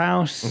sell your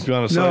house?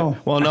 No.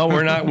 Well, no,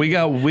 we're not. We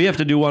have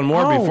to do one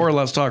more before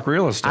Let's Talk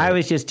Real Estate. I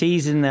was just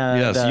teasing.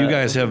 Yes, you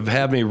guys have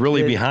had me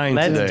really behind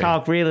today. Let's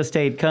Talk Real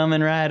Estate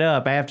coming right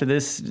up after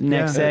this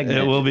next segment.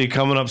 It will be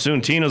coming up soon.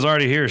 Tina's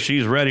already here.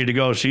 She's ready to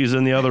go. She's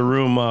in the other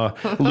room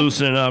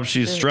loosening up.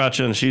 She's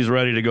stretching. She's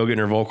ready to go getting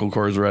her vocal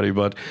cords ready.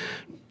 But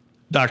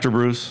Dr.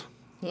 Bruce,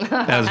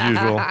 as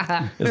usual,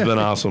 it's been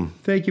awesome.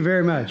 Thank you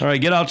very much. All right,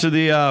 get out to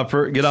the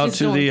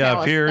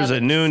piers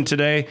at noon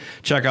today.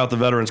 Check out the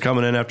veterans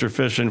coming in after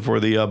fishing for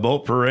the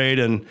boat parade,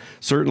 and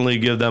certainly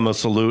give them a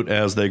salute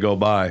as they go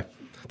by.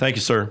 Thank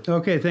you, sir.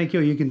 Okay, thank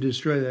you. You can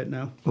destroy that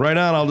now. Right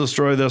on, I'll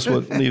destroy this,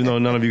 even though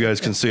none of you guys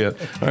can see it.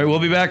 All right, we'll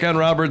be back on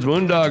Rob Bird's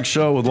Moondog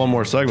Show with one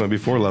more segment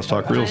before Let's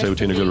Talk Real Estate with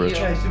Tina Goodrich.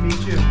 Nice to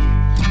meet you.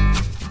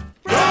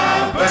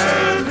 Rob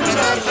Bird's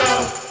Moondog Show.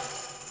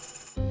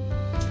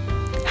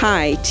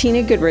 Hi,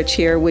 Tina Goodrich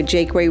here with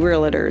Jakeway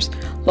Realtors,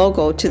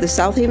 local to the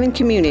South Haven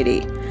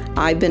community.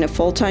 I've been a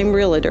full-time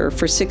realtor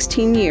for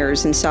 16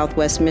 years in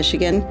Southwest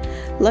Michigan.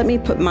 Let me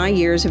put my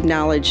years of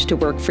knowledge to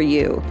work for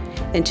you.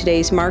 In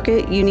today's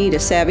market, you need a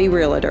savvy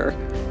realtor.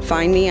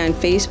 Find me on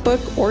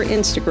Facebook or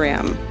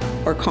Instagram,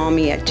 or call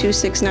me at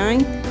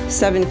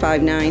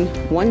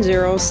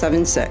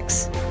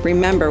 269-759-1076.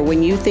 Remember,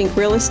 when you think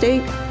real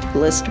estate,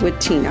 list with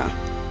Tina.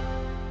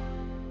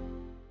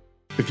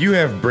 If you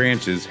have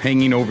branches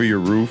hanging over your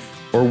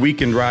roof or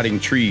weakened rotting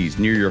trees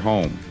near your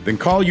home, then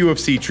call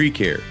UFC Tree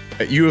Care.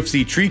 At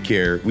UFC Tree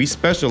Care, we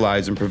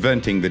specialize in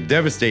preventing the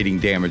devastating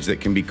damage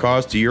that can be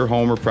caused to your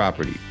home or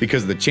property,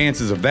 because the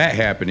chances of that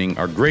happening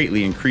are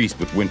greatly increased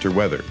with winter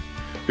weather.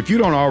 If you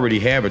don't already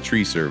have a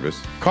tree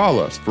service, call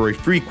us for a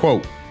free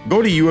quote.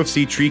 Go to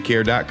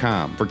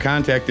ufctreecare.com for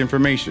contact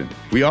information.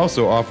 We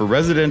also offer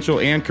residential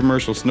and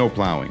commercial snow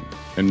plowing.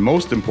 And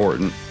most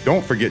important,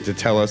 don't forget to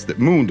tell us that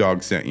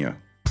Moondog sent you.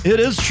 It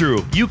is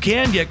true. You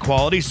can get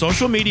quality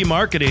social media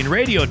marketing,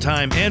 radio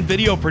time, and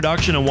video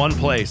production in one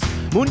place.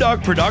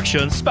 Moondog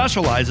Productions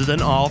specializes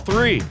in all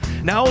three.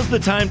 Now is the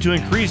time to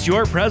increase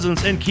your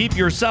presence and keep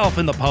yourself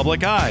in the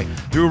public eye.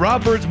 Through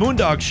Rob Bird's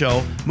Moondog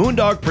Show,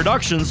 Moondog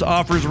Productions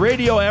offers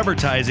radio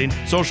advertising,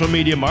 social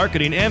media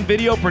marketing, and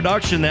video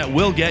production that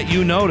will get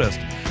you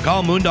noticed.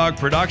 Call Moondog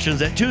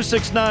Productions at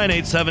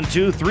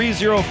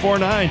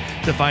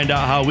 269-872-3049 to find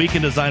out how we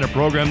can design a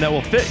program that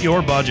will fit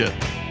your budget.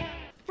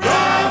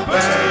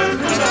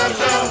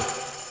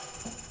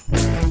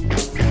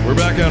 We're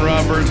back on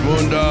Rob Bird's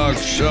Moondog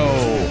Show.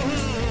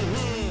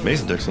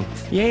 Mason Dixon.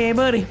 Yeah,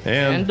 buddy.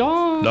 And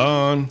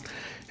Dawn.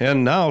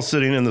 And now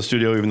sitting in the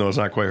studio, even though it's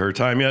not quite her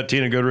time yet,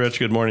 Tina Goodrich.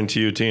 Good morning to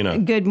you, Tina.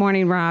 Good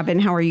morning, Rob,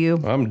 and how are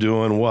you? I'm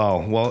doing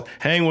well. Well,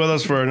 hang with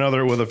us for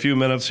a few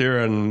minutes here,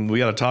 and we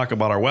got to talk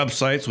about our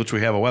websites, which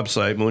we have a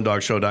website,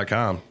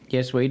 moondogshow.com.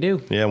 Yes, we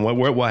do. Yeah, and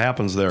what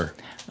happens there?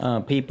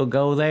 People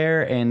go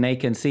there and they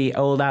can see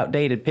old,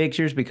 outdated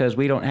pictures because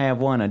we don't have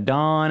one of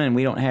Dawn and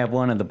we don't have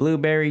one of the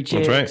Blueberry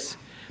Chicks. That's right.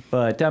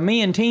 But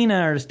me and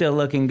Tina are still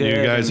looking good.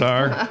 You guys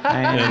are.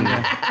 And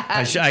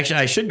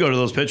I should go to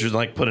those pictures and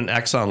like put an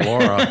X on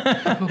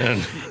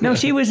Laura. No,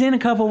 she was in a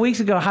couple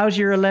weeks ago. How's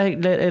your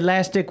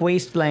Elastic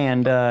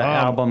Wasteland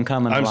album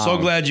coming along? I'm so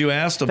glad you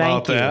asked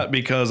about that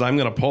because I'm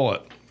going to pull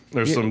it.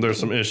 There's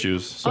some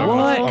issues. So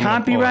what?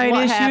 Copyright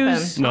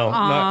issues? No,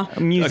 not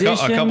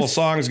musicians. A couple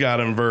songs got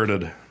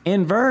inverted.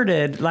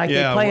 Inverted, like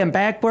they play them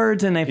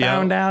backwards, and they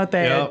found out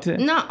that.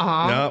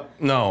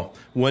 No.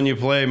 When you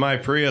play My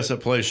Prius,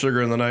 it plays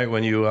Sugar in the Night.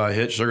 When you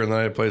hit Sugar in the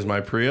Night, it plays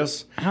My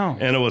Prius. Oh.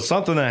 And it was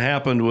something that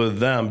happened with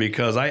them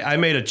because I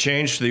made a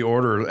change to the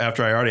order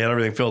after I already had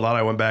everything filled out.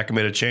 I went back and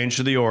made a change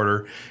to the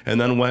order,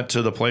 and then went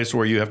to the place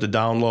where you have to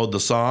download the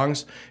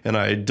songs, and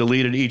I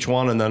deleted each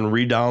one and then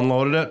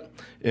re-downloaded it.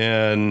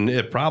 And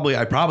I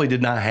probably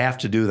did not have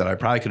to do that. I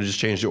probably could have just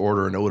changed the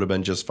order and it would have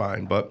been just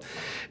fine. But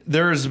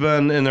there's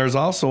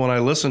also, when I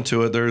listen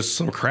to it, there's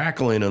some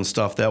crackling and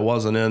stuff that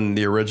wasn't in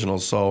the original.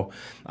 So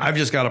I've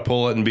just got to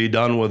pull it and be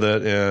done with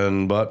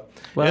it. But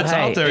it's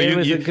out there. It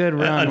was a good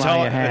run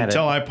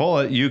until I pull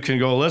it, you can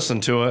go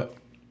listen to it.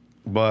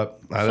 But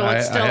I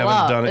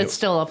haven't done it. It's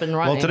still up and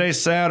running. Well,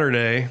 today's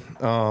Saturday.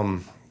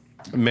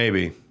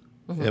 Maybe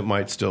it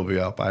might still be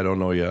up. I don't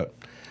know yet.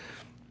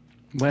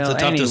 Well,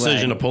 it's a tough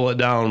decision to pull it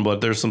down,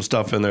 but there's some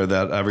stuff in there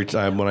that every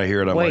time when I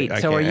hear it, I'm like,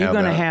 I can't have that. Wait, so are you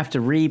going to have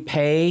to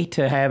repay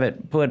to have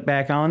it put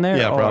back on there?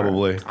 Yeah,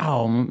 probably.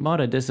 Oh, what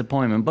a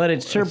disappointment. But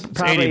it's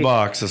probably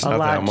 $80. It's not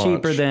that much. A lot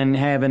cheaper than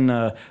having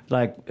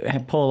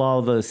pull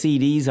all the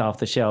CDs off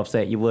the shelves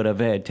that you would have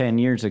had 10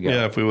 years ago.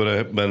 Yeah, if we would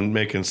have been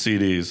making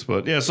CDs.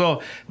 But yeah,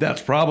 so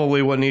that's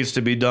probably what needs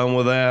to be done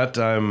with that.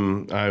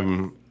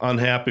 I'm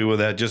unhappy with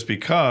that just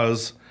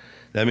because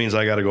that means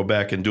I got to go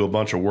back and do a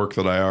bunch of work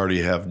that I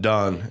already have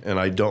done, and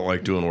I don't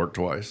like doing work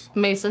twice.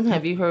 Mason,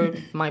 have you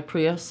heard My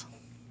Prius?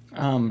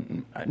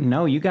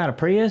 No, you got a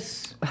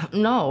Prius?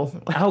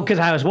 No. Oh, because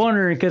I was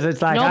wondering, because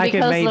it's like I could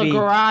maybe... No, because the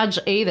garage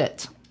ate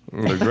it.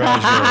 The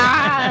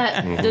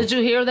garage. Did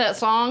you hear that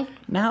song?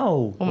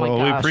 No. Oh my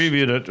gosh. We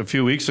previewed it a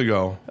few weeks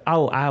ago.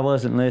 Oh, I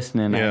wasn't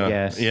listening, I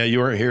guess. Yeah, you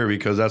weren't here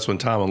because that's when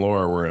Tom and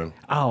Laura were in.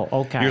 Oh,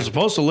 okay. You're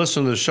supposed to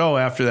listen to the show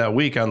after that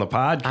week on the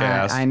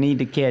podcast. I need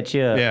to catch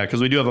up. Yeah,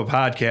 because we do have a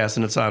podcast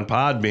and it's on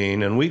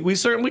Podbean, and we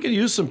certainly could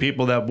use some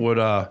people that would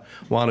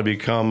want to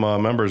become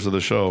members of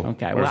the show.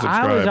 Okay, well,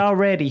 I was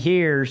already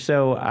here,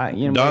 so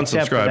Don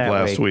subscribed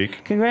last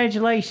week.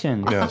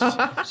 Congratulations.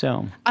 Yes.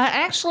 So I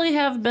actually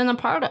have been a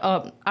part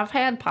of. I've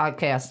had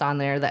podcasts on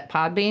there, that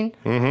Podbean.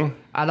 Mm-hmm.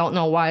 I don't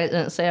know why it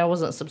didn't say I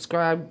wasn't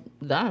subscribed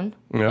then.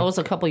 Yeah. That was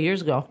a couple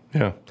years ago.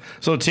 Yeah.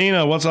 So,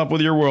 Tina, what's up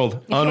with your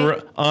world?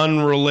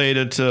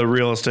 Unrelated to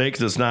real estate,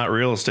 because it's not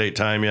real estate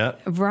time yet.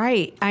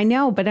 Right. I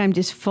know, but I'm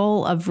just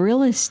full of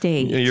real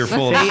estate. Yeah, you're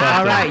full of stuff.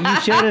 All right.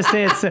 You should have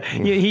said so.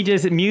 He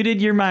just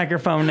muted your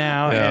microphone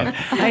now. Yeah.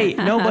 Hey,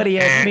 nobody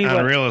asked me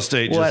what real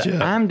estate just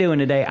yet. I'm doing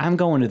today. I'm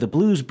going to the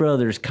Blues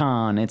Brothers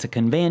Con. It's a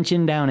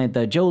convention down at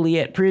the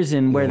Joliet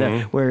Prison where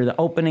the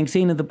opening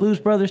scene of the Blues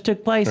Brothers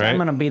took place. Right. I'm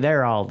going to be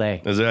there all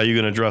day. Are you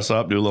going to dress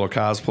up, do a little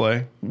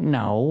cosplay?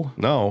 No.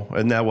 No.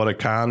 Isn't that what a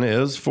con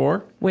is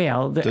for?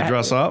 Well, to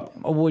dress up?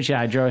 Should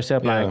I dress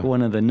up like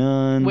one of the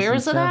nuns? Where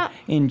is it at?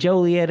 In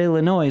Joliet,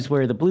 Illinois,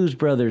 where the Blues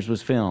Brothers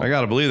was filmed. I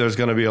got to believe there's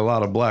going to be a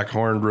lot of black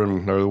horned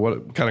rim, or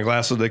what kind of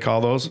glasses do they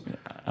call those?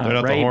 They're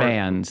not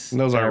Ray-Bans.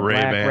 Those aren't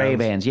Ray-Bans.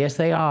 Ray-Bans. Yes,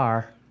 they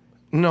are.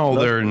 No,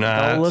 they're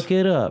not. Go look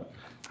it up.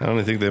 I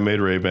don't think they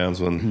made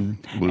Ray-Bans when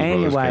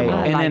Blues Brothers came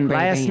out. And then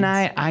last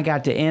night, I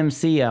got to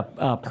MC a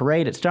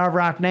parade at Starved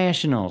Rock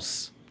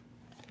Nationals.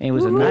 It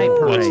was a night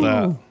parade. What's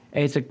that?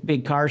 It's a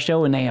big car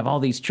show, and they have all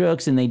these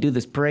trucks, and they do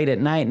this parade at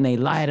night, and they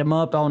light them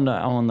up on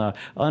the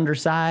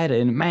underside,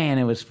 and man,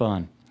 it was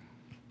fun.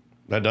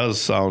 That does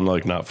sound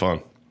like not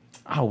fun.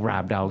 Oh,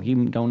 Rob Dog,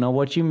 you don't know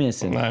what you're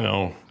missing. I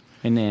know.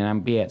 And then I'll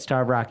be at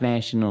Starved Rock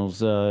Nationals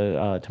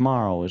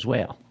tomorrow as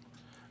well.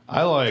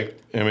 Going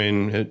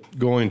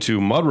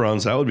to mud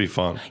runs, that would be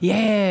fun.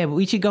 Yeah,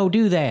 we should go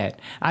do that.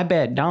 I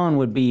bet Dawn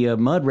would be a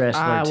mud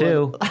wrestler,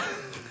 too.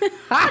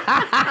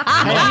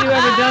 Have you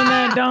ever done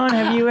that, Dawn?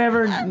 Have you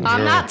ever? I'm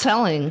not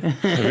telling.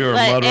 Have you ever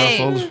mud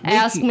wrestled?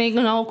 Ask me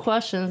no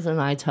questions, and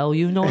I tell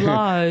you no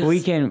lies. We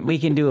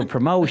can do a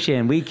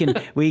promotion. We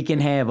can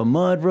have a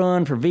mud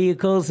run for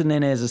vehicles, and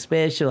then as a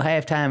special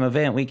halftime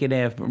event, we could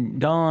have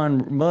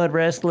Dawn mud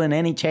wrestling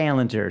any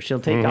challenger.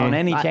 She'll take on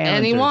any challenger.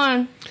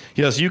 Anyone.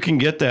 Yes, you can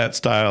get that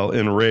style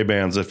in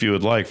Ray-Bans if you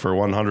would like for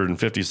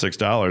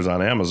 $156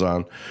 on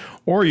Amazon.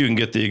 Or you can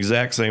get the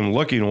exact same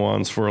looking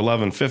ones for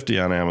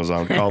 $11.50 on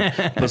Amazon called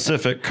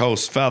Pacific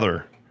Coast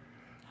Feather.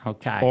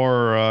 Okay.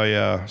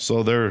 Or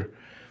so they're.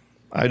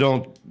 I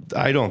don't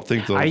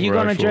think those. Are you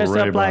going to dress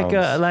up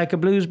like a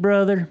Blues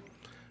Brother?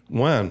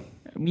 When?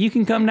 You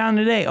can come down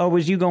today, or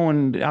was you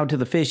going out to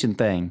the fishing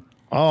thing?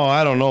 Oh,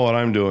 I don't know what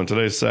I'm doing.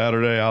 Today's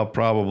Saturday. I'll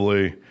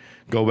probably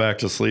go back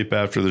to sleep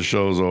after the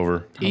show's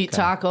over. Eat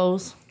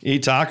tacos.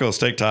 Eat tacos.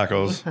 Take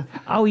tacos.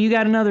 Oh, you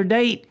got another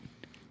date?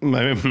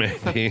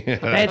 Maybe.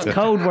 That's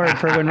code word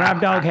for when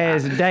Rob Dog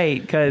has a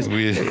date, because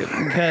He's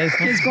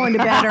going to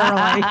bed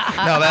early.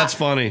 No, that's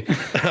funny.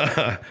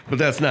 But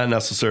that's not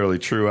necessarily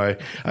true. I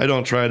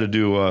don't try to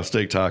do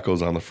steak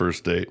tacos on the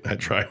first date. I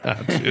try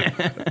not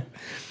to.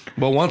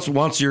 But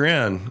once you're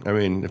in, I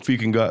mean, if you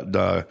can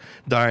go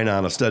dine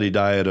on a steady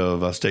diet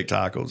of steak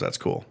tacos, that's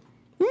cool.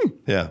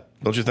 Yeah.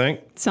 Don't you think?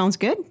 Sounds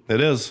good.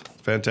 It is.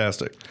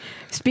 Fantastic.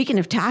 Speaking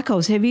of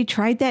tacos, have you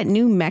tried that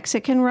new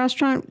Mexican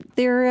restaurant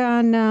there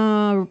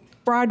on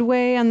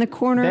Broadway on the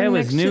corner that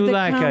next was new to the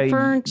like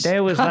conference? that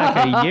was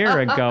like a year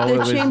ago. The It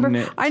was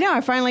chamber. I know.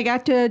 I finally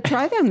got to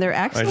try them. They're Are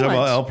excellent. you talking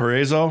about El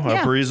Paraiso? Yeah.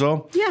 El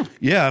Paraiso? Yeah.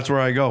 Yeah, that's where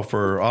I go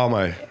for all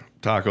my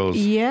tacos.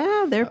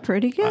 Yeah, they're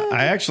pretty good.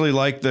 I actually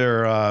like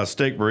their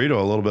steak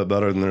burrito a little bit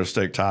better than their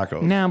steak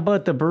tacos. Now,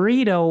 but the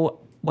burrito,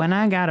 when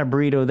I got a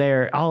burrito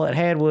there, all it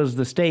had was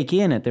the steak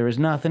in it. There was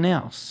nothing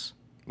else.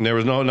 There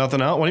was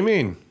nothing else? What do you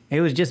mean? It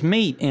was just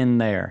meat in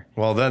there.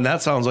 Well, then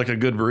that sounds like a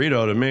good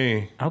burrito to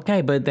me.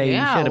 Okay, but they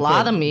Yeah, should a have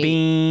lot put of meat.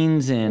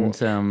 beans and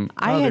some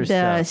I other had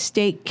the stuff.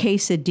 steak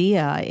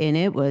quesadilla, and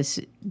it was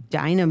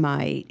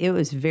dynamite. It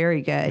was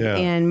very good. Yeah.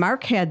 And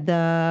Mark had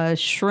the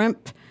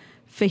shrimp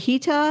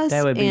fajitas.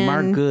 That would be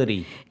Mark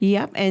Goody.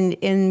 Yep, and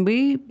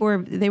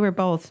they were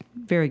both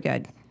very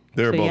good.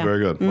 They're So, both yeah. very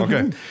good. Mhm.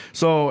 Okay.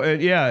 So,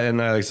 yeah, and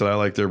like I said, I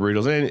like their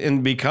burritos.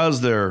 And because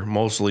they're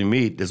mostly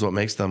meat is what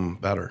makes them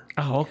better.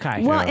 Oh,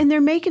 okay. Well, and they're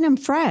making them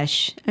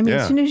fresh. I mean,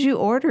 Yeah. as soon as you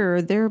order,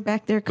 they're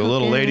back there The cooking.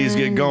 little ladies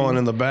get going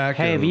in the back.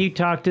 Hey, have you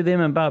talked to them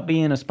about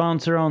being a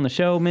sponsor on the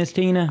show, Miss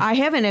Tina? I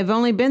haven't. I've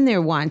only been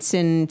there once,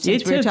 and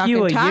since It we were took talking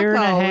you a tacos, year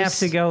and a half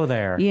to go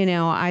there. You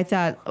know, I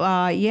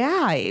thought,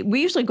 yeah,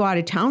 we usually go out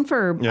of town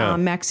for Yeah.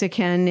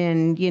 Mexican,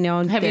 and you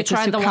know, Have you the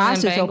tried the one in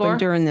Sucasa's Bangor? open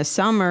during the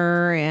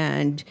summer,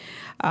 and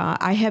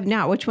I have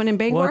not. Which one in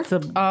Bangor? What's the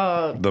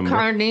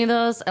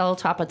Carnitas El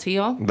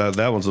Tapatio.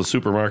 That one's a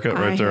supermarket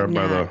right I there have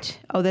by not.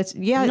 Oh, that's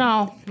yeah.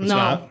 No, It's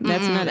not?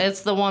 That's not it.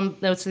 It's the one.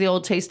 It's the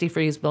old Tasty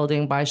Freeze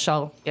building by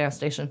Shell gas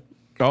station.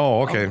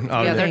 Oh, okay.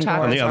 Yeah, their on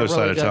tacos the are other side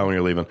really of town good. when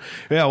you're leaving.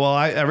 Yeah, well,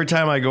 every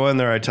time I go in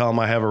there, I tell them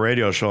I have a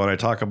radio show, and I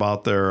talk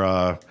about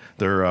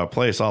their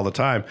place all the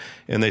time.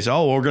 And they say,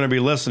 oh, we're going to be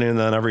listening. And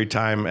then every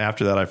time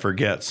after that, I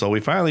forget. So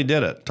we finally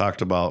did it,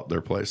 talked about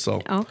their place.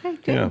 So Okay,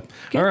 good.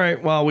 yeah. All right.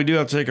 Well, we do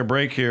have to take a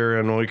break here.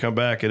 And when we come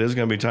back, it is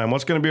going to be time.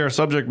 What's going to be our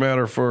subject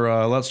matter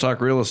for Let's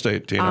Talk Real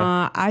Estate,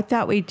 Tina? I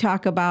thought we'd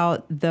talk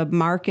about the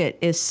market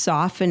is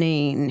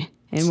softening.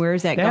 And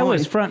where's that going? That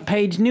was front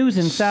page news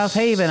in South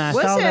Haven. I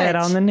Was saw that it?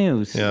 on the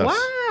news. Yes.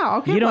 Wow.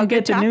 Okay. You don't well,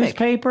 get good the topic.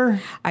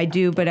 newspaper? I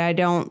do, but I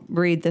don't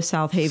read the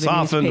South Haven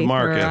Softened newspaper.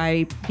 market.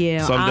 online.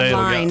 Someday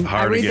it'll get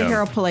hard I read again. the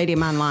Herald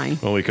Palladium online.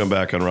 When we come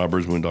back on Rob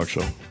Bird's Moondog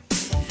Show.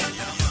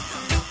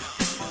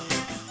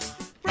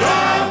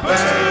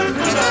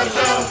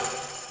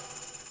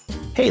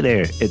 Hey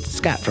there, it's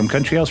Scott from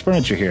Country House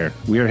Furniture here.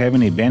 We are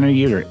having a banner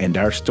year and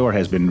our store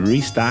has been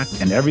restocked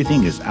and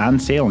everything is on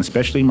sale and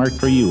specially marked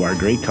for you, our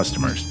great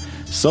customers.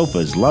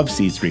 Sofas, love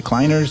seats,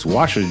 recliners,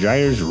 washers,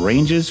 dryers,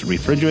 ranges,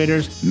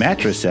 refrigerators,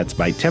 mattress sets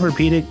by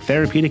Tempur-Pedic,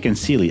 Therapeutic, and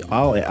Sealy,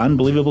 all at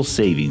unbelievable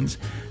savings.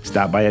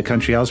 Stop by a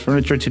Country House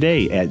Furniture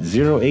today at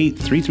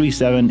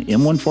 08337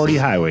 M140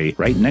 Highway,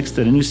 right next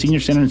to the new Senior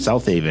Center in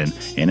South Haven.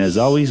 And as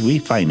always, we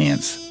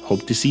finance.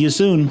 Hope to see you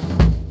soon.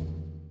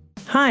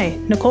 Hi,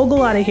 Nicole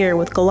Galata here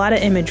with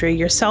Galata Imagery,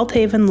 your South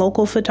Haven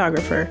local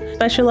photographer.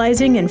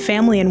 Specializing in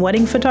family and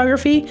wedding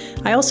photography,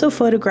 I also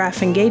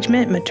photograph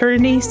engagement,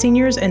 maternity,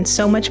 seniors, and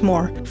so much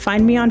more.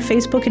 Find me on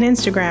Facebook and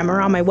Instagram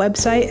or on my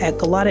website at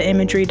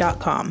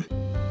galataimagery.com.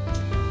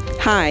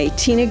 Hi,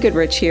 Tina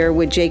Goodrich here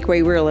with Jake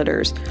Way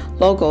Realtors,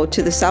 local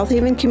to the South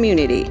Haven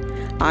community.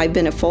 I've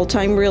been a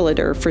full-time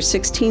realtor for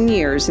 16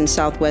 years in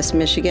Southwest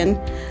Michigan.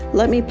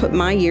 Let me put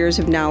my years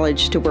of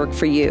knowledge to work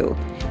for you.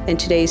 In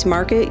today's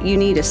market, you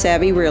need a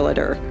savvy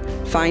realtor.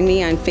 Find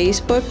me on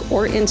Facebook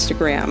or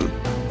Instagram,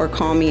 or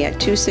call me at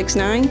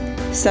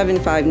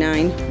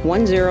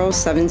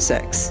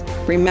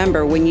 269-759-1076.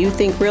 Remember, when you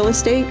think real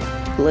estate,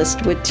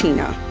 list with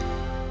Tina.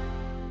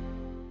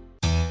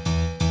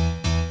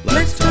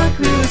 Let's talk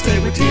real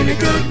estate with Tina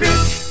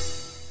Goodrich.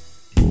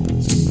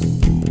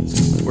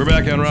 We're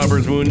back on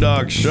Robert's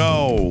Moondog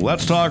Show.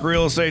 Let's talk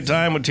real estate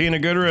time with Tina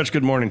Goodrich.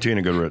 Good morning,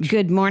 Tina Goodrich.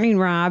 Good morning,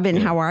 Rob, and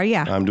how are you?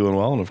 I'm doing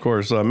well, and of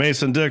course,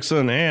 Mason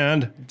Dixon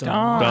and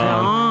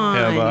Dawn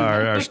have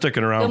are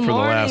sticking around Good for the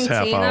last morning,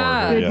 half Tina.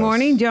 hour. here, Good yes.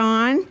 morning,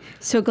 Dawn.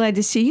 So glad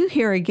to see you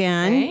here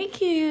again.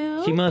 Thank you.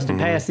 She must have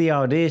passed the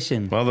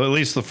audition. Well, at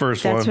least the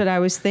first one. That's what I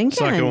was thinking.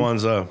 Second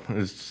one's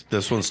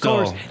this one's Of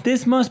course, still.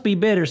 this must be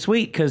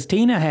bittersweet because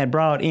Tina had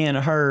brought in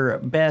her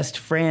best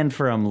friend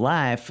from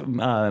life,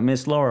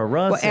 Miss Laura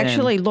Russ. Well,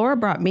 actually, Laura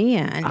brought me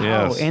in.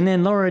 Oh, and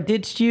then Laura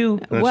ditched you.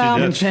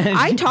 Well,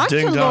 I talked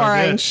to Laura,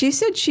 and she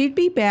said she'd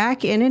be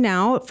back in and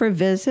out for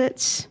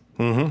visits.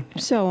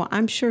 So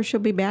I'm sure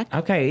she'll be back.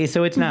 Okay,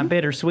 so it's not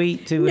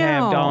bittersweet to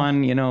have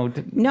Dawn,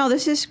 No,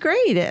 this is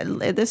great.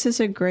 This is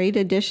a great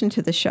addition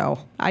to the show.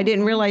 I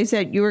didn't realize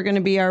that you were going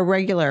to be our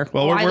regular.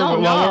 Well, I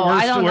don't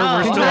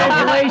know.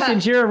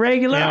 Congratulations, you're a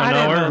regular. Yeah, I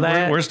didn't know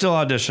that. We're still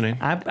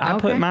auditioning. I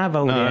put my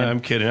vote in.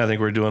 I'm kidding. I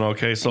think we're doing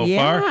okay so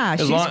far. Yeah,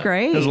 she's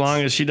great. As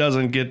long as she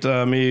doesn't get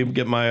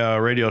my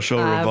radio show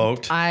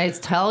revoked. I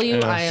tell you,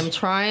 I am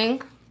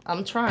trying.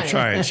 I'm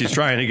trying. She's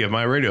trying to get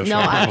my radio show. No,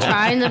 revoked.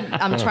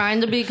 I'm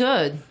trying to be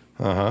good.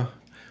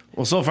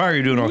 Well, so far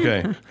you're doing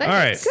okay. All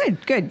right.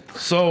 Good.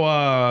 So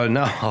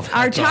now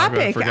our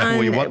topic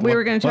we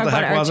were going to talk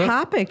about. Our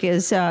topic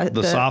is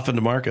the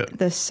softened market.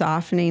 The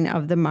softening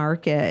of the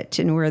market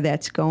and where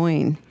that's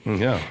going.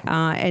 Yeah.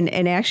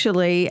 And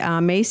actually,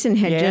 Mason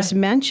had just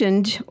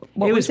mentioned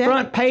it was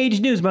front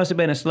page news. Must have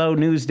been a slow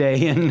news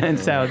day in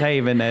South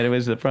Haven that it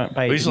was the front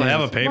page. We still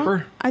have a paper.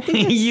 Well, I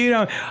think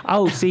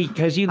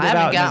because you live I out.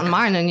 haven't gotten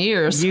mine in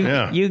years.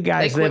 You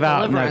guys live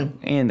out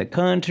in the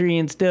country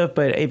and stuff.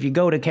 But if you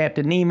go to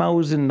Captain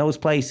Nemo's and those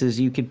places,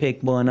 you could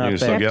pick one up.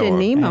 Captain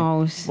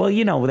Nemo's. Well,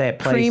 you know that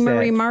place.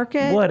 Creamery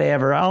Market.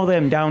 Whatever. All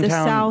them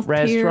downtown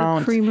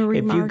restaurants. Creamery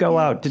if you go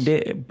out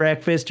to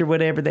breakfast or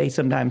whatever, they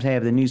sometimes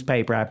have the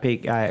newspaper.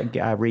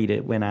 I read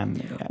it when I'm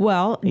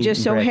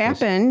just so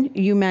breakfast. happened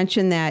you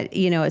mentioned that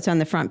it's on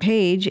the front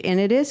page, and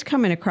it is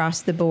coming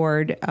across the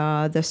board,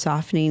 the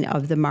softening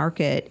of the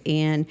market.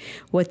 And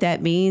what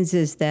that means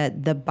is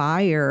that the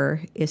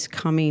buyer is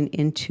coming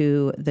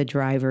into the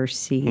driver's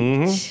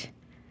seat.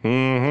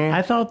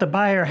 I thought the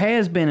buyer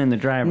has been in the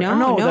driver's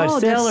No, the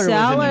seller was in the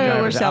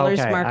driver's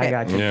seller's okay, market. I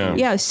got you.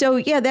 Yeah, so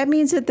that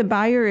means that the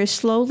buyer is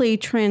slowly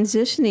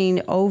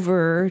transitioning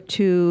over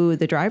to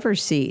the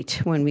driver's seat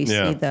when we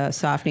see the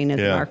softening of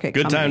the market.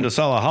 Good time to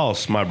sell a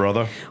house, my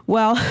brother.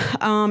 Well,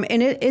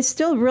 and it's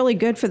still really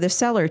good for the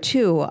seller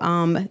too.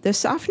 The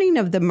softening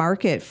of the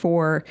market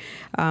for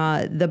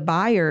the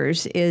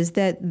buyers is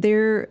that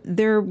they're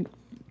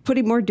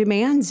putting more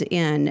demands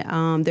in.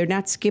 They're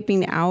not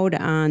skipping out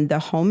on the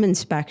home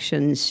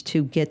inspections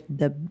to get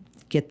the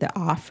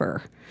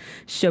offer.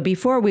 So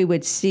before we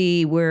would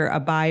see where a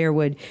buyer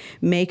would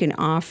make an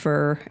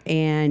offer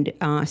and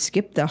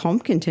skip the home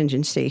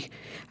contingency,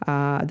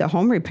 the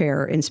home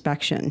repair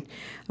inspection.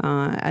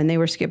 And they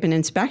were skipping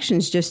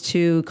inspections just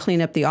to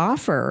clean up the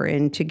offer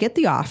and to get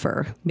the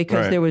offer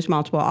because there was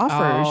multiple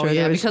offers. Oh,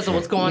 because it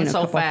was going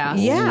so fast.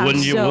 Yeah.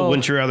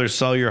 Wouldn't you rather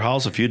sell your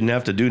house if you didn't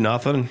have to do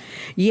nothing?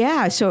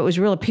 Yeah, so it was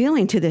real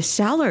appealing to the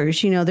sellers.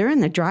 They're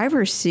in the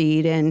driver's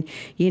seat, and,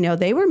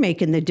 they were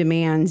making the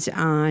demands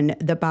on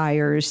the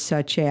buyers,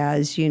 such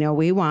as,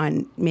 we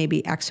want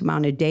maybe X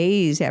amount of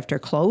days after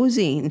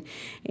closing.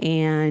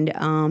 And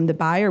the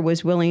buyer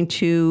was willing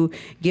to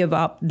give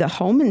up the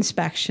home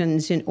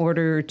inspections in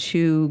order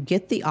to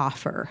get the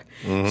offer.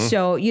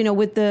 So,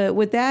 with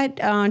that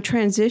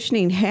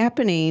transitioning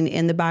happening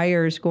and the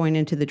buyers going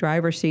into the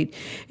driver's seat,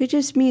 it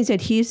just means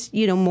that he's,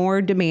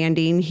 more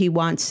demanding. He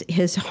wants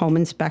his home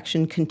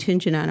inspection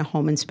contingent on a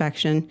home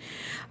inspection.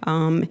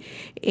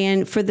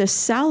 And for the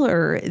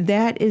seller,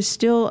 that is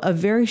still a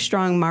very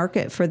strong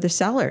market for the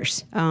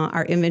sellers.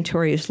 Our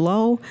inventory is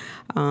low,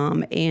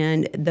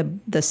 and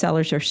the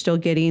sellers are still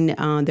getting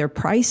their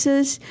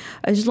prices,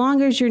 as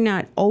long as you're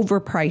not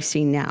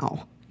overpricing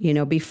now.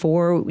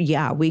 Before,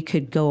 we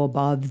could go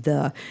above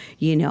the,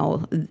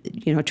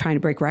 trying to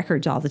break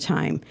records all the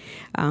time.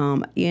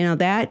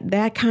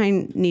 That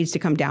kind needs to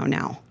come down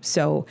now.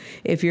 So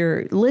if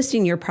you're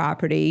listing your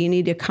property, you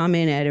need to come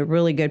in at a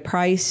really good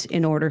price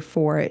in order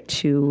for it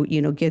to,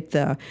 get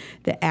the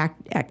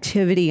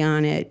activity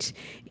on it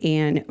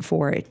and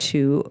for it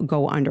to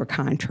go under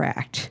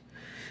contract.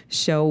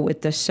 So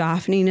with the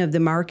softening of the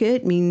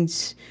market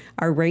means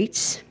our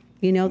rates.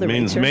 The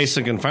means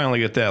Mason can finally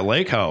get that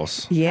lake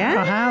house.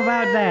 Yeah. How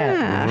about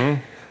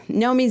that?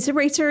 No, it means the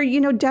rates are,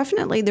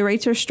 definitely the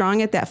rates are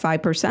strong at that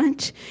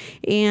 5%.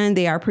 And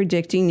they are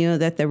predicting,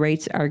 that the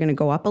rates are going to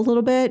go up a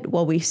little bit.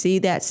 Well, we see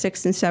that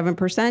 6 and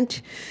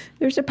 7%.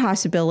 There's a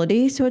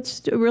possibility. So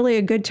it's really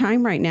a good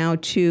time right now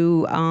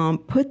to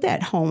put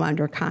that home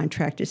under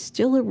contract. It's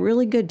still a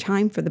really good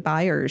time for the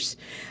buyers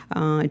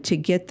to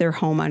get their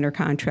home under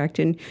contract.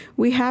 And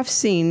we have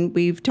seen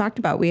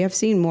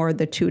more of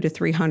the 200 to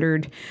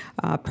 300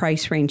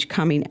 price range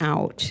coming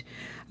out.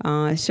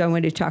 So I'm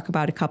going to talk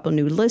about a couple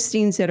new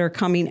listings that are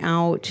coming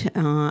out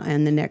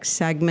in the next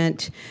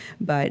segment.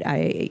 But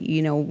I,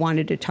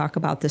 wanted to talk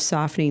about the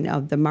softening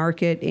of the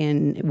market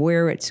and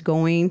where it's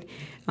going.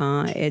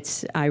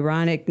 It's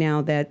ironic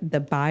now that the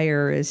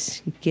buyer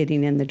is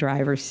getting in the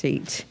driver's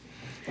seat.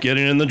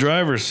 Getting in the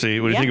driver's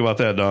seat. What do you think about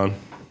that, Dawn?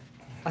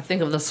 I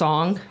think of the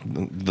song.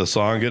 The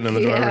song, getting in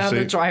the driver's seat?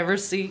 Yeah, the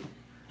driver's seat.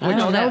 I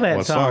don't know that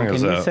what song.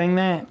 Can you sing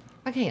that?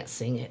 I can't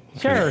sing it.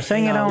 Sure,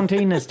 sing it on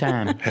Tina's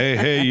time.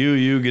 Hey,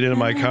 you get into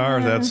my car.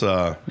 That's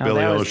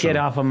Billy Ocean. Get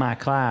off of my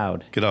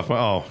cloud. Get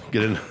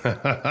in.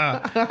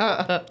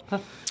 I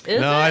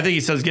think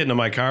he says get into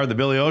my car, the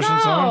Billy Ocean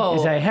song.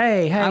 You say,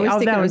 hey. I was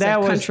thinking it was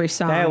a country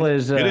song. That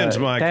was get into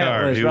my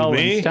car. Was you Rolling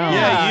me? Stone.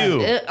 Yeah, you.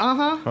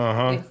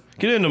 Get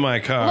Get into my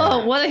car.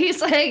 Oh, what did he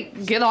say?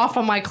 Get off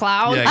of my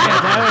cloud? Yeah,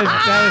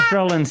 that was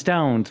Rolling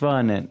Stones,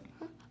 wasn't it?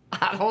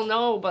 I don't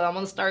know, but I'm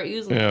going to start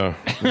using it.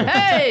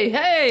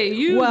 Hey,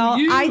 you. Well,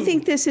 you. I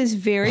think this is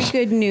very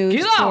good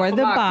news for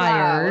the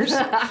buyers.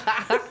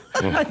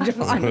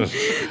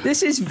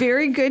 This is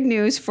very good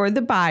news for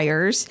the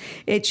buyers.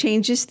 It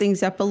changes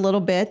things up a little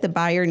bit. The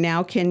buyer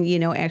now can,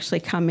 actually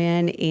come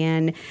in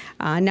and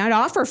not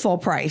offer full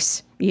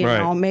price.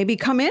 Maybe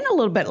come in a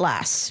little bit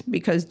less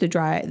because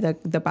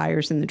the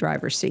buyer's in the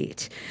driver's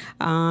seat.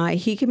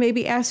 He can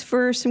maybe ask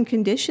for some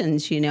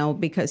conditions,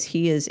 because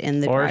he is in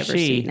the driver's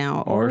seat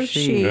now. Or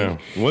she. Yeah.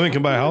 Women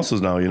can buy houses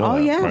now, Oh,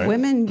 that, yeah. right?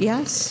 Women,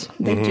 yes,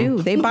 they do.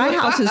 They buy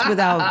houses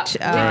without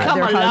their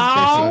come a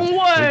husbands. long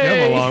way. We've come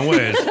a long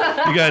ways.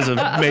 You guys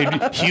have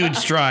made huge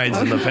strides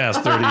in the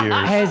past 30 years.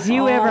 Has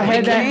you ever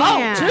had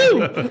that?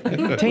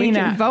 Too.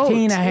 Tina,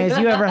 has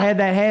you ever had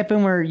that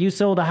happen where you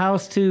sold a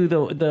house to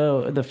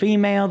the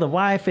female, the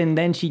wife, and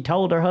then she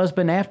told her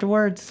husband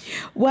afterwards?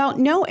 Well,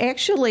 no,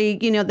 actually,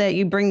 that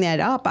you bring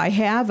that up. I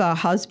have a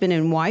husband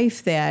and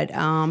wife that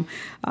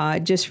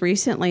just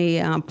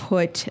recently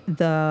put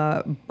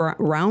the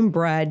Round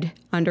Bread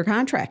under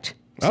contract.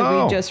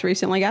 So we just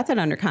recently got that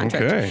under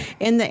contract. Okay.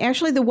 And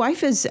the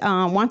wife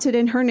wants it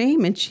in her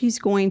name, and she's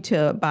going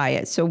to buy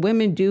it. So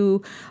women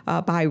do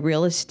buy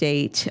real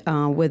estate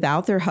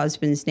without their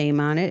husband's name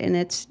on it,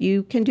 and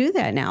you can do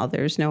that now.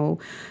 There's no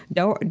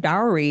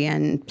dowry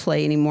in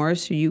play anymore,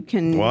 so you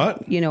can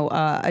What? a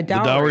dowry. The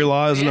dowry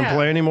law isn't in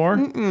play anymore?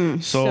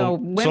 Mm-mm. So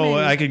women,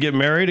 I could get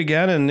married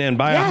again and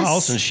buy a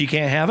house and she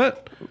can't have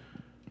it?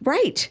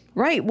 Right.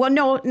 Well,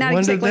 no, not When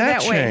exactly did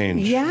that way.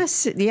 change?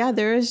 Yes, yeah,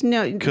 there is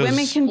no.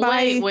 Women can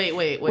buy. Wait.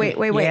 Wait. Wait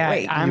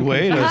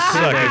a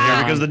second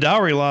here, because the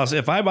dowry law,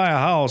 if I buy a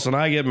house and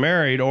I get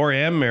married or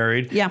am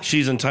married,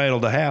 she's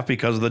entitled to half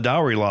because of the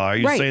dowry law. Are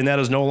you saying that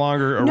is no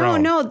longer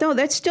around? No,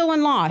 that's still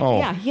in law. Oh.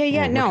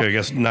 Yeah, no. Okay, I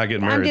guess not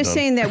getting married. I'm just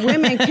saying that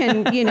women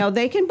can,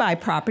 they can buy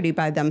property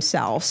by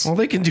themselves. Well,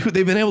 they've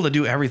been able to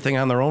do everything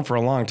on their own for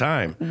a long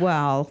time.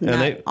 Well,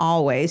 not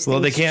always. Well,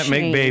 they Things can't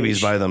change. make babies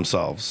by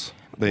themselves.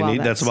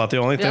 That's about the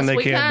only thing they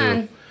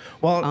can't do.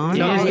 Well,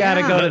 you just got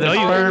to go to the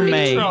sperm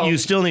bank. You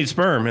still need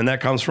sperm, and that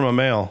comes from a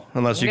male,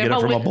 unless you get it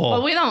from a bull.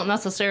 But we don't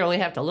necessarily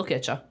have to look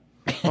at you.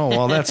 Oh,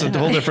 well, that's a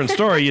whole different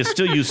story. You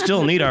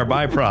still need our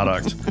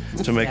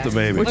byproduct to make the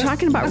baby. We're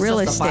talking about real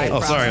estate.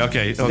 Oh, sorry.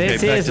 Okay.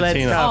 This back is to Let's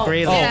Tina. Talk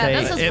Real Estate.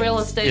 This is real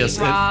estate, yes,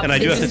 Rob. and I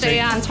do Can have you to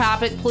stay on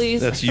topic, please?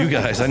 That's you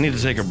guys. I need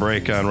to take a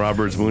break on Rob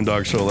Bird's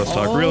Moondog Show. Let's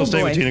talk real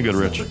estate with Tina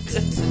Goodrich.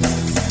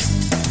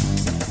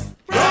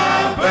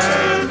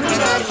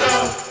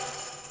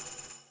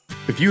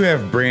 If you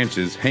have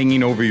branches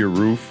hanging over your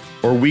roof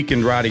or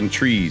weakened rotting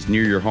trees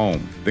near your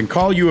home, then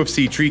call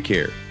UFC Tree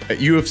Care. At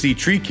UFC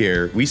Tree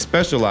Care, we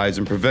specialize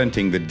in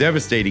preventing the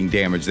devastating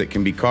damage that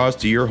can be caused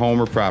to your home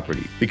or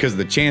property, because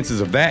the chances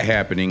of that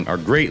happening are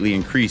greatly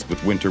increased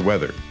with winter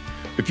weather.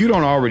 If you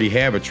don't already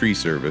have a tree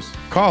service,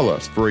 call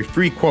us for a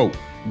free quote.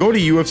 Go to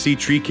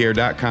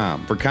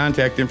ufctreecare.com for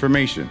contact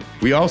information.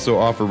 We also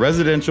offer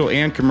residential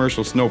and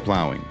commercial snow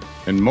plowing.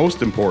 And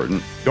most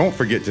important, don't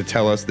forget to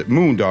tell us that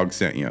Moondog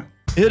sent you.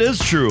 It is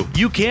true.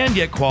 You can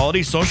get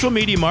quality social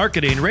media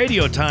marketing,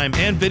 radio time,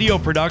 and video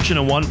production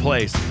in one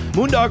place.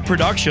 Moondog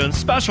Productions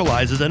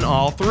specializes in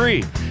all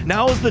three.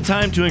 Now is the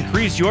time to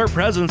increase your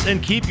presence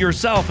and keep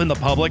yourself in the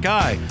public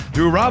eye.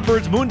 Through Rob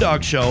Bird's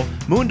Moondog Show,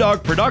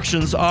 Moondog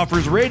Productions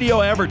offers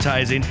radio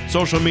advertising,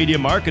 social media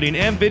marketing,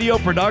 and video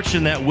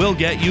production that will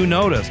get you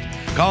noticed.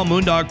 Call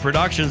Moondog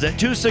Productions at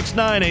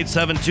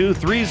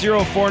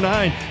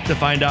 269-872-3049 to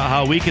find out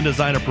how we can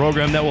design a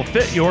program that will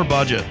fit your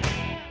budget.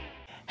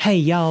 Hey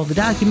y'all, the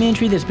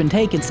documentary that's been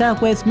taking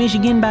Southwest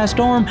Michigan by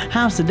storm,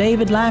 House of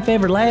David, Life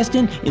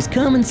Everlasting, is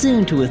coming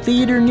soon to a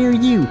theater near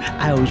you.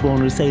 I always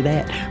wanted to say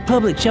that.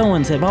 Public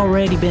showings have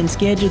already been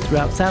scheduled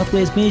throughout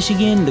Southwest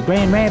Michigan, the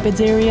Grand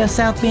Rapids area,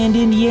 South Bend,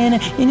 Indiana,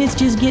 and it's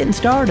just getting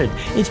started.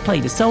 It's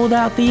played at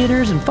sold-out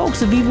theaters, and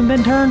folks have even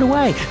been turned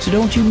away. So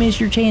don't you miss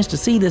your chance to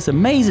see this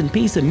amazing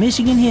piece of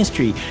Michigan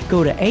history.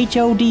 Go to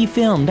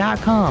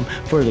HODfilm.com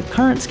for the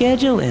current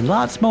schedule and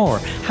lots more.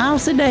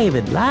 House of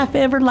David, Life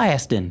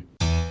Everlasting.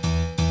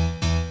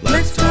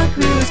 Let's talk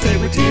real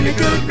estate with Tina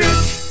Goodrich.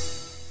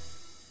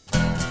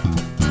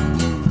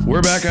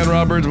 We're back on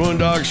Rob Bird's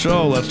Moondog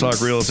Show. Let's talk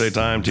real estate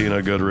time.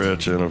 Tina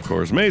Goodrich and, of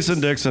course, Mason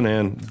Dixon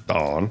and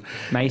Dawn.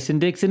 Mason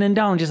Dixon and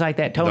Dawn, just like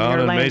that. Tony Dawn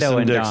Orlando and Mason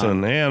and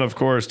Dixon. Dawn. And, of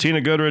course, Tina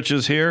Goodrich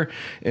is here.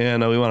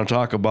 And we want to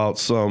talk about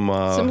some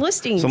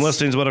listings. Some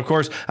listings. But, of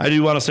course, I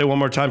do want to say one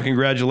more time,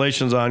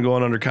 congratulations on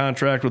going under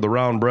contract with the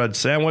Round Bread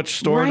Sandwich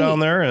store down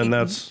there. And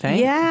that's...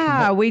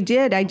 Yeah, we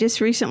did. I just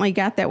recently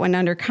got that one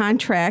under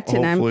contract.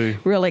 And Hopefully.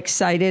 I'm real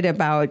excited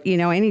about,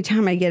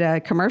 anytime I get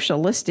a commercial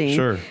listing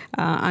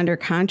under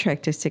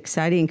contract, it's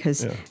exciting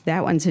because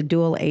that one's a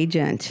dual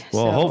agent.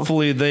 Well, so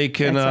hopefully they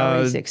can that's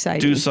always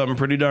exciting. do something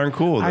pretty darn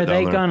cool with Are it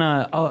down they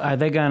there. are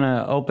they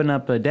gonna open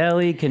up a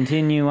deli,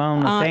 continue on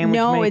the sandwich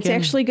no, making? it's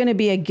actually going to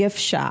be a gift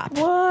shop.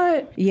 What?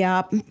 What?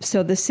 Yep.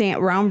 So the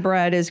round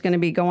bread is going to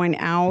be going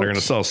out. They're going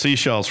to sell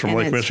seashells from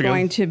Lake Michigan. It's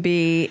going to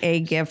be a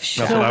gift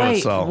shop. That's what I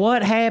would sell.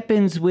 What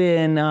happens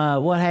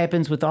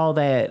with all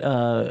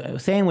that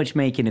sandwich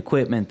making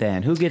equipment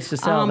then? Who gets to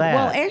sell that?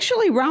 Well,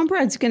 actually, Round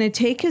Bread's going to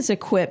take his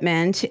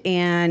equipment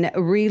and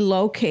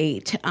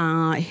relocate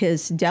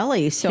his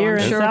deli. So Here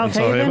I'm in sure South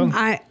Haven?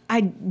 I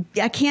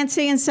can't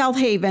say in South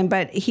Haven,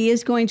 but he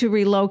is going to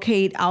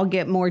relocate. I'll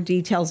get more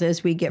details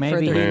as we get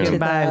Maybe further he into can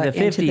buy the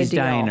into 50s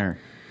deal. diner.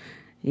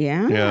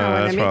 Yeah,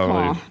 that's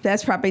probably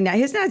that's probably not.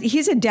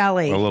 He's a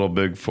deli. a little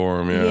big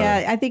for him.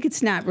 Yeah, I think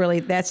it's not really.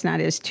 That's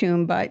not his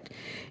tune, but.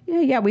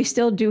 Yeah, we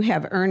still do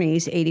have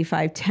Ernie's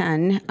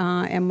 8510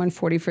 and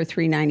 140 for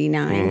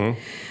 $3.99.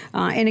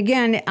 And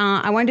again,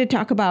 I wanted to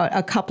talk about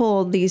a couple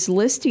of these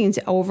listings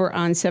over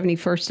on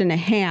 71st and a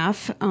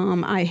half.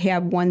 I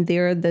have one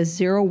there, the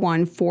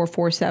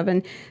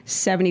 01447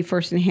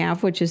 71st and a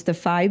half, which is the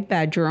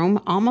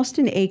 5-bedroom, almost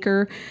an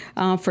acre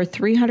for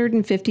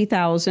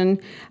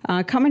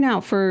 $350,000, coming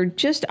out for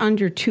just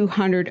under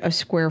 $200 a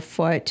square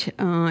foot,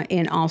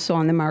 and also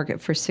on the market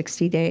for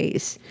 60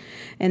 days.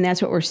 And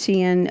that's what we're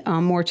seeing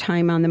more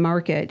time on the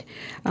market.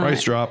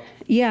 Price drop.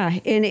 Yeah,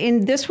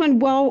 and this one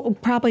will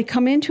probably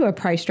come into a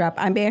price drop.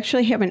 I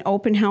actually have an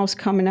open house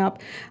coming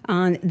up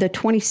on the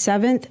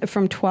 27th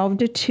from 12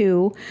 to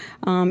 2.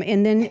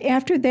 And then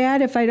after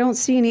that, if I don't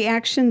see any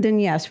action, then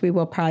yes, we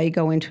will probably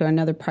go into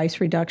another price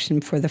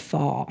reduction for the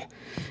fall.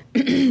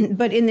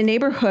 But in the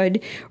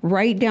neighborhood,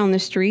 right down the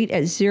street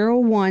at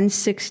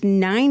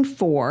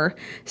 01694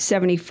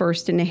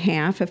 71st and a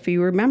half, if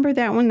you remember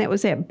that one, that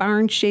was that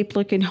barn-shaped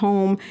looking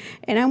home.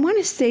 And I want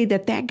to say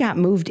that got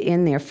moved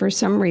in there for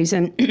some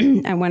reason.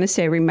 I want to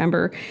say,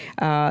 remember,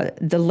 the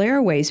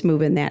Laraways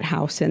moving that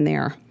house in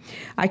there.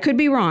 I could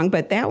be wrong,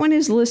 but that one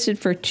is listed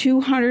for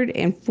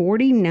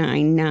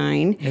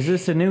 $249,900. Is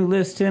this a new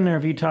listing, or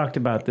have you talked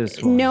about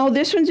this one? No,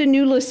 this one's a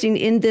new listing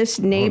in this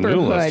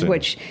neighborhood,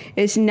 which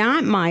is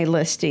not my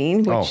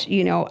listing. Which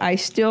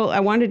I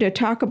wanted to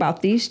talk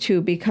about these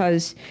two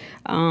because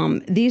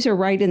these are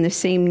right in the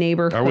same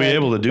neighborhood. Are we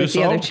able to do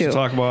so? To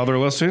talk about other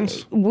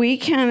listings? We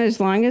can, as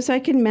long as I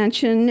can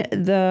mention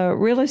the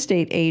real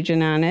estate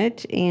agent on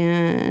it,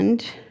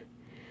 and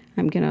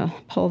I'm going to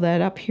pull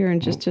that up here in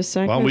just a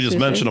second. Why don't we just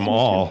mention them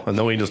all, and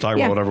then we can just talk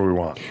about whatever we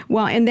want.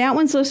 Well, and that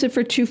one's listed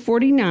for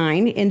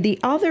 $249,000, and the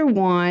other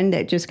one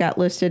that just got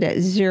listed at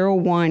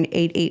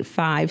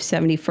 01885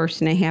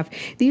 71st and a half.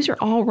 These are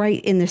all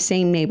right in the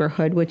same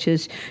neighborhood, which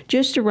is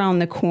just around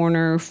the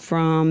corner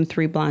from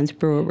Three Blondes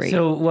Brewery.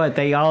 So what,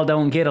 they all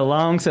don't get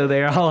along, so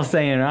they're all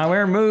saying,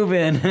 we're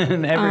moving,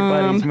 and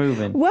everybody's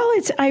moving. Well,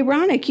 it's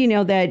ironic,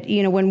 that,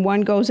 when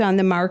one goes on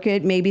the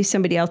market, maybe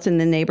somebody else in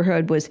the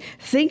neighborhood was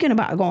thinking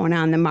about going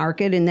on the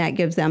market, and that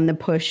gives them the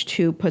push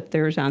to put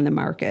theirs on the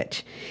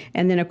market.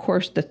 And then, of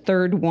course, the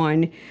third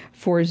one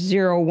for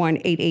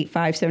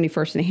 01885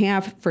 71st and a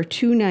half for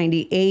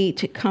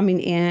 $298, coming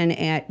in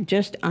at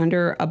just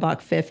under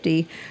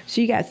 $150.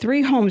 So you got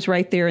 3 homes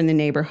right there in the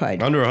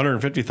neighborhood. Under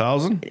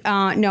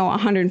 $150,000? No,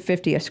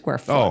 $150 a square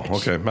foot. Oh,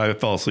 okay. I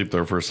fell asleep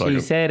there for a second.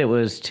 You said it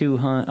was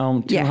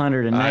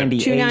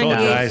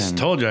 298,000.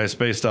 Told you I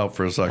spaced out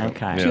for a second.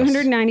 Okay. Yes.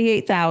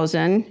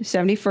 298,000,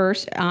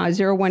 71st,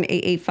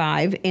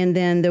 01885, and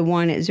then the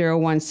one at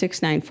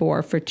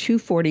 01694 for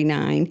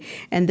 $249,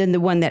 and then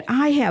the one that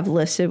I have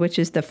listed, which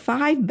is the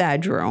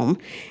 5-bedroom,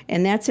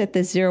 and that's at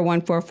the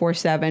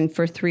 01447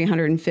 for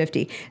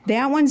 $350.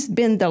 That one's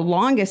been the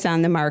longest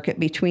on the market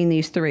between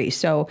these 3.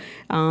 So,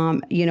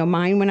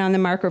 mine went on the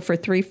market for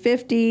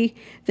 $350,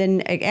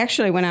 then it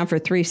actually went on for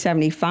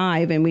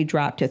 $375, and we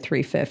dropped to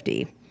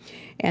 $350.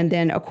 And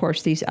then, of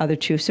course, these other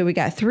 2. So we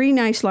got 3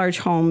 nice large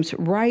homes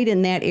right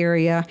in that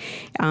area,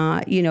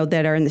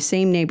 that are in the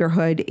same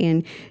neighborhood.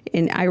 And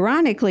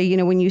ironically,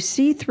 when you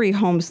see 3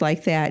 homes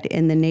like that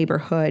in the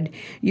neighborhood,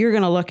 you're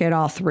going to look at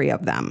all 3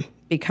 of them,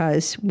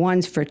 because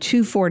one's for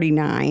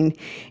 $249,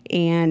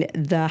 and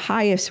the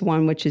highest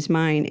one, which is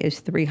mine,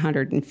 is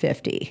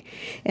 $350.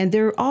 And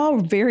they're all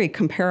very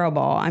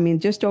comparable. I mean,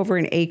 just over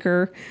an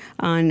acre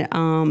on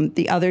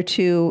the other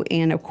 2,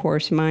 and of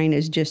course, mine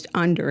is just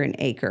under an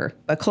acre,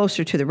 but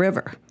closer to the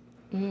river.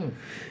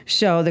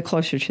 So the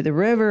closer to the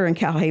river and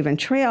Calhaven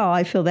Trail,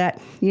 I feel that,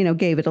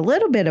 gave it a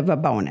little bit of a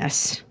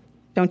bonus.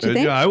 Don't you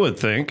think? Yeah, I would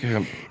think.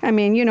 I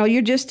mean,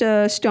 you're just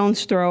a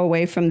stone's throw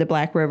away from the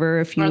Black River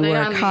if you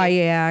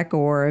kayak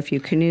or if you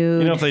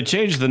canoe. If they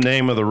changed the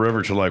name of the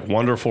river to like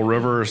Wonderful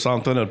River or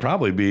something, it'd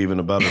probably be even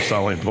a better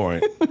selling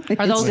point.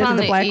 Are those on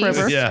the Black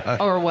east River?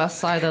 or west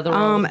side of the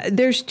road?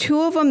 There's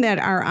 2 of them that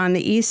are on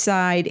the east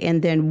side,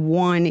 and then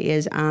one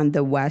is on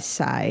the west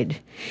side.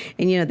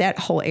 And, that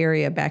whole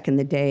area back in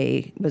the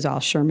day was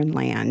all Sherman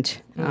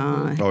land.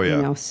 Oh,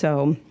 yeah.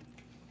 So...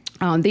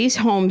 these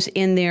homes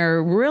in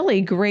their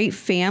really great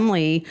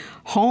family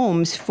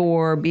homes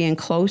for being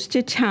close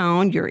to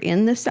town. You're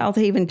in the South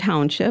Haven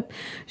Township,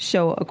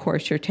 so of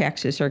course your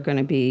taxes are going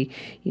to be,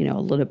 a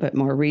little bit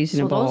more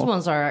reasonable. So those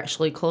ones are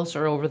actually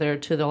closer over there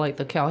to the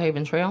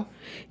Calhaven Trail?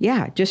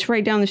 Yeah, just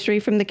right down the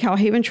street from the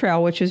Calhaven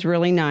Trail, which is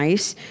really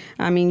nice.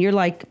 I mean, you're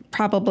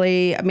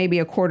probably maybe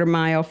a quarter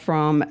mile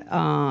from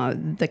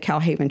the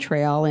Calhaven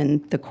Trail,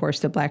 and of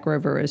course the Black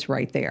River is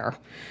right there.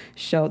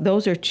 So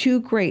those are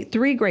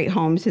three great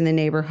homes in the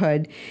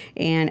neighborhood,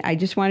 and I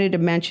just wanted to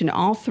mention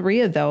all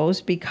three of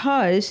those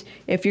because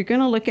if you're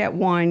going to look at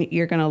one,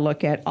 you're going to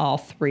look at all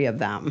three of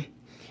them.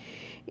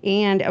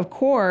 And of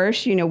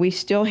course, we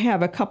still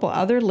have a couple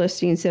other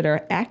listings that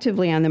are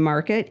actively on the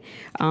market.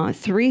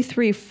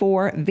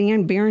 334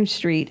 Van Buren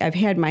Street. I've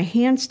had my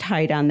hands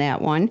tied on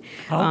that one.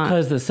 Oh,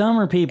 because the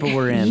summer people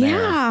were in there.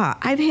 Yeah,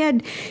 I've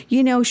had,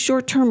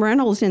 short-term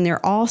rentals in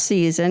there all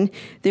season.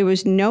 There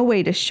was no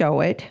way to show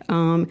it.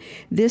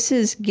 This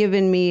has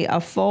given me a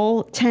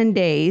full 10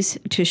 days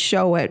to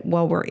show it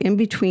while we're in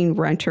between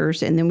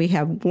renters. And then we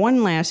have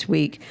one last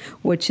week,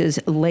 which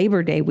is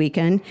Labor Day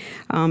weekend.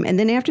 And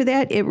then after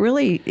that, it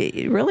really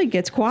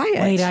gets quiet.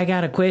 Wait, I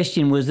got a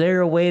question. Was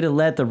there a way to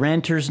let the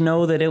renters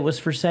know that it was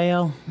for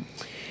sale?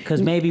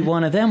 Because maybe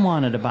one of them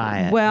wanted to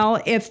buy it. Well,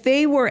 if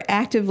they were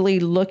actively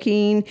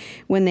looking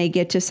when they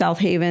get to South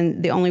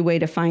Haven, the only way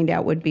to find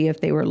out would be if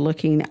they were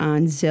looking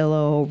on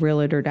Zillow,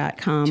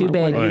 Realtor.com. Too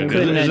bad you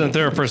couldn't. Isn't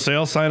there a for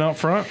sale sign out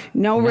front?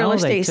 No real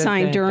estate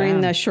sign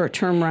during the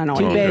short-term rental.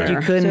 Too bad you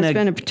couldn't so it's have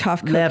been a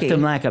tough cookie. left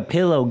them like a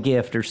pillow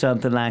gift or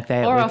something like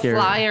that. Or with a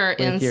flyer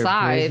with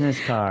inside. Your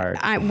business card.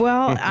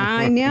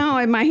 I know,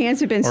 and my hands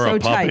have been or so a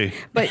tight.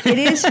 But it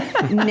is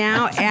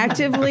now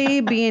actively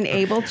being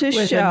able to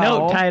with show. a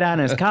note tied on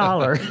his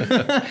collar.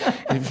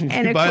 If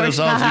you buy this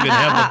house, you can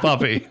have the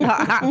puppy.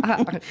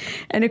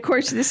 And of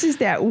course, this is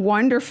that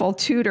wonderful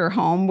Tudor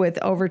home with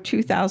over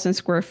 2,000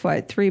 square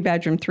foot,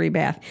 3-bedroom,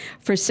 3-bath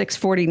for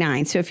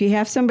 $649. So if you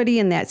have somebody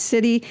in that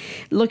city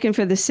looking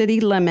for the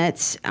city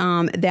limits,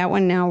 that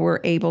one now we're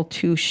able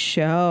to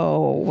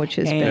show, which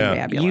has been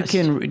fabulous.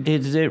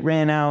 Does it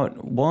rent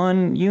out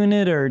one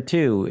unit or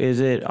two? Is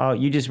it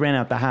you just rent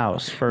out the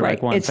house for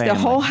like one it's family? the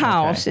whole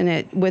house, and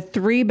it with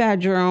 3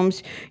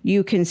 bedrooms,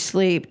 you can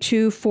sleep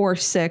 2, 4,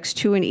 6,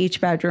 2 in each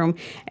bedroom,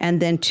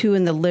 and then 2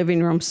 in the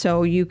living room.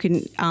 So you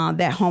can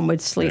that home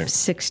would sleep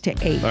 6 to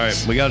 8. All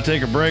right, we got to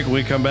take a break. When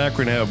we come back,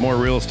 we're going to have more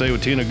real estate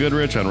with Tina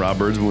Goodrich on Rob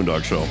Bird's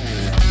Moondog Show.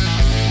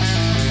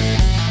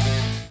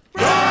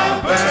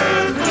 Rob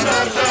Bird's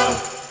Moondog Show.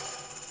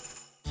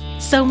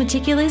 So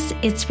meticulous,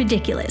 it's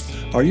ridiculous.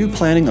 Are you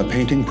planning a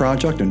painting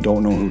project and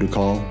don't know who to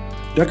call?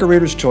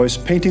 Decorator's Choice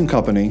Painting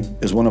Company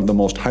is one of the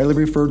most highly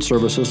referred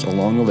services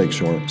along the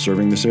lakeshore.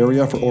 Serving this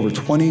area for over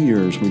 20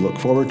 years, we look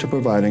forward to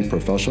providing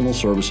professional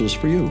services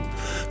for you.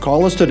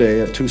 Call us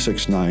today at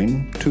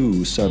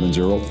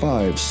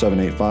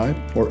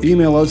 269-270-5785 or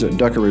email us at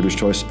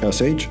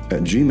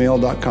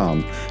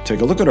decoratorschoicesh@gmail.com.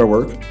 Take a look at our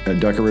work at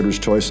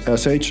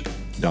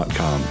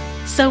decoratorschoicesh.com.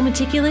 So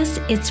meticulous,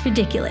 it's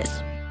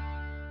ridiculous.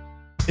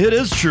 It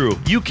is true.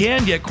 You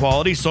can get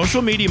quality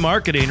social media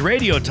marketing,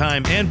 radio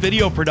time, and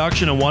video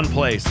production in one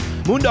place.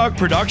 Moondog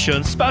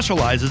Productions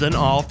specializes in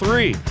all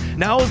three.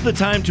 Now is the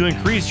time to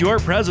increase your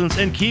presence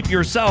and keep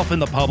yourself in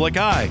the public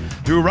eye.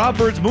 Through Rob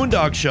Bird's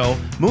Moondog Show,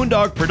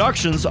 Moondog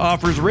Productions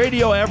offers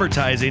radio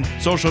advertising,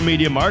 social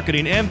media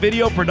marketing, and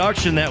video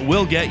production that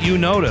will get you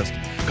noticed.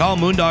 Call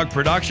Moondog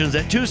Productions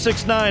at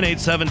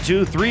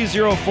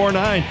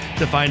 269-872-3049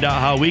 to find out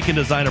how we can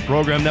design a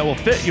program that will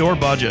fit your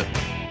budget.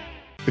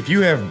 If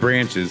you have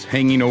branches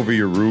hanging over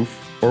your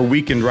roof or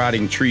weakened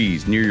rotting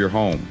trees near your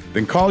home,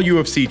 then call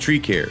UFC Tree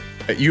Care.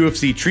 At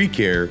UFC Tree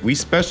Care, we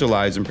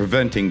specialize in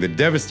preventing the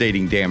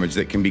devastating damage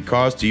that can be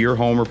caused to your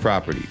home or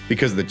property,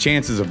 because the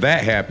chances of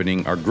that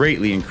happening are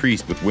greatly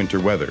increased with winter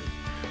weather.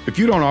 If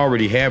you don't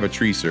already have a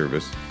tree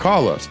service,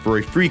 call us for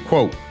a free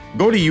quote.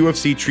 Go to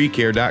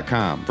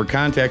ufctreecare.com for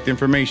contact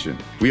information.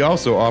 We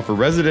also offer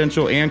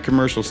residential and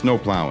commercial snow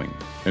plowing.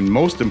 And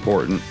most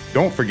important,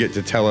 don't forget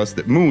to tell us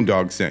that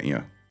Moondog sent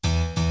you.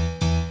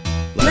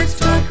 Let's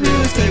talk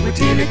real estate with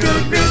Tina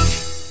Goodrich.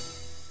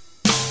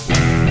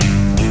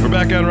 We're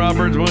back on Rob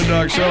Bird's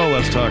Moondog Show.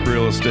 Let's talk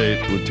real estate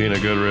with Tina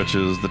Goodrich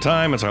is the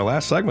time. It's our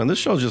last segment. This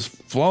show's just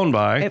flown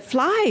by. It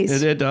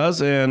flies. It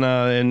does, and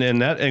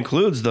that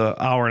includes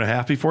the hour and a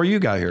half before you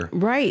got here.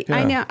 Right. Yeah.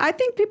 I know. I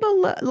think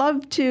people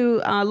love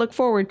to look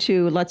forward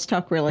to Let's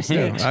Talk Real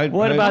Estate. Yeah,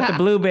 what about the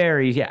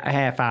blueberry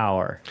half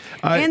hour?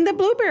 And the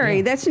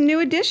blueberry. That's a new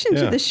addition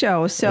to the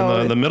show. So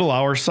and the middle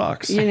hour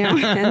sucks. You know,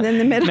 and then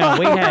the middle hour.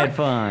 No, we had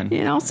fun.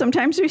 You know,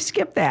 sometimes we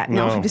skip that.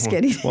 No, I'm just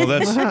kidding. Well,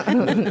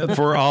 that's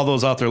for all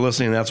those out there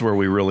listening. That's where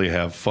we really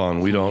have fun.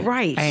 We don't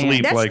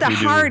sleep that's like the we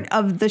do. heart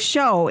of the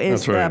show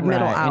is the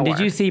middle hour. And did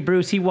you see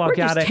Bruce? He walked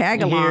We're out just of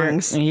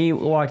tag-alongs. here. He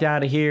walked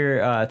out of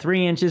here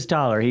 3 inches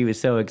taller. He was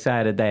so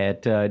excited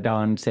that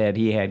Don said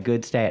he had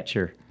good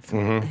stature.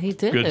 He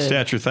did. Good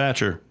stature,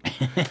 Thatcher.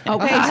 Okay, so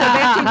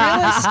back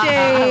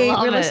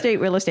to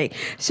real estate.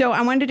 So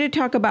I wanted to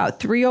talk about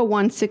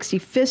 301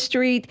 65th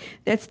Street.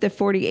 That's the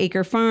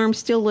 40-acre farm,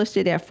 still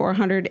listed at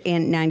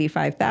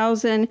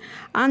 $495,000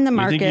 on the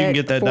market. You think you can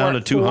get that down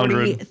to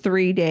 200?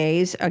 43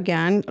 days.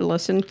 Again,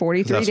 listen,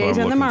 43 days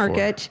on the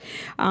market.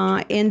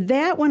 And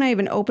that one, I have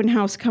an open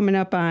house coming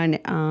up on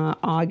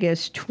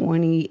August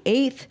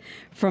 28th.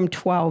 From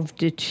 12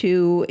 to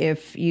 2,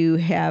 if you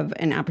have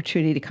an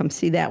opportunity to come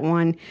see that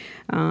one.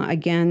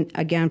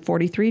 Again,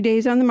 43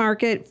 days on the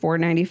market,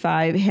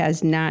 $495,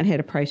 has not had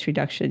a price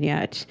reduction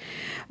yet.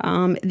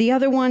 The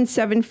other one,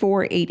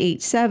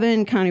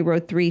 74887, County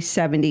Road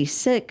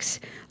 376,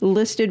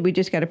 listed. We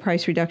just got a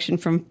price reduction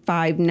from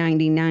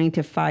 $599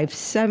 to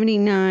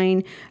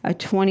 $579, a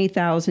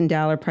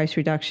 $20,000 price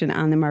reduction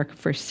on the market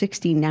for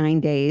 69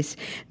 days.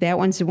 That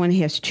one's the one that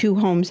has 2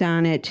 homes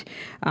on it,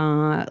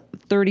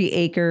 30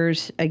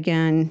 acres.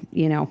 Again,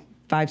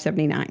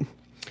 $579.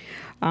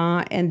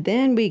 And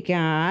then we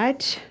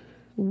got,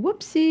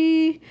 let's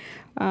see,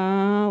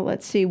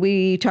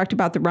 we talked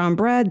about the brown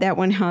bread. That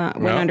one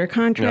went under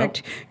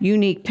contract.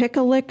 Unique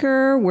Pickle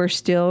Liquor, we're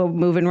still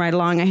moving right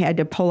along. I had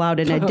to pull out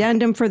an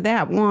addendum for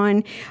that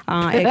one,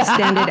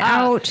 extended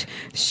out.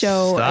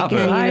 So, Stop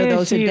again,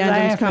 those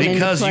addendums come into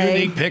Because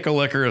play. Unique Pickle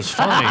Liquor is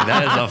funny.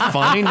 That is a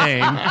funny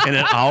name, and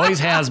it always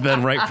has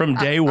been right from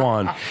day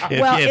one.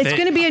 It's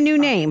going to be a new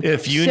name.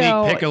 If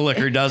Unique Pickle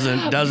Liquor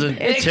doesn't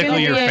tickle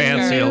your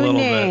fancy a little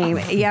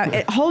bit.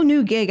 Yeah, a whole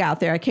new gig out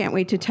there. I can't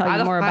wait to tell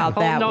you more about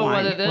that know one.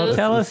 what it is. Well,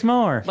 tell us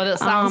more. But it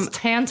sounds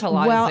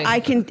tantalizing. Well, I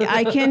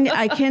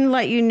can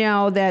let you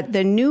know that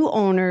the new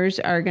owners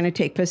are going to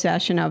take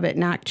possession of it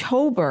in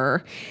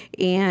October,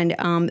 and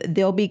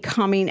they'll be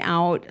coming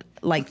out.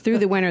 Like through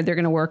the winter, they're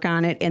going to work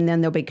on it, and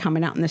then they'll be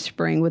coming out in the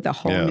spring with a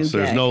whole new so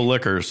there's gig. no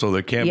liquor, so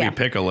there can't be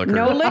pickle liquor.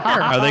 No liquor.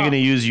 Are they going to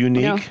use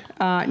Unique? No.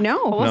 I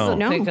wasn't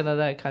thinking of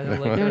that kind of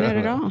liquor. No, not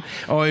at all.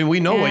 Oh, and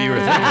we know what you were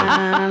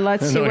thinking.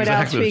 Let's see what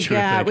else we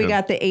got. We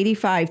got the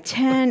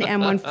 8510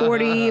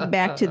 M140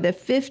 back to the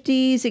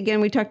 50s. Again,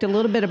 we talked a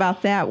little bit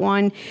about that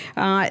one.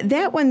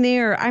 That one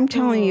there, I'm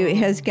telling you,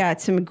 has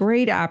got some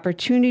great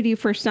opportunity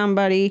for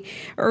somebody.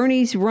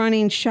 Ernie's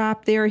running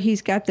shop there.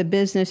 He's got the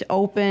business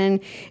open.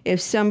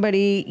 If somebody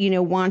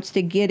wants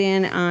to get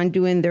in on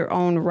doing their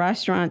own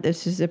restaurant,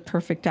 this is a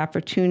perfect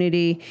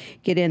opportunity.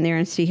 Get in there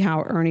and see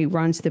how Ernie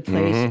runs the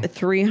place.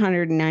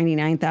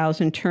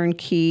 $399,000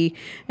 turnkey,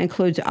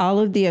 includes all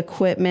of the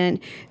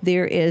equipment.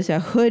 There is a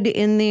hood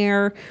in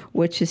there,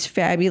 which is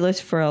fabulous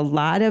for a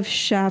lot of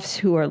chefs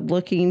who are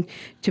looking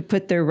to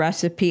put their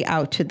recipe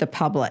out to the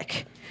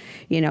public.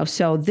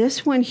 So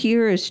this one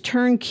here is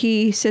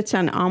turnkey, sits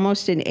on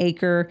almost an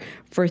acre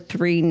for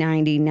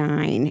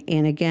 $399.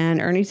 And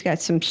again, Ernie's got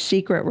some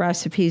secret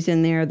recipes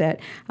in there that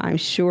I'm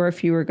sure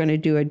if you were going to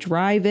do a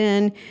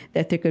drive-in,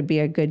 that there could be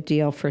a good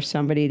deal for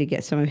somebody to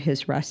get some of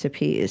his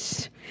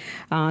recipes,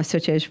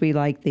 such as we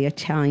like the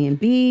Italian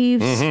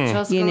beefs.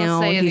 Just gonna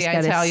say he's the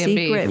got Italian a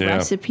secret beef.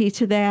 recipe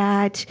to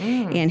that.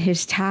 And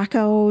his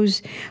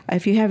tacos.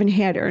 If you haven't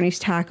had Ernie's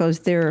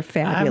tacos, they're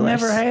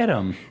fabulous. I've never had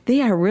them.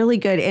 They are really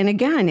good. And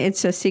again,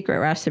 it's a secret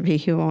recipe.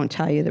 He won't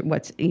tell you that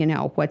what's in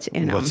them. What's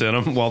in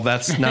them? Well,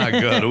 that's not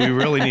good. We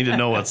really need to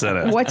know what's in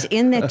it. What's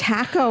in the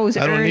tacos,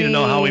 I don't Ernie? need to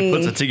know how he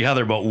puts it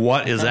together, but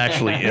what is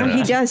actually in it.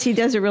 He does. He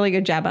does a really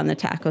good job on the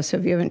tacos. So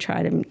if you haven't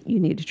tried them, you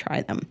need to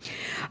try them.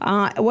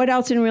 What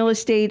else in real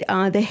estate?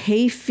 The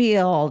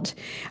Hayfield.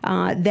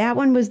 That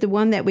one was the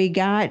one that we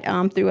got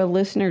through a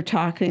listener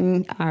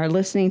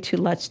listening to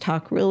Let's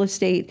Talk Real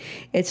Estate.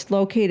 It's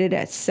located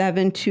at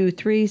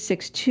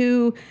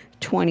 72362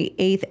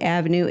 28th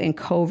Avenue in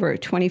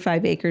Covert,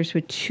 25 acres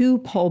with 2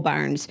 pole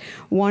barns.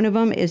 One of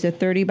them is a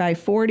 30 by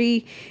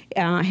 40,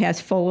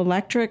 has full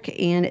electric,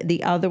 and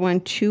the other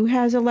one too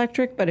has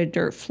electric, but a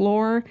dirt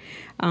floor.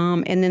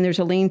 And then there's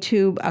a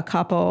lean-to, a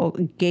couple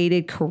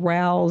gated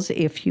corrals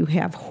if you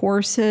have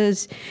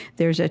horses.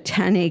 There's a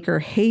 10-acre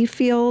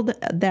hayfield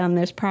on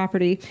this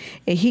property.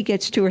 He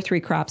gets 2 or 3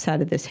 crops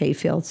out of this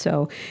hayfield,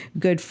 so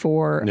good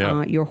for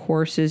your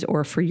horses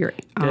or for your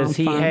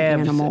farm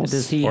animals.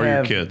 Does he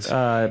have kids?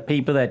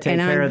 People that take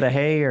care of the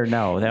hay, or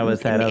no? That was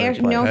that other place.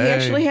 No, he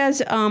actually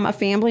has a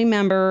family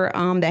member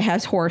that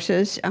has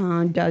horses,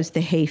 does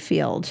the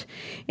hayfield.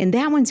 And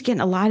that one's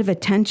getting a lot of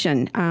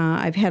attention.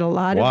 I've had a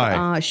lot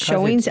of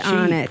showings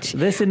on it.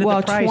 Listen to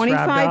the price,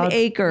 25 Rob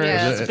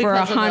acres for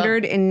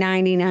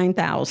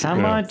 $199,000. How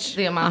much?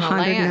 The amount of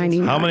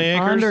land. How many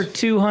acres? Under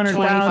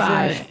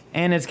 200,000,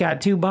 and it's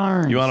got 2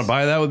 barns. You want to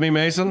buy that with me,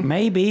 Mason?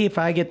 Maybe if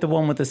I get the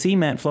one with the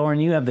cement floor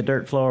and you have the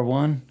dirt floor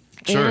one.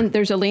 Sure. And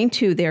there's a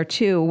lean-to there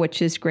too,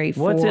 which is great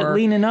for... What's it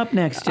leaning up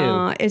next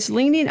to? It's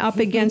leaning up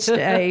against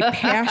a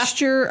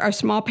pasture, a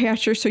small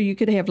pasture, so you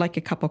could have like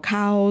a couple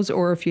cows,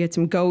 or if you had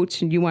some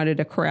goats and you wanted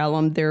to corral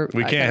them,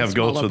 we can't have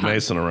goats with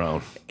Mason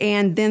around.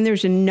 And then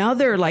there's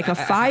another, like a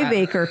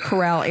 5-acre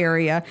corral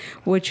area,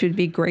 which would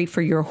be great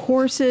for your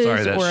horses,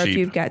 or if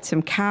you've got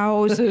some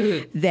cows,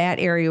 that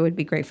area would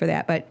be great for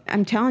that. But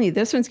I'm telling you,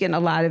 this one's getting a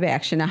lot of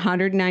action.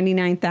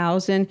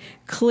 199,000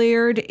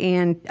 cleared,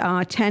 and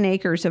 10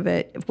 acres of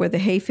it where the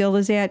hayfield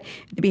is at.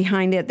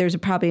 Behind it, there's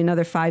probably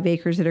another 5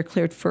 acres that are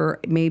cleared for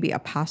maybe a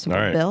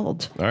possible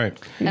build. All right.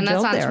 And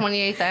that's on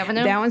 28th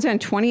Avenue? That one's on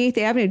 28th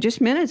Avenue,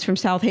 just minutes from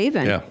South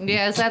Haven.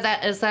 Yeah, is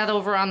that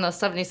over on the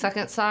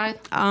 72nd side?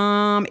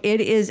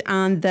 It is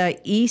on the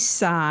east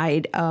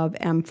side of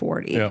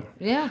M40.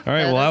 Yeah. All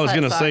right. Well, I was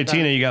going to say,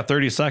 Tina, you got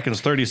 30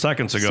 seconds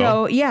ago.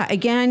 So, yeah,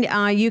 again,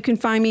 you can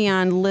find me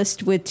on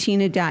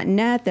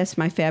listwithtina.net. That's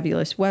my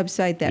fabulous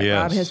website that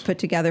Rob has put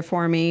together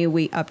for me.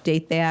 We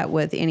update that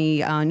with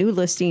any new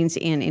listings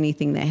and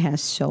anything that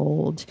has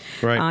sold.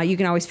 Right. You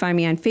can always find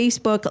me on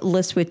Facebook,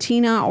 List with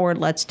Tina, or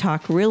Let's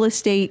Talk Real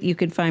Estate. You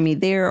can find me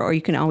there, or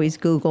you can always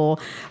Google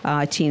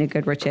Tina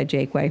Goodrich at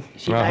Jakeway.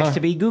 She likes to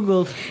be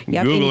Googled.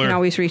 Yep, and you can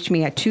always reach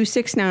me at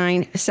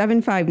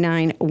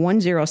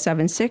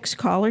 269-759-1076.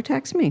 Call or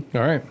text me.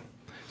 All right.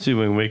 See if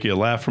we can make you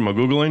laugh from a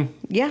Googling.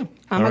 Yeah,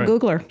 I'm a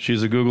Googler.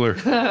 She's a Googler.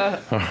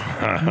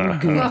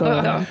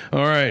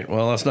 All right.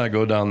 Well, let's not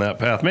go down that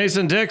path.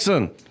 Mason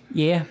Dixon.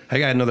 Yeah. I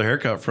got another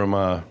haircut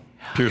from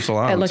Pure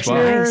Salon. It looks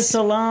Pure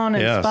Salon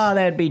and Spa.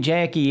 That'd be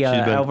Jackie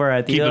over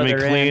at the other end.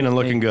 Keeping me clean and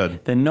looking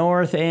good. The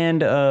north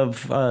end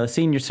of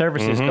Senior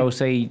Services. Go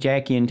see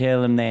Jackie and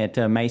tell him that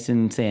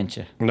Mason sent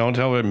you. Don't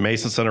tell her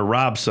Mason sent her.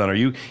 Rob sent her.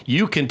 You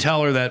can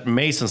tell her that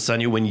Mason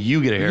sent you when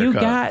you get a haircut. You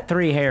got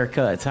 3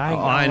 haircuts.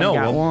 I know.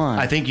 Got one.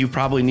 I think you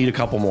probably need a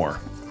couple more.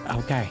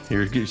 Okay.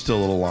 You're still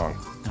a little long.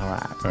 All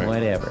right,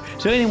 whatever.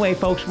 So anyway,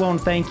 folks, want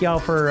to thank y'all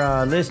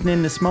for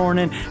listening this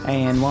morning,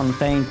 and want to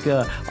thank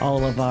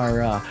all of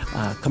our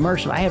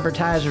commercial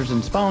advertisers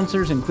and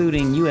sponsors,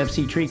 including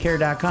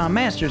UFCTreeCare.com,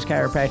 Masters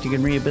Chiropractic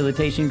and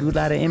Rehabilitation,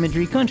 Gulata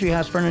Imagery, Country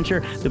House Furniture,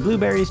 The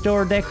Blueberry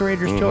Store,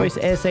 Decorator's Choice,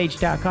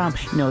 SH.com.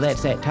 You know,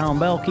 that's that Tom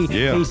Belkey.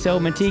 Yeah. He's so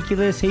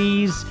meticulous.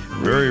 He's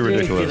very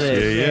ridiculous.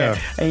 Yeah.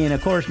 And,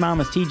 of course,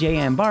 Mama's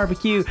TJM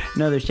Barbecue.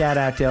 Another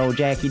shout-out to old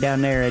Jackie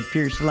down there at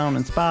Pure Salon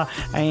and Spa.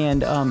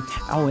 And, and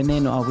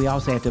then we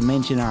also have to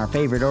mention our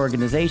favorite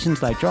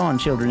organizations like Drawing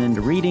Children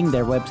into Reading.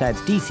 Their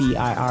website's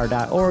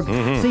dcir.org.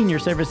 Senior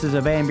Services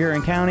of Van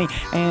Buren County.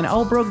 And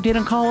Brooke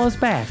didn't call us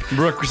back.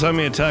 Brooke sent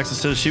me a text that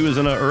says she was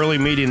in an early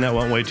meeting that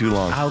went way too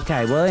long.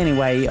 Okay. Well,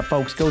 anyway,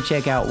 folks, go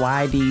check out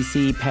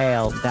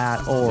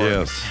ydcpal.org.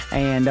 Yes.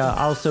 And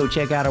also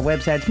check out our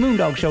websites,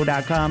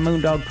 moondogshow.com,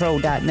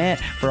 moondogpro.net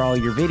for all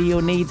your video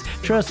needs,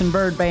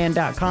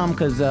 trustandbirdband.com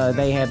because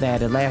they have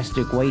that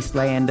Elastic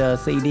Wasteland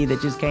CD that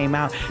just came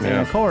out. Yeah. And,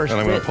 of course, and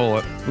I'm going to pull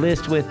it.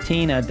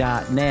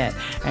 listwithtina.net.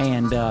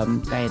 And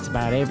that's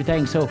about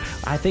everything. So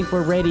I think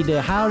we're ready to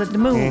howl at the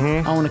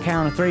moon. On the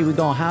count of 3, we're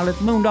going to howl at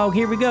the moon dog.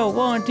 Here we go.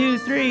 1, 2,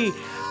 3. Ow!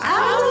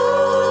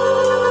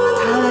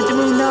 Howl at the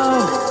moon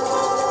dog.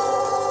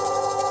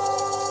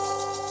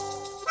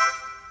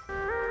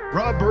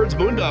 Rob Bird's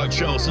Moondog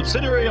Show,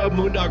 subsidiary of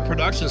Moondog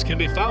Productions, can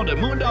be found at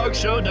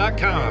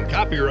moondogshow.com.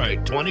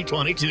 Copyright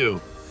 2022.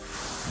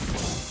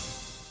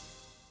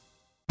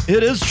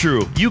 It is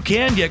true. You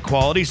can get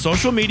quality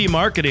social media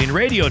marketing,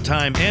 radio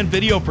time, and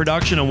video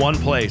production in one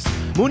place.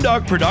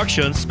 Moondog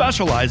Productions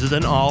specializes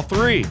in all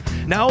 3.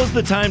 Now is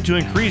the time to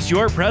increase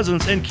your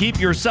presence and keep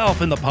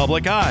yourself in the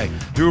public eye.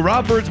 Through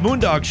Rob Bird's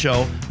Moondog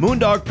Show,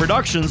 Moondog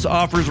Productions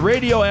offers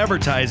radio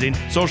advertising,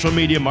 social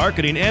media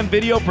marketing, and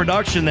video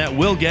production that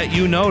will get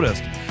you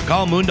noticed.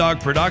 Call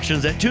Moondog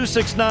Productions at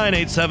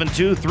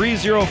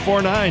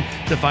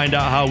 269-872-3049 to find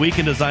out how we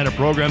can design a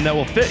program that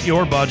will fit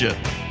your budget.